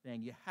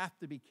thing. You have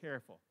to be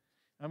careful.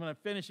 I'm going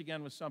to finish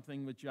again with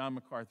something with John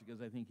MacArthur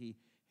because I think he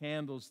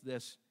handles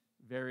this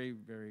very,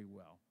 very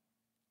well.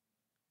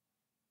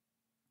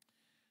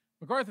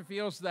 MacArthur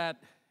feels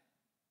that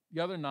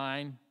the other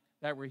 9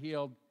 that were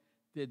healed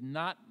did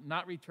not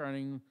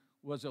returning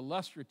was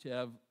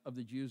illustrative of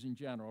the Jews in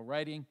general,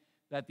 writing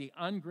that the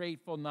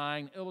ungrateful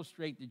 9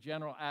 illustrate the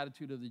general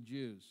attitude of the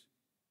Jews.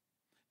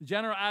 The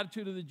general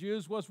attitude of the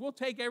Jews was, we'll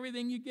take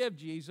everything you give,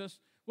 Jesus.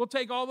 We'll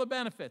take all the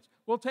benefits.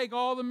 We'll take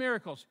all the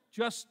miracles.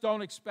 Just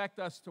don't expect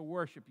us to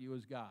worship you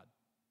as God.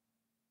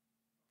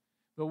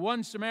 The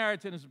one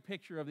Samaritan is a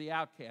picture of the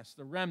outcast,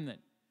 the remnant,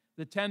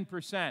 the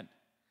 10%,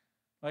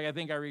 like I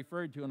think I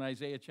referred to in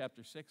Isaiah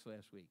chapter 6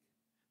 last week.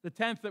 The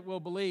 10th that will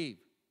believe.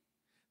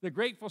 The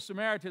grateful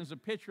Samaritan is a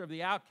picture of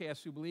the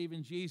outcasts who believe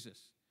in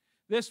Jesus.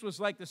 This was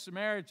like the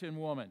Samaritan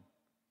woman.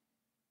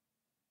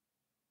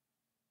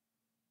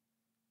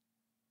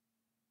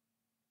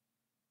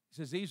 He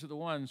says these are the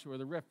ones who are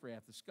the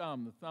riffraff, the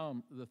scum,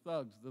 the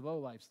thugs, the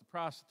lowlifes, the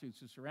prostitutes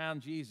who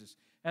surround Jesus,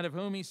 and of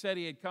whom he said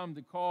he had come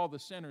to call the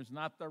sinners,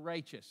 not the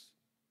righteous.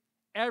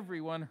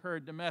 Everyone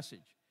heard the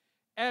message.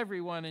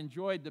 Everyone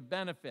enjoyed the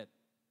benefit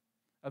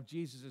of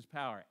Jesus'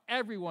 power.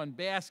 Everyone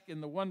basked in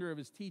the wonder of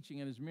his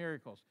teaching and his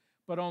miracles.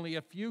 But only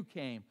a few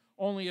came.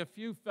 Only a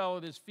few fell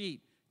at his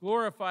feet,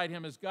 glorified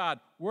him as God,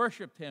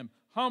 worshiped him,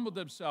 humbled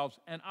themselves,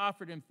 and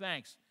offered him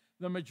thanks.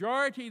 The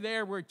majority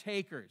there were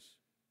takers.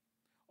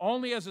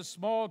 Only as a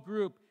small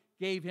group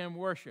gave him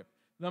worship.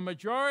 The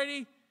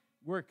majority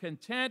were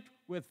content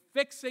with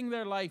fixing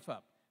their life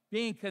up,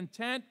 being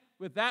content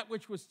with that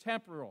which was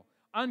temporal,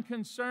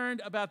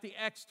 unconcerned about the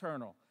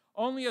external.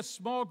 Only a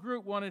small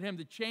group wanted him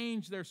to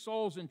change their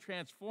souls and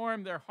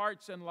transform their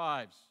hearts and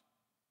lives.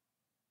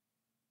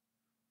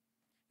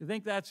 You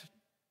think that's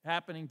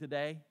happening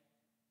today?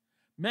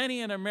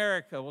 Many in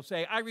America will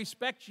say, I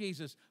respect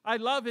Jesus. I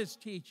love his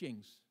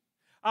teachings.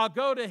 I'll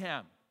go to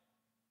him.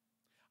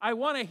 I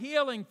want a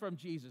healing from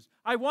Jesus.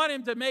 I want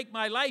him to make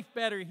my life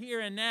better here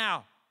and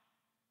now.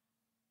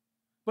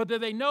 But do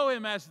they know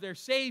him as their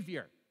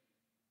Savior?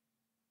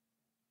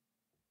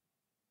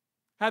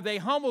 Have they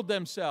humbled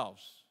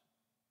themselves?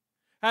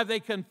 Have they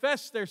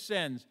confessed their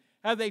sins?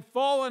 Have they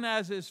fallen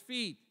at his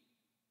feet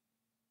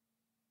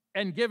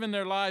and given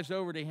their lives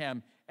over to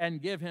him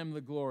and give him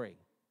the glory?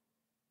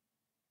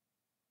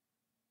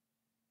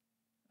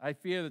 I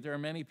fear that there are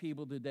many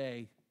people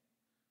today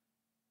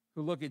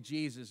who look at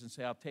Jesus and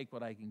say, I'll take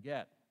what I can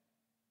get.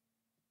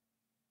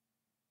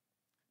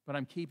 But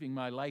I'm keeping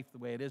my life the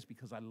way it is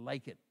because I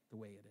like it the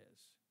way it is.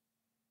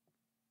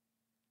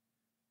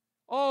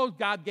 Oh,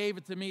 God gave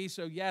it to me,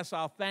 so yes,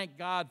 I'll thank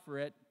God for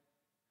it.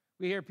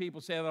 We hear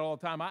people say that all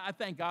the time. I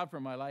thank God for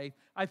my life.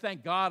 I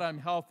thank God I'm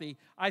healthy.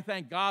 I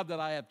thank God that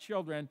I have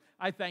children.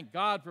 I thank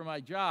God for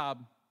my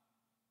job.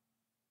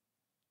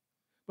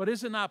 But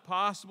is it not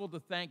possible to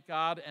thank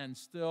God and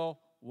still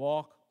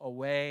walk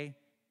away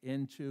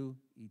into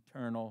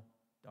eternal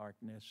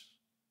darkness?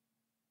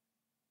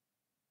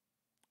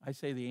 I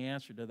say the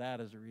answer to that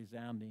is a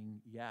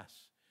resounding yes,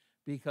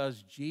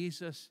 because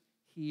Jesus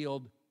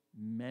healed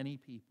many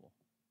people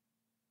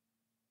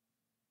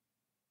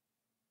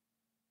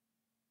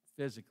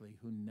physically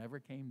who never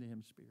came to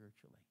him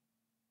spiritually.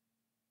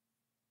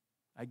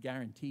 I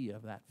guarantee you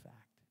of that fact.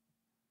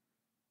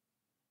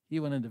 He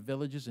went into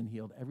villages and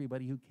healed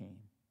everybody who came.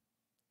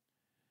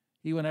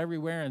 He went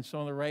everywhere, and some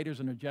of the writers,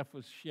 and Jeff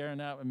was sharing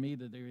that with me,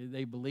 that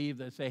they believe,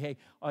 that say, hey,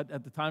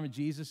 at the time of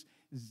Jesus,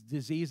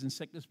 disease and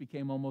sickness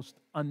became almost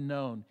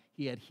unknown.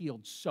 He had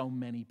healed so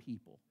many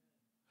people.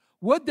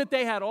 Would that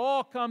they had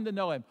all come to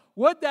know him.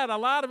 Would that a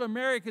lot of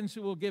Americans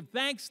who will give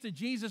thanks to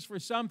Jesus for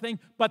something,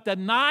 but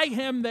deny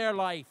him their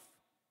life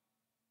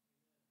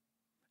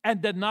and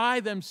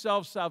deny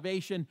themselves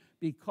salvation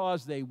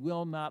because they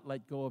will not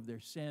let go of their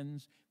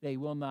sins. They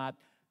will not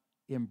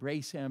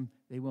embrace him.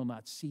 They will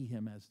not see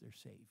him as their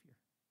Savior.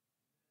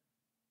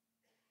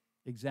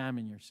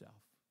 Examine yourself.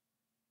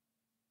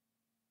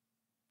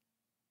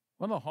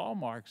 One of the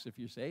hallmarks, if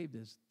you're saved,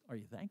 is, are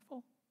you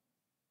thankful?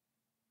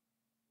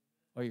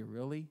 Are you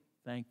really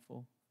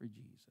thankful for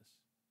Jesus?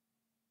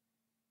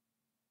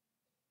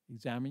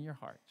 Examine your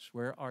hearts.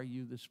 Where are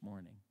you this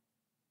morning?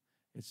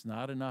 It's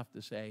not enough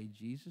to say,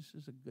 Jesus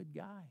is a good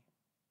guy.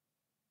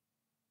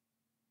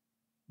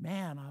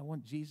 Man, I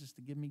want Jesus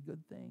to give me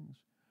good things.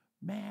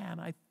 Man,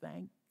 I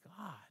thank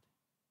God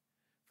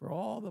for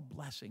all the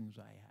blessings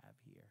I have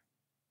here.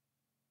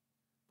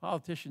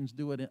 Politicians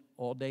do it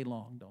all day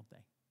long, don't they?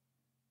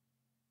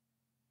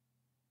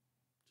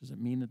 Does it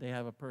mean that they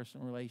have a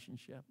personal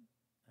relationship?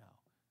 No.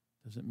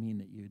 Does it mean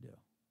that you do?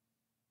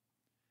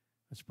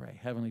 Let's pray.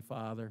 Heavenly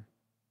Father,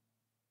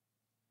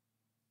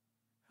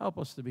 help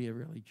us to be a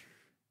really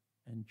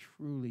and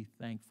truly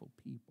thankful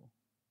people.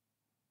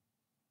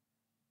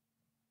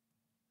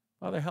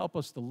 Father, help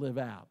us to live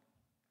out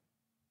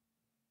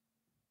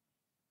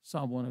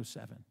Psalm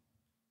 107.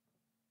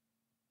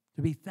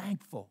 To be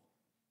thankful.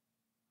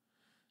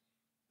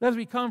 As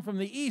we come from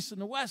the east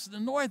and the west and the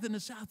north and the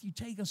south, you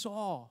take us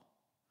all.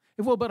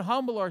 If we'll but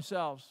humble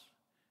ourselves,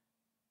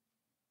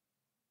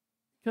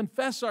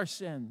 confess our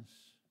sins,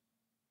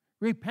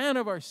 repent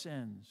of our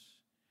sins,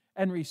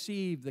 and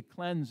receive the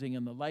cleansing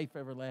and the life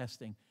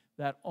everlasting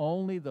that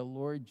only the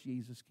Lord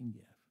Jesus can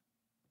give.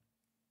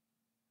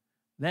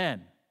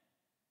 Then,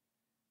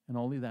 and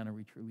only then, are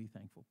we truly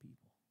thankful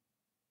people.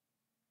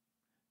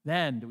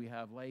 Then do we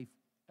have life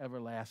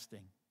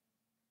everlasting.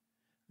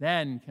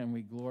 Then can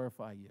we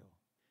glorify you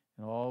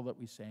in all that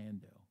we say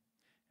and do.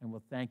 And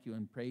we'll thank you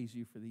and praise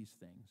you for these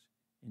things.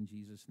 In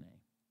Jesus'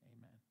 name,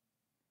 amen.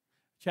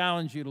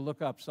 Challenge you to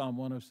look up Psalm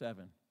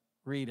 107.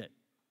 Read it.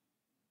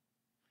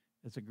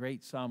 It's a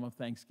great psalm of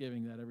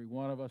thanksgiving that every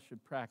one of us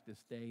should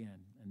practice day in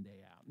and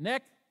day out.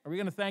 Nick, are we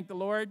going to thank the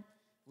Lord?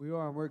 We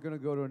are, and we're going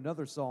to go to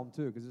another psalm,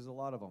 too, because there's a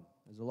lot of them.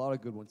 There's a lot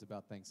of good ones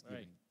about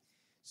Thanksgiving. Right.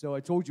 So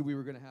I told you we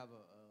were going to have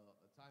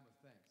a time of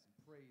thanks and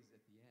praise at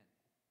the end,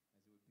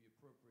 as it would be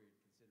appropriate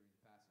considering the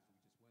passage we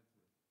just went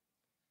through.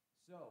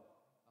 So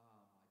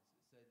I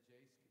said,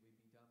 Jace, can we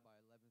be done by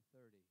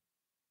 11:30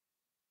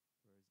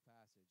 for his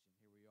passage? And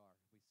here we are.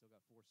 We still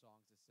got 4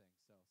 songs to sing,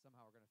 so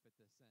somehow we're going to fit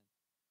this in.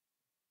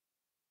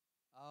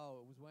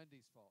 Oh, it was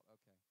Wendy's fault.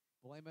 Okay.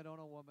 Blame it on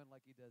a woman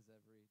like he does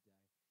every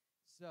day.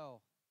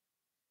 So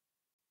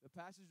the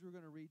passage we're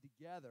going to read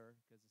together,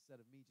 because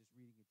instead of me just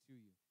reading it to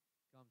you,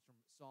 comes from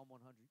Psalm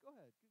 100. Go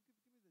ahead. Give me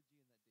the G and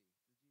that D. The G and the D.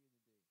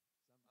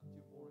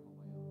 I'm too boring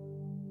on my own.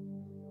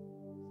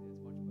 See,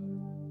 it's much better.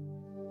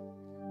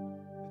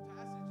 The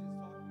passage is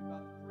talking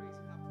about the praise.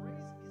 Now,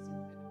 praise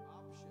isn't an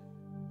option.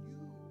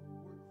 You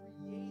were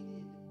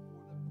created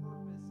for the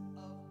purpose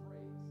of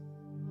praise.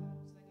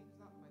 Singing's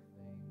not my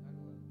thing. I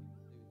don't let people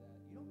do that.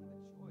 You don't have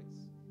a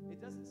choice. It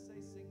doesn't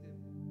say sing them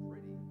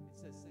pretty. It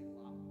says sing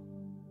loud.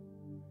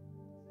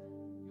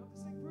 You don't have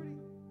to sing pretty.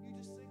 You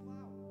just sing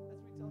loud. That's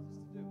what he tells us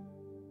to do.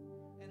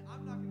 And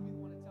I'm not going to be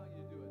the one to tell you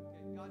to do it.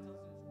 Okay? God tells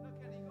us to do it. No,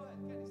 Kenny, go ahead.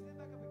 Kenny, stand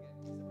back up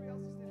again.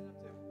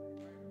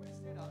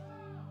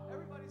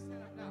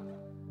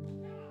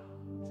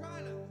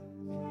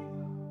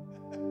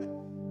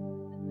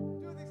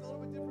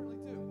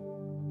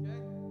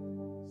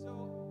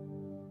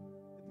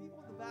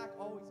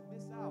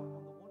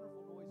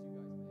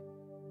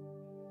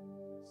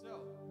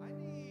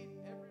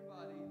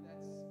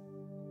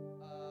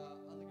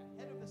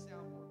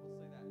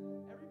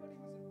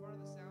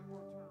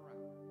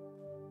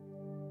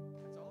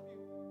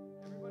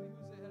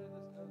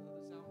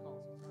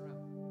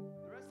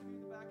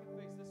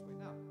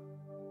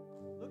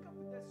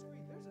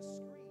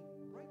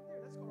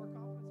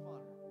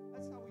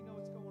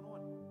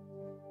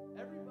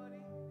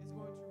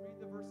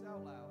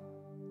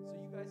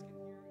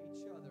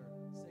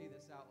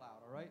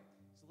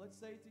 Let's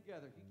say it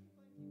together. Can you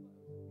keep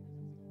playing?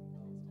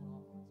 Oh, it's going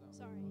off on its own.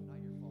 Sorry. Not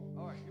your fault.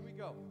 All right, here we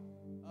go.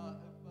 By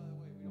the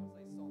way, we don't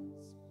say Psalms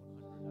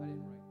 100. I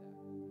didn't write that.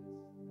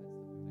 That's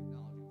the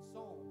technology.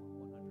 Psalm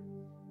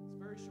 100. It's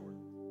very short.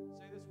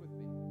 Say this with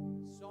me.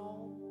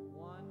 Psalm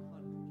 100.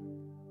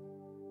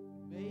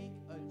 Make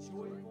a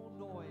joyful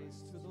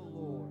noise to the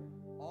Lord,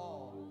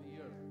 all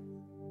the earth.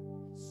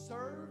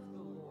 Serve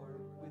the Lord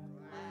with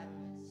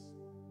gladness.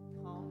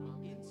 Come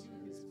into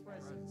his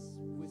presence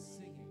with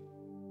singing.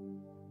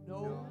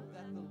 Know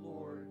that the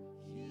Lord,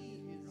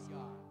 he is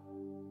God.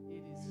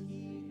 It is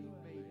he who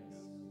made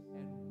us,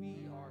 and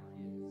we are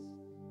his.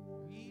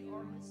 We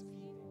are his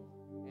people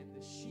and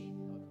the sheep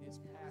of his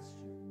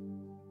pasture.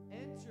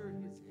 Enter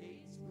his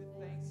gates with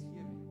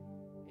thanksgiving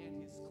and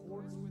his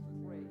courts with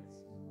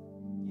praise.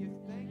 Give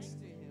thanks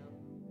to him,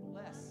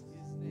 bless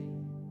his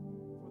name.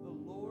 For the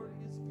Lord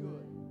is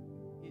good,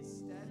 his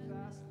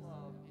steadfast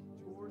love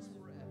endures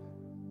forever,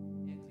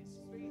 and his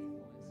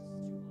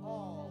faithfulness to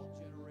all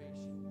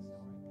generations.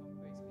 All right, come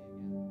face me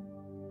again.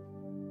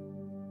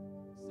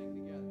 Sing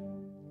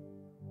together.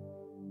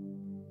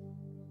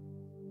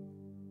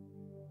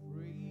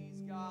 Praise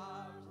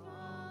God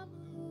from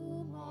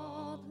whom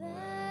all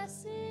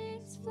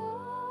blessings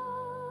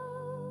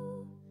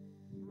flow.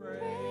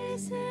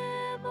 Praise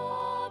him,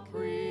 all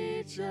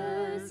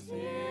creatures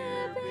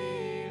here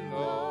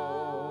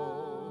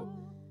below.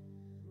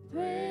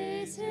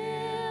 Praise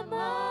him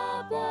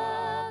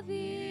above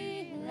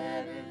the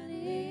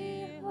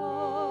heavenly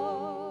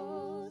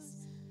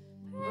hosts.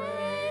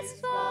 Praise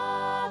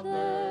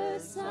Father,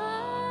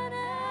 Son,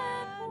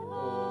 and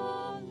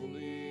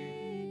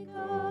Holy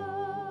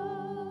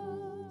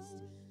Ghost.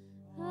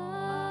 Amen.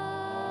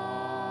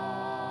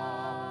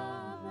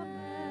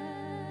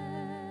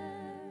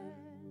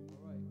 All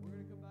right, we're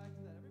going to come back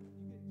to that. Everybody,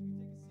 you can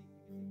take a seat.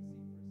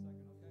 You can take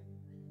a seat for a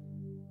second,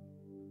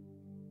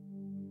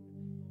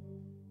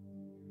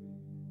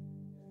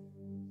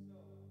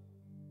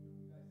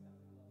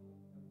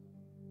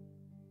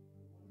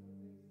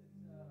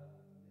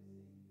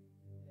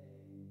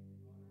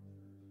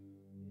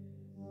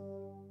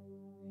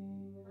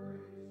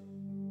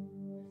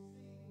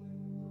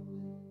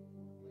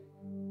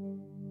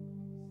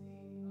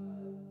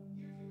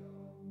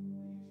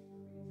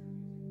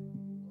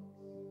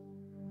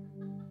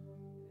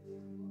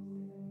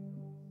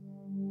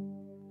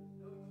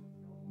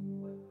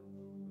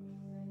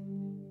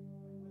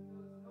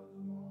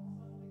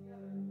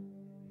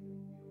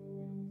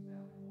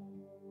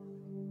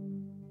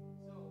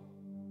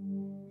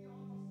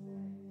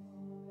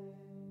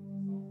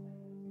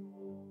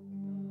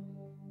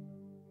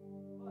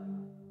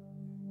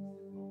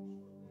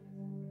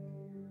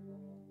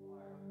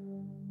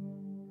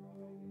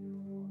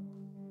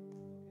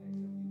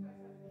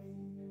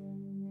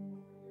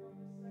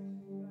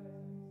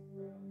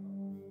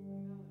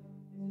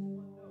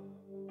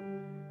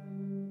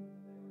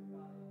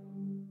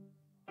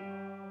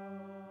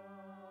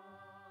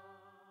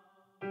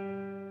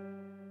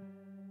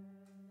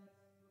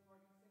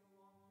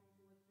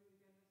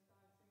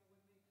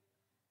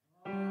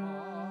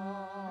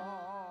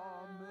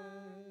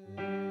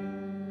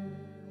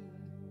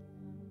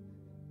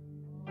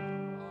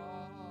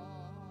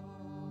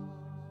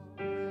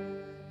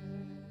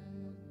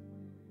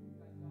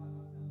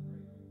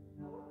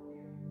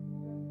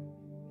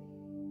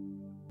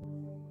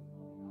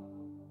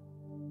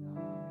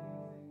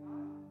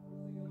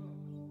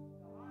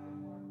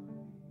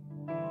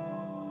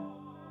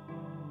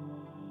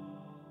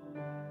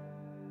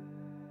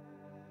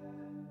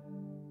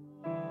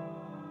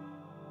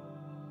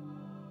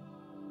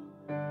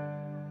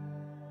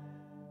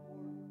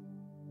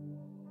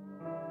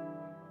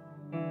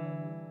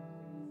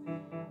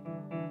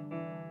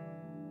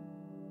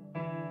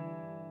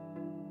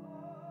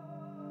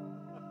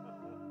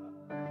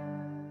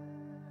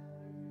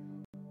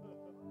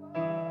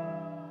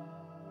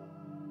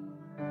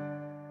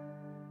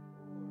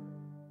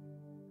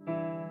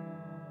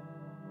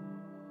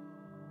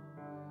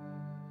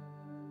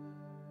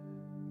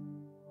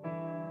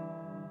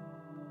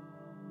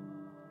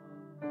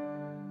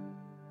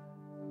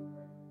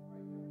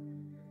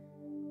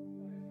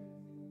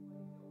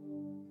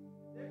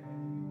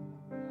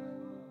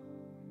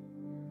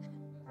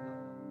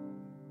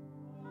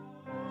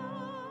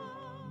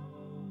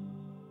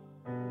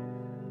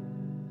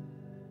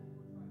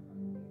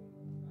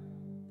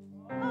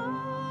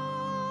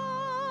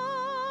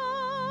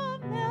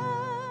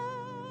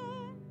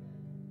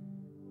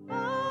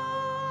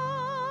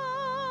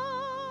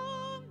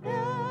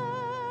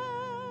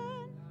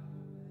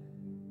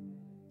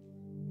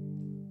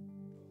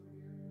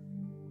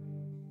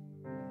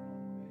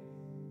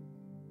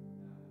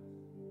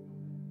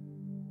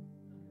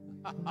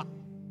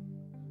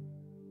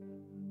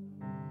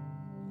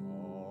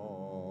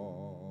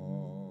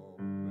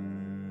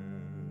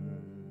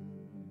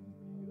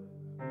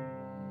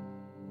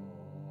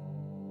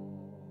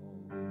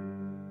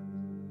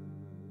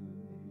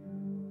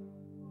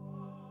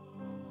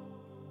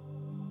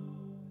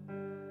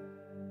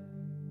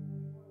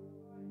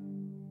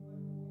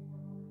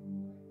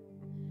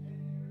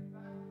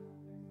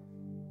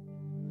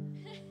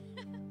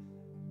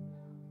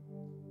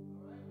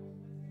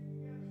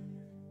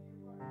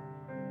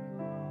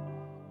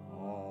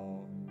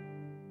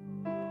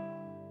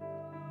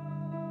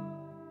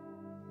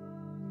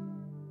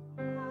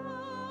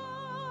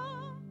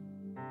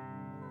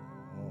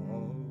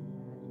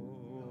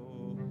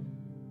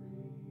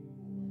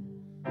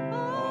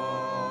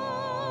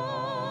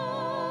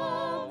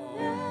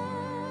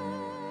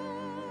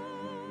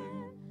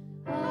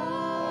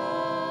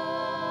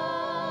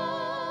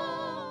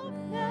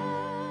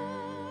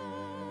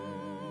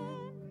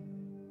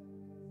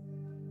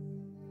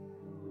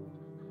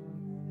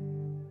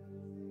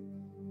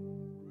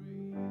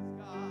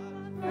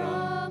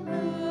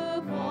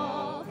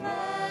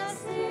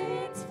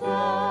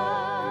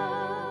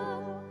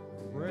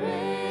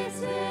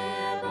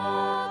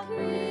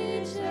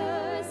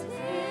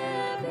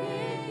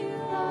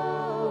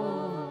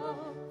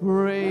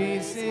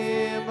 Praise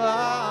him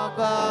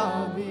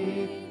above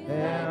the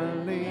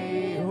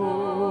heavenly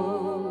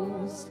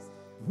host.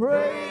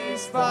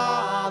 Praise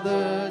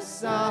Father,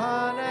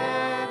 Son,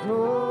 and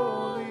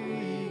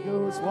Holy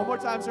Ghost. One more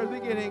time, start at the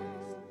beginning.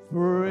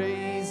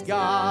 Praise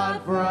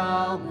God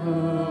from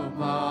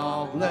whom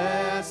all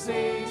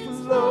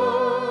blessings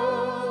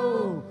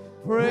flow.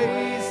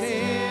 Praise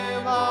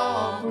him,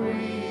 all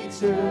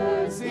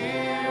creatures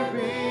here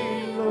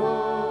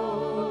below.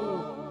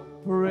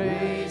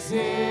 Praise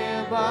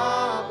him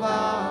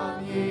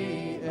above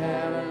ye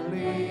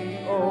heavenly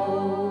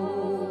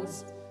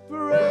hosts.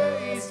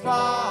 Praise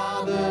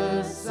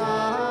Father,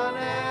 Son,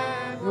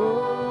 and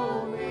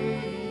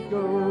Holy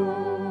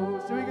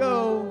Ghost. Here we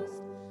go.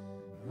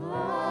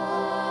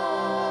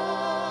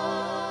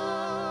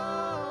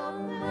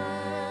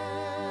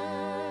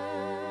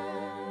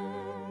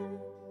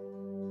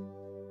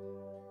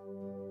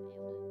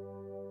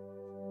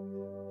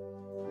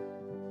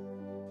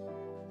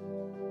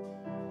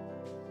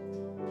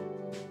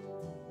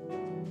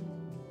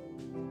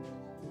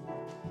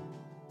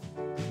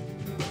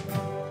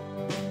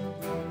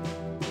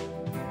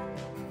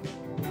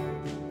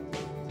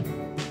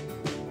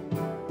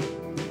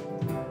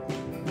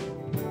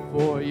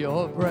 For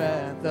your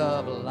breath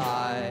of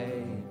life,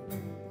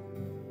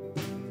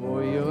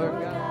 for your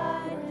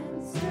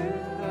guidance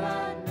through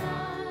the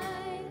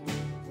night,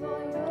 for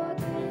your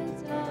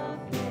gift of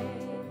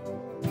faith,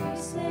 we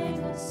sing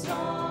a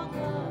song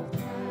of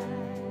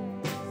Christ.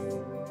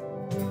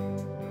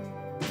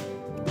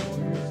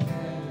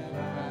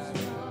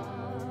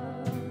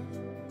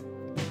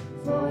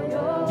 For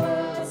your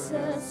word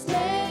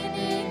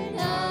sustaining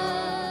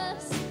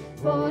us,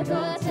 for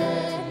the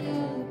dead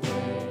who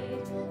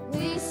paid,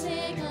 we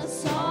sing a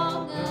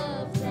song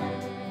of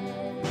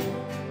thanks.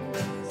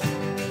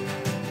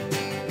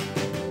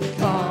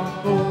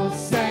 Come, O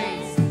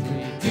saints,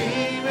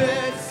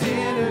 redeemed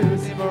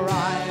sinners in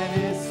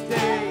riotous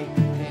day,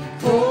 in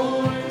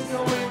cold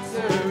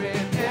winter,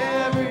 in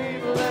every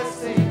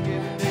blessing,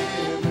 in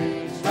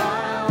every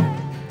trial,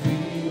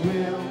 we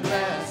will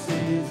bless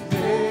his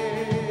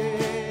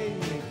name.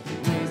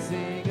 We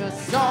sing a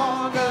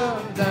song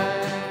of thanks.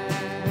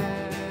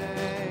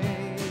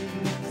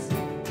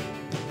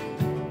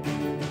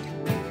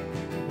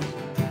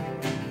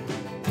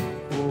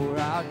 For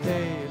our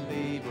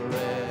daily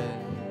bread,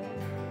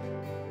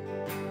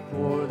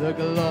 for the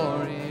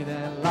glory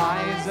that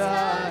lies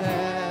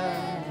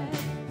ahead,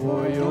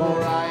 for your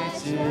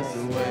righteous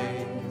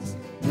ways,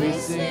 we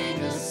sing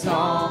a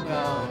song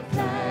of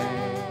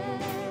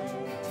thanks.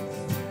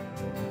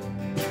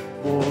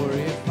 For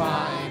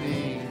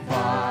refining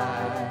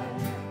fire,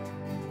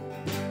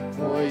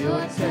 for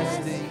your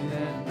testing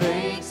that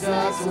makes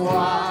us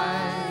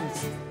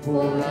wise,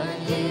 for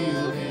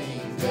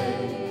unyielding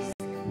grace,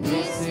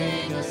 we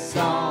sing a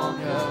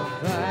song of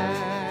thanks.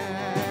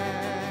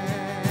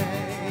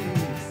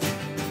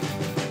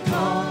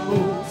 Come,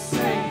 O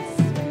saints,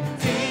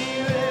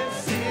 redeemed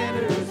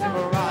sinners in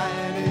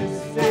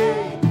riotous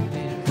day,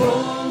 in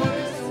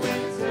coldest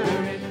winter,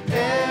 in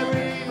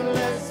every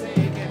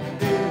blessing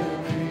and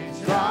every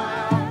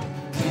trial,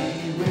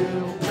 we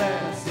will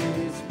bless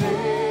his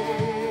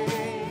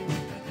name.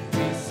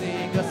 We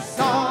sing a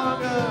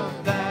song of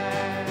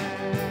thanks.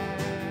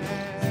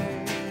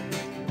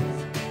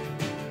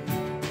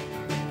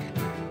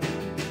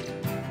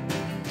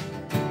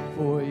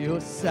 For your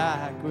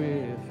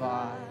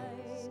sacrifice,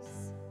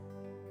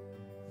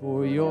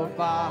 for your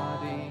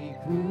body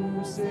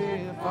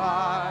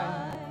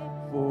crucified,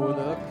 for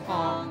the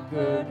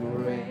conquered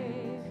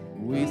grave,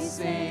 we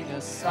sing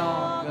a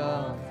song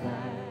of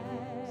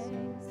thanks.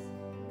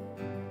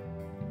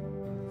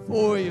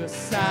 For your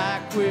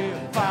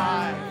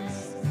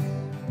sacrifice,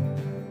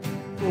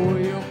 for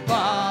your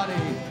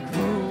body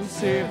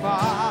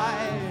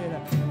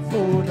crucified,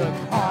 for the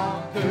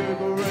conquered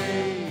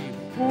grave,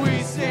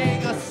 we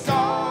sing a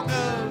song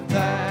of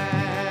thanks.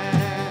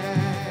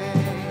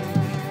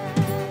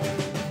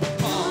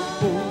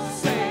 Humble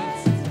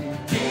saints,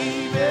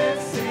 redeemed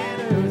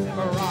sinners,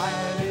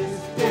 riotous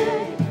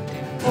day,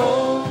 in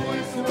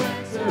coldest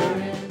winter,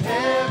 in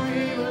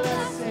every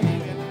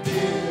blessing and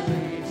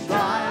every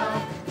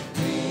trial,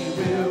 we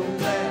will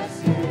bless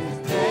his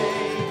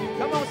name.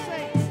 Come on,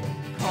 saints.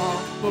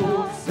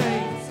 Humble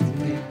saints,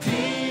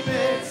 redeemed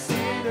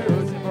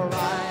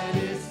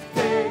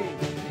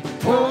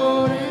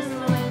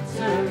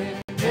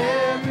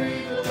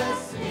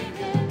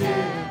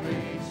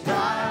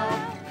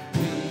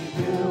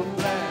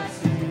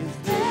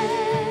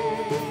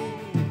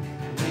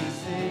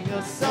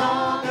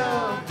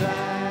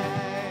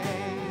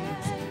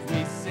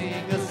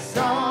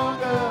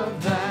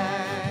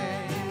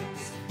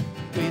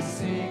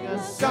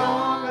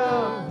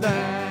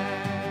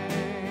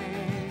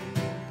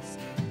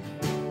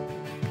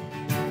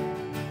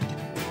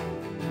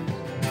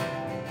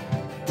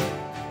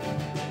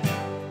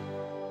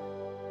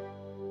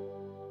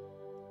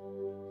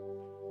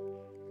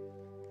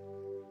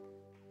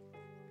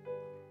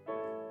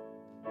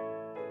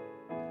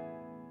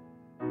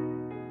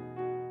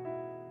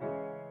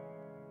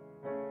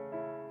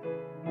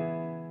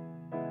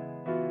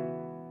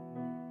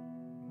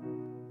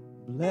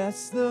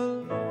Bless the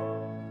Lord,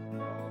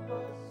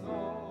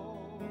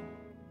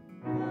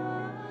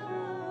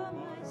 oh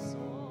my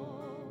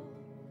soul.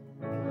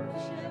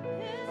 Worship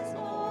His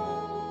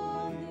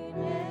holy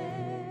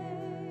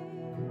name.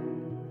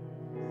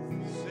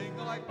 Sing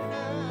like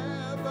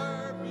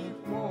never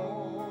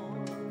before.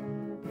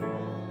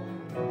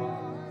 Oh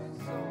my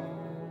soul,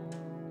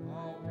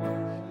 I'll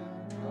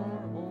worship Your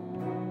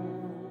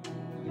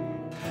holy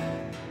name.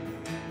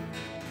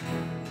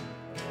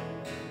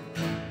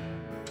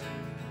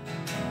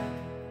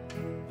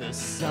 The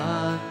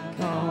sun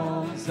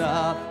comes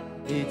up,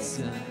 it's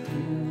a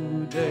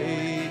new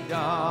day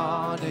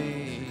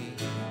dawning.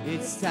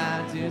 It's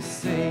time to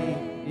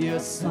sing your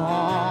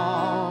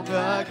song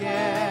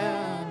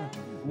again.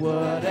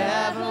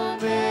 Whatever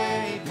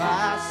may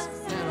pass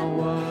and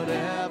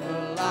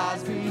whatever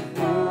lies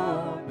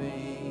before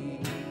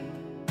me,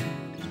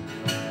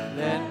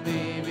 let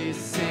me be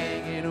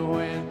singing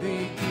when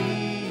the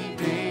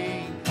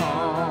evening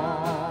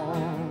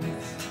comes.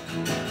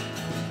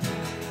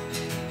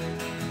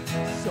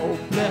 So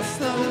bless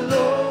the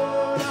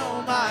Lord,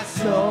 oh my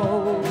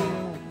soul,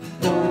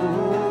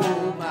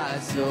 oh my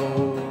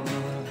soul.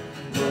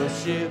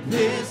 Worship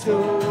His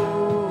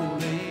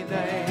holy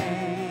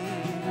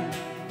name.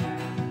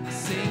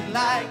 Sing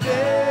like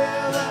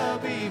never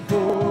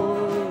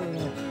before,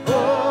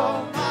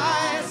 oh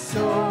my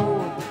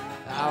soul.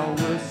 I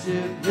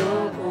worship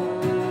Your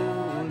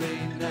holy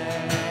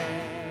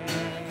name.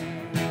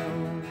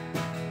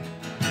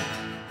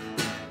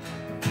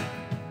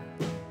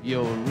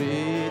 You're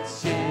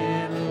rich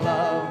in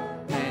love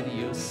and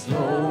You're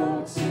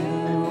slow to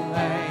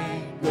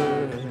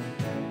anger.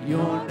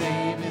 Your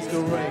name is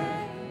great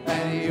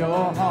and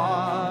Your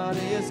heart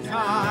is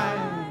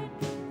kind.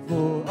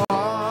 For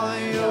all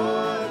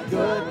Your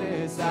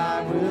goodness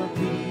I will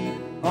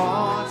keep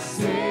on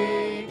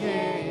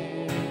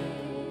singing.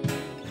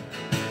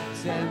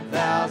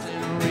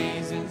 10,000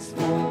 reasons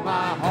for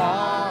my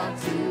heart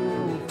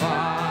to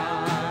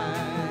find.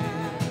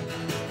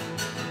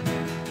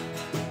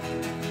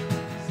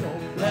 So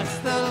bless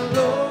the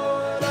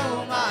Lord,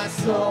 oh my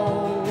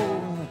soul,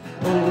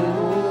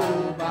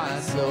 oh my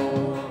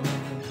soul.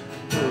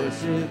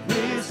 Worship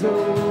His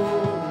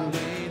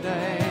holy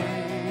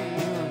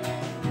name.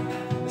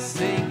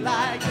 Sing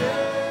like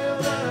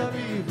never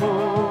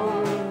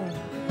before,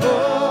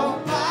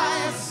 oh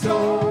my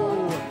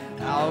soul.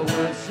 I'll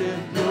worship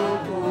Your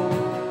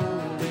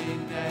holy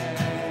name.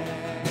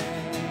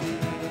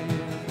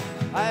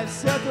 I have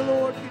set the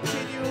Lord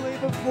continually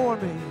before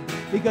me,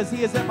 because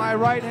He is at my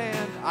right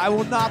hand. I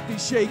will not be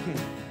shaken.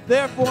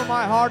 Therefore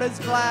my heart is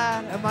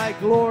glad and my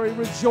glory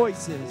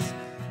rejoices.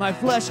 My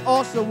flesh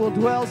also will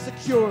dwell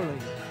securely.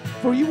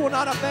 For You will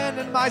not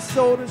abandon my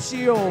soul to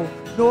Sheol,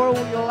 nor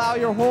will You allow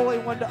Your Holy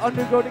One to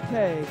undergo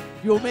decay.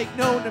 You will make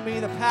known to me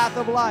the path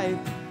of life.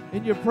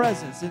 In Your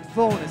presence, in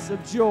fullness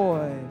of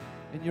joy.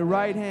 In Your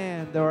right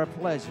hand there are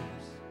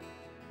pleasures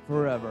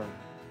forever.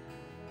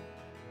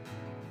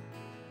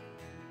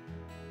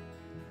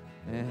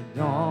 And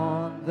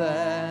on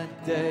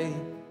that day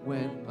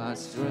when my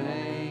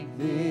strength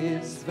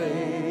is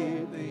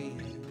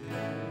failing,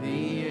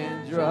 the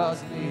end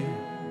draws near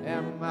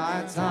and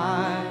my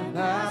time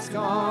has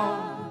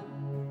gone,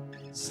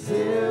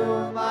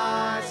 still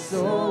my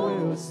soul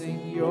will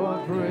sing Your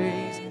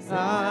praise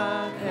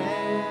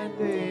unending.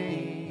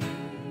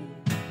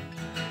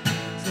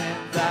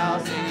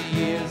 10,000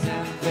 years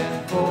and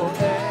then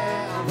forevermore.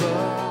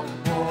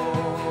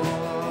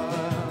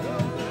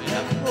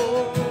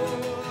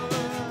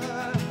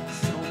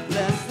 So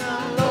bless the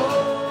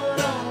Lord,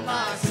 oh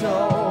my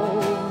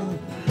soul,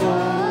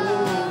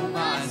 oh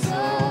my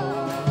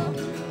soul.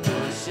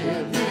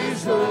 Worship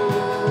His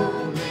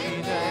holy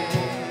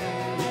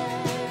name.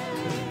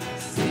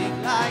 Sing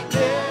like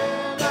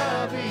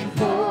never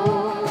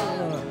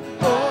before,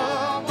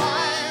 oh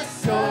my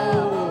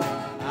soul.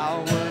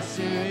 I'll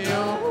worship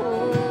Your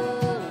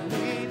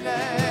holy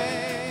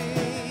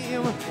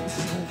name.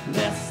 So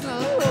bless the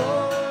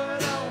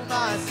Lord, oh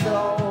my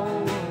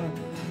soul,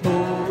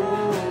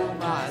 oh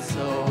my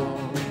soul.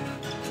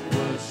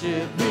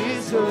 Worship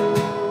His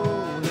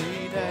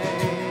holy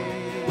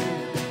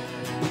name.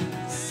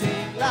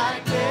 Sing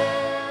like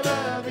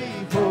never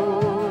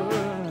before,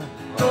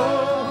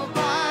 oh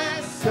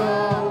my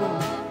soul.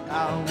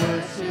 I'll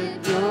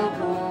worship Your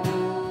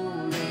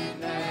holy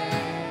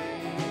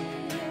name.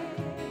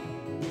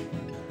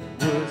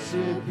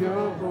 Worship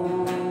Your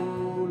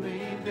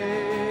holy name.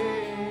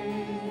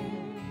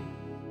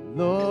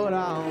 Lord,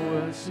 I'll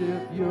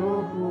worship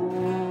Your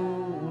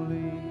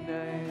holy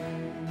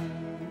name.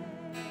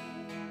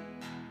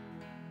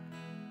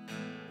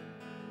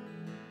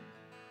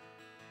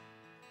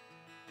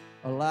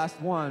 Our last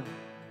one.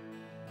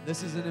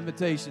 This is an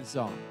invitation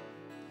song.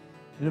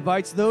 It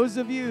invites those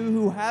of you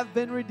who have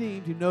been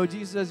redeemed, who know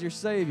Jesus as your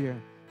Savior,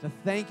 to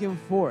thank Him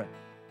for it.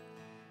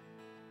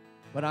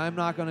 But I'm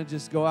not going to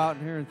just go out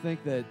in here and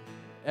think that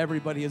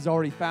everybody has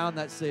already found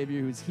that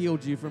Savior who's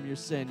healed you from your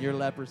sin, your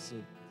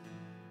leprosy.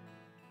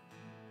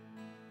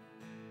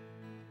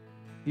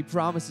 He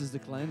promises to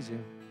cleanse you.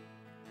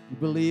 You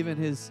believe in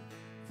His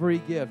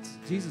free gift.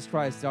 Jesus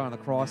Christ died on the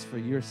cross for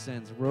your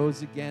sins,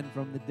 rose again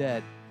from the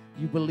dead.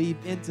 You believe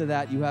into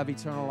that, you have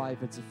eternal life.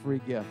 It's a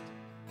free gift.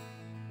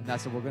 And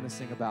that's what we're going to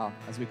sing about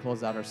as we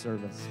close out our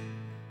service.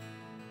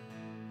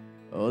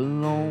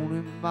 Alone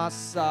in my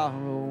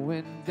sorrow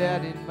and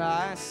dead in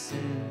my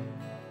sin,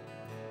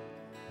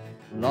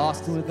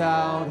 lost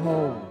without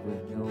hope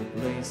with no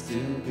place to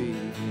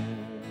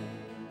begin.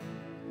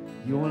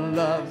 Your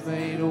love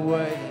made a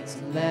way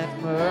to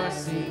let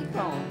mercy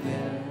come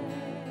in.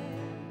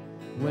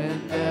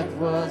 When death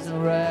was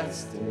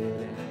arrested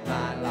and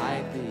my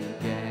life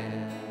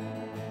began,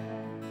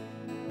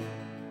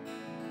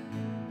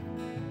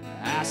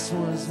 ash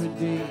was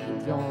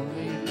redeemed,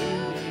 only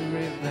beauty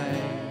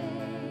remains.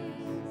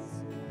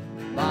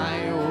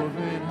 My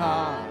orphan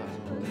heart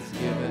was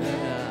given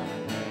a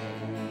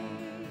name.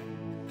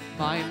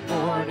 My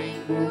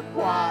mourning grew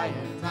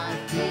quiet, my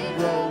feet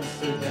rose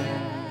to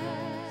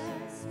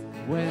dance.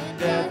 When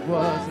death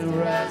was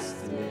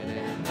arrested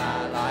and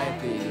my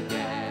life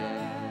began.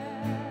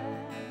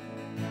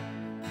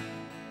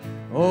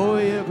 Oh,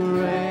 your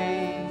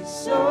grace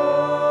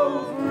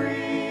so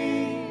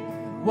free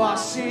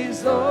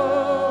washes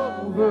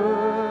over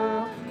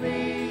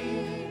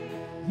me.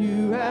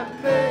 You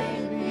have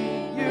made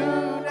me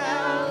new,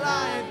 now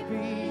life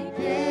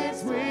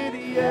begins with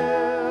you.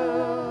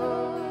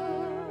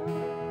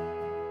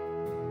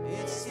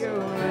 It's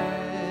your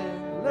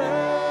endless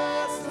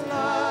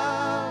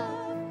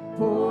love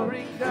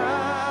pouring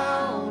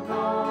down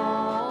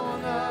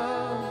on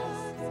us.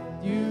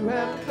 You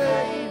have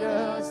made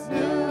us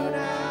new.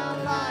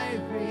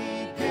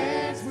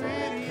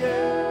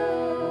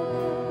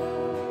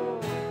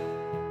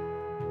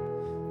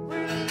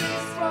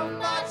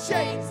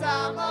 Chains,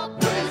 I'm a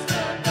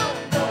prisoner no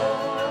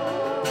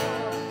more.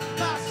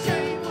 My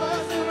shame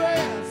was a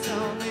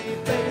ransom he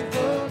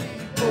faithfully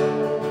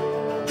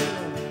bore.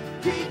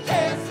 He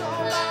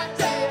canceled my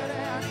debt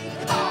and he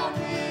called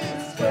me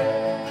his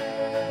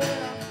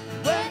friend.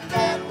 When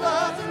death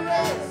was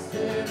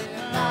arrested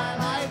and my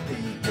life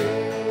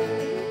began.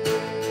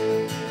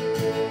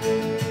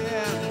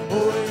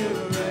 Oh, your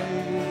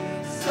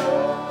grace so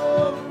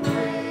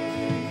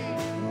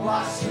free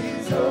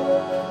washes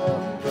over.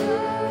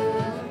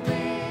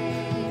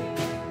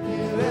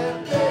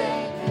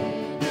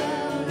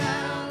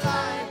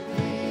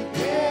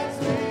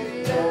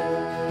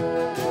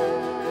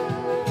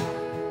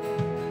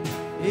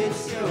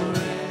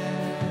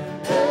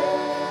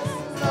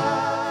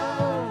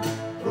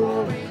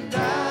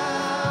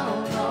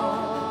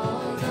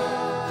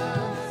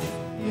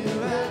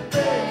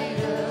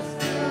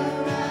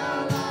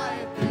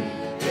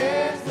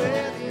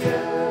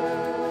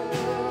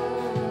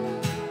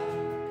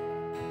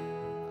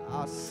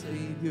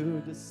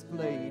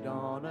 Displayed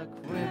on a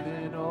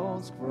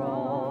criminal's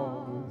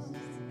cross.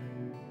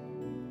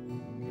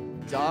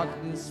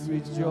 Darkness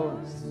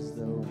rejoiced as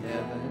though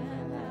heaven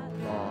had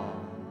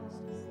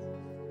lost.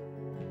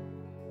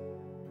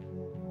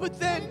 But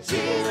then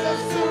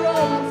Jesus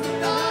arose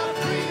and our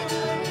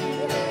freedom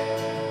began.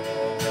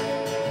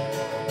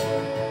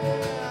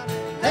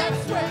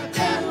 That's when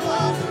death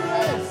was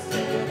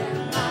arrested and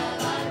my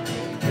life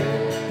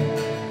began.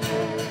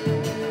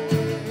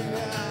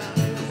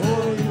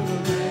 Oh, you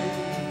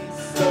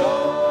so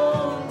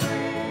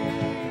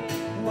free,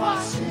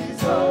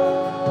 washes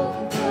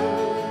over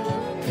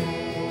me.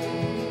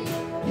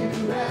 You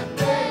have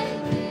made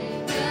me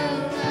new,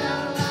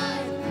 now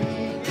life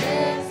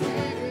begins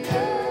with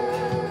you.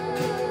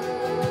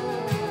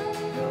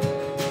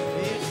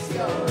 It's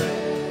your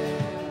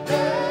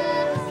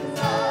endless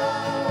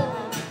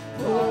love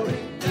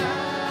pouring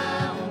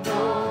down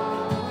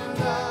on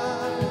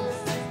us.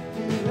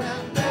 You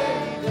have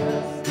made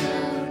us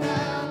new,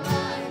 now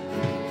life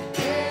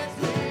begins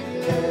with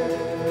you.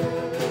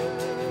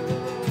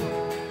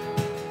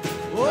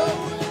 Oh,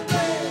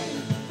 rain,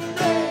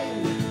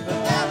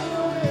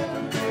 forever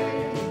and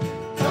rain.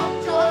 Come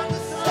join the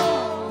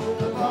song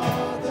of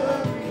all the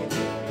redeemed.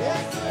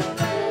 Yes,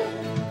 rain,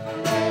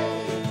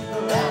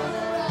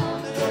 forever around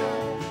the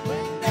earth.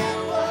 When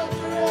death was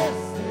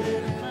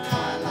arrested and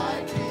my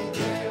life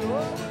began.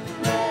 Oh,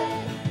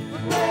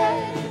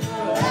 rain,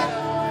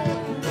 forever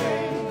and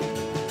rain.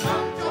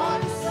 Come join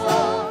the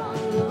song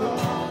of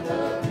all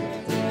the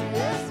redeemed.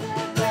 Yes,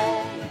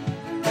 rain,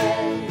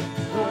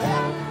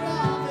 forever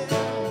around the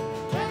earth.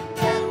 When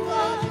death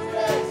was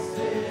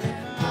arrested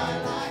and my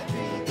life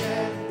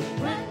began.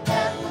 When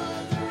death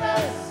was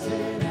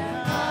arrested and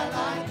my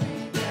life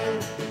began.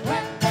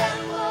 When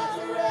death was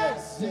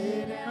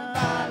arrested and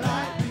my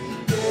life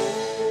began.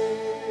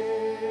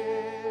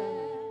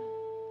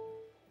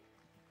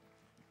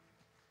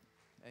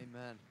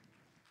 Amen.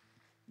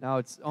 Now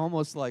it's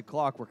almost like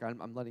clockwork.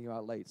 I'm letting you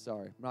out late.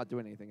 Sorry. I'm not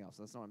doing anything else.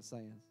 That's not what I'm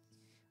saying.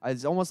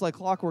 It's almost like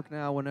clockwork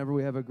now whenever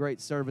we have a great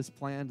service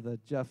planned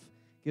that Jeff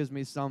gives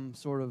me some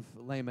sort of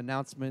lame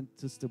announcement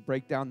just to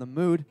break down the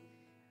mood.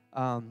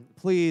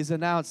 Please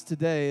announce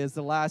today is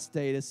the last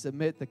day to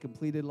submit the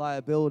completed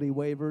liability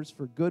waivers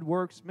for Good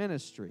Works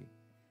Ministry.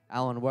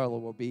 Alan Weller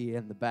will be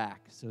in the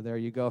back, so there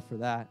you go for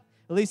that.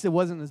 At least it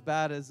wasn't as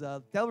bad as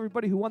tell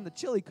everybody who won the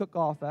chili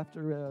cook-off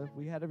after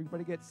we had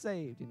everybody get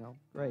saved,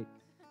 Great.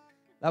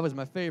 That was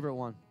my favorite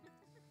one.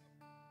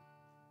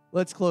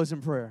 Let's close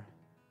in prayer.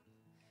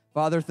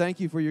 Father, thank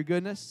you for your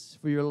goodness,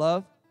 for your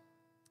love.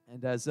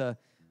 And as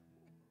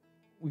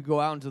we go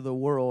out into the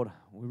world,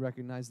 we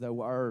recognize that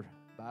our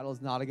battle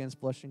is not against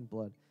flesh and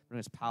blood, but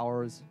against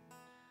powers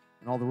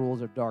and all the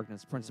rules of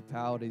darkness,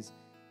 principalities,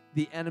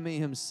 the enemy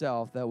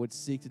himself that would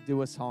seek to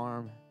do us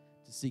harm,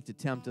 to seek to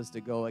tempt us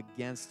to go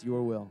against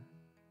your will.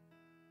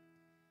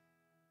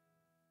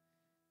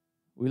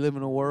 We live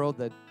in a world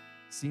that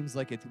seems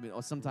like it's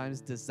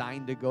sometimes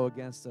designed to go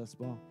against us.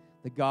 Well,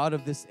 the God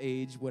of this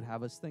age would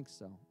have us think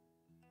so.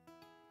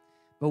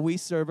 But we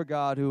serve a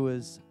God who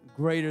is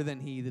greater than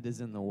he that is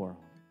in the world.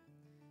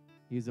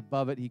 He is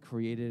above it, he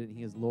created it, and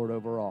he is Lord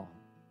over all.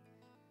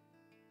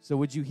 So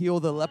would you heal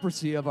the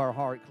leprosy of our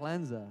heart,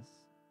 cleanse us,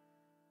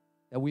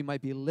 that we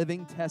might be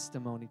living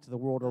testimony to the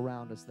world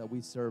around us that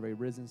we serve a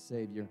risen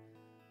Savior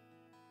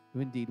who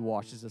indeed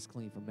washes us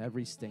clean from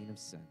every stain of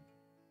sin.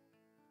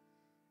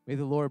 May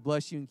the Lord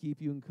bless you and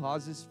keep you and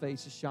cause his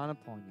face to shine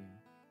upon you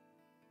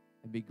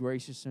and be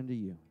gracious unto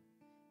you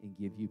and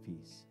give you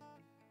peace.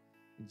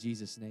 In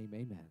Jesus' name,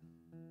 amen.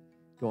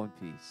 Go in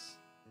peace.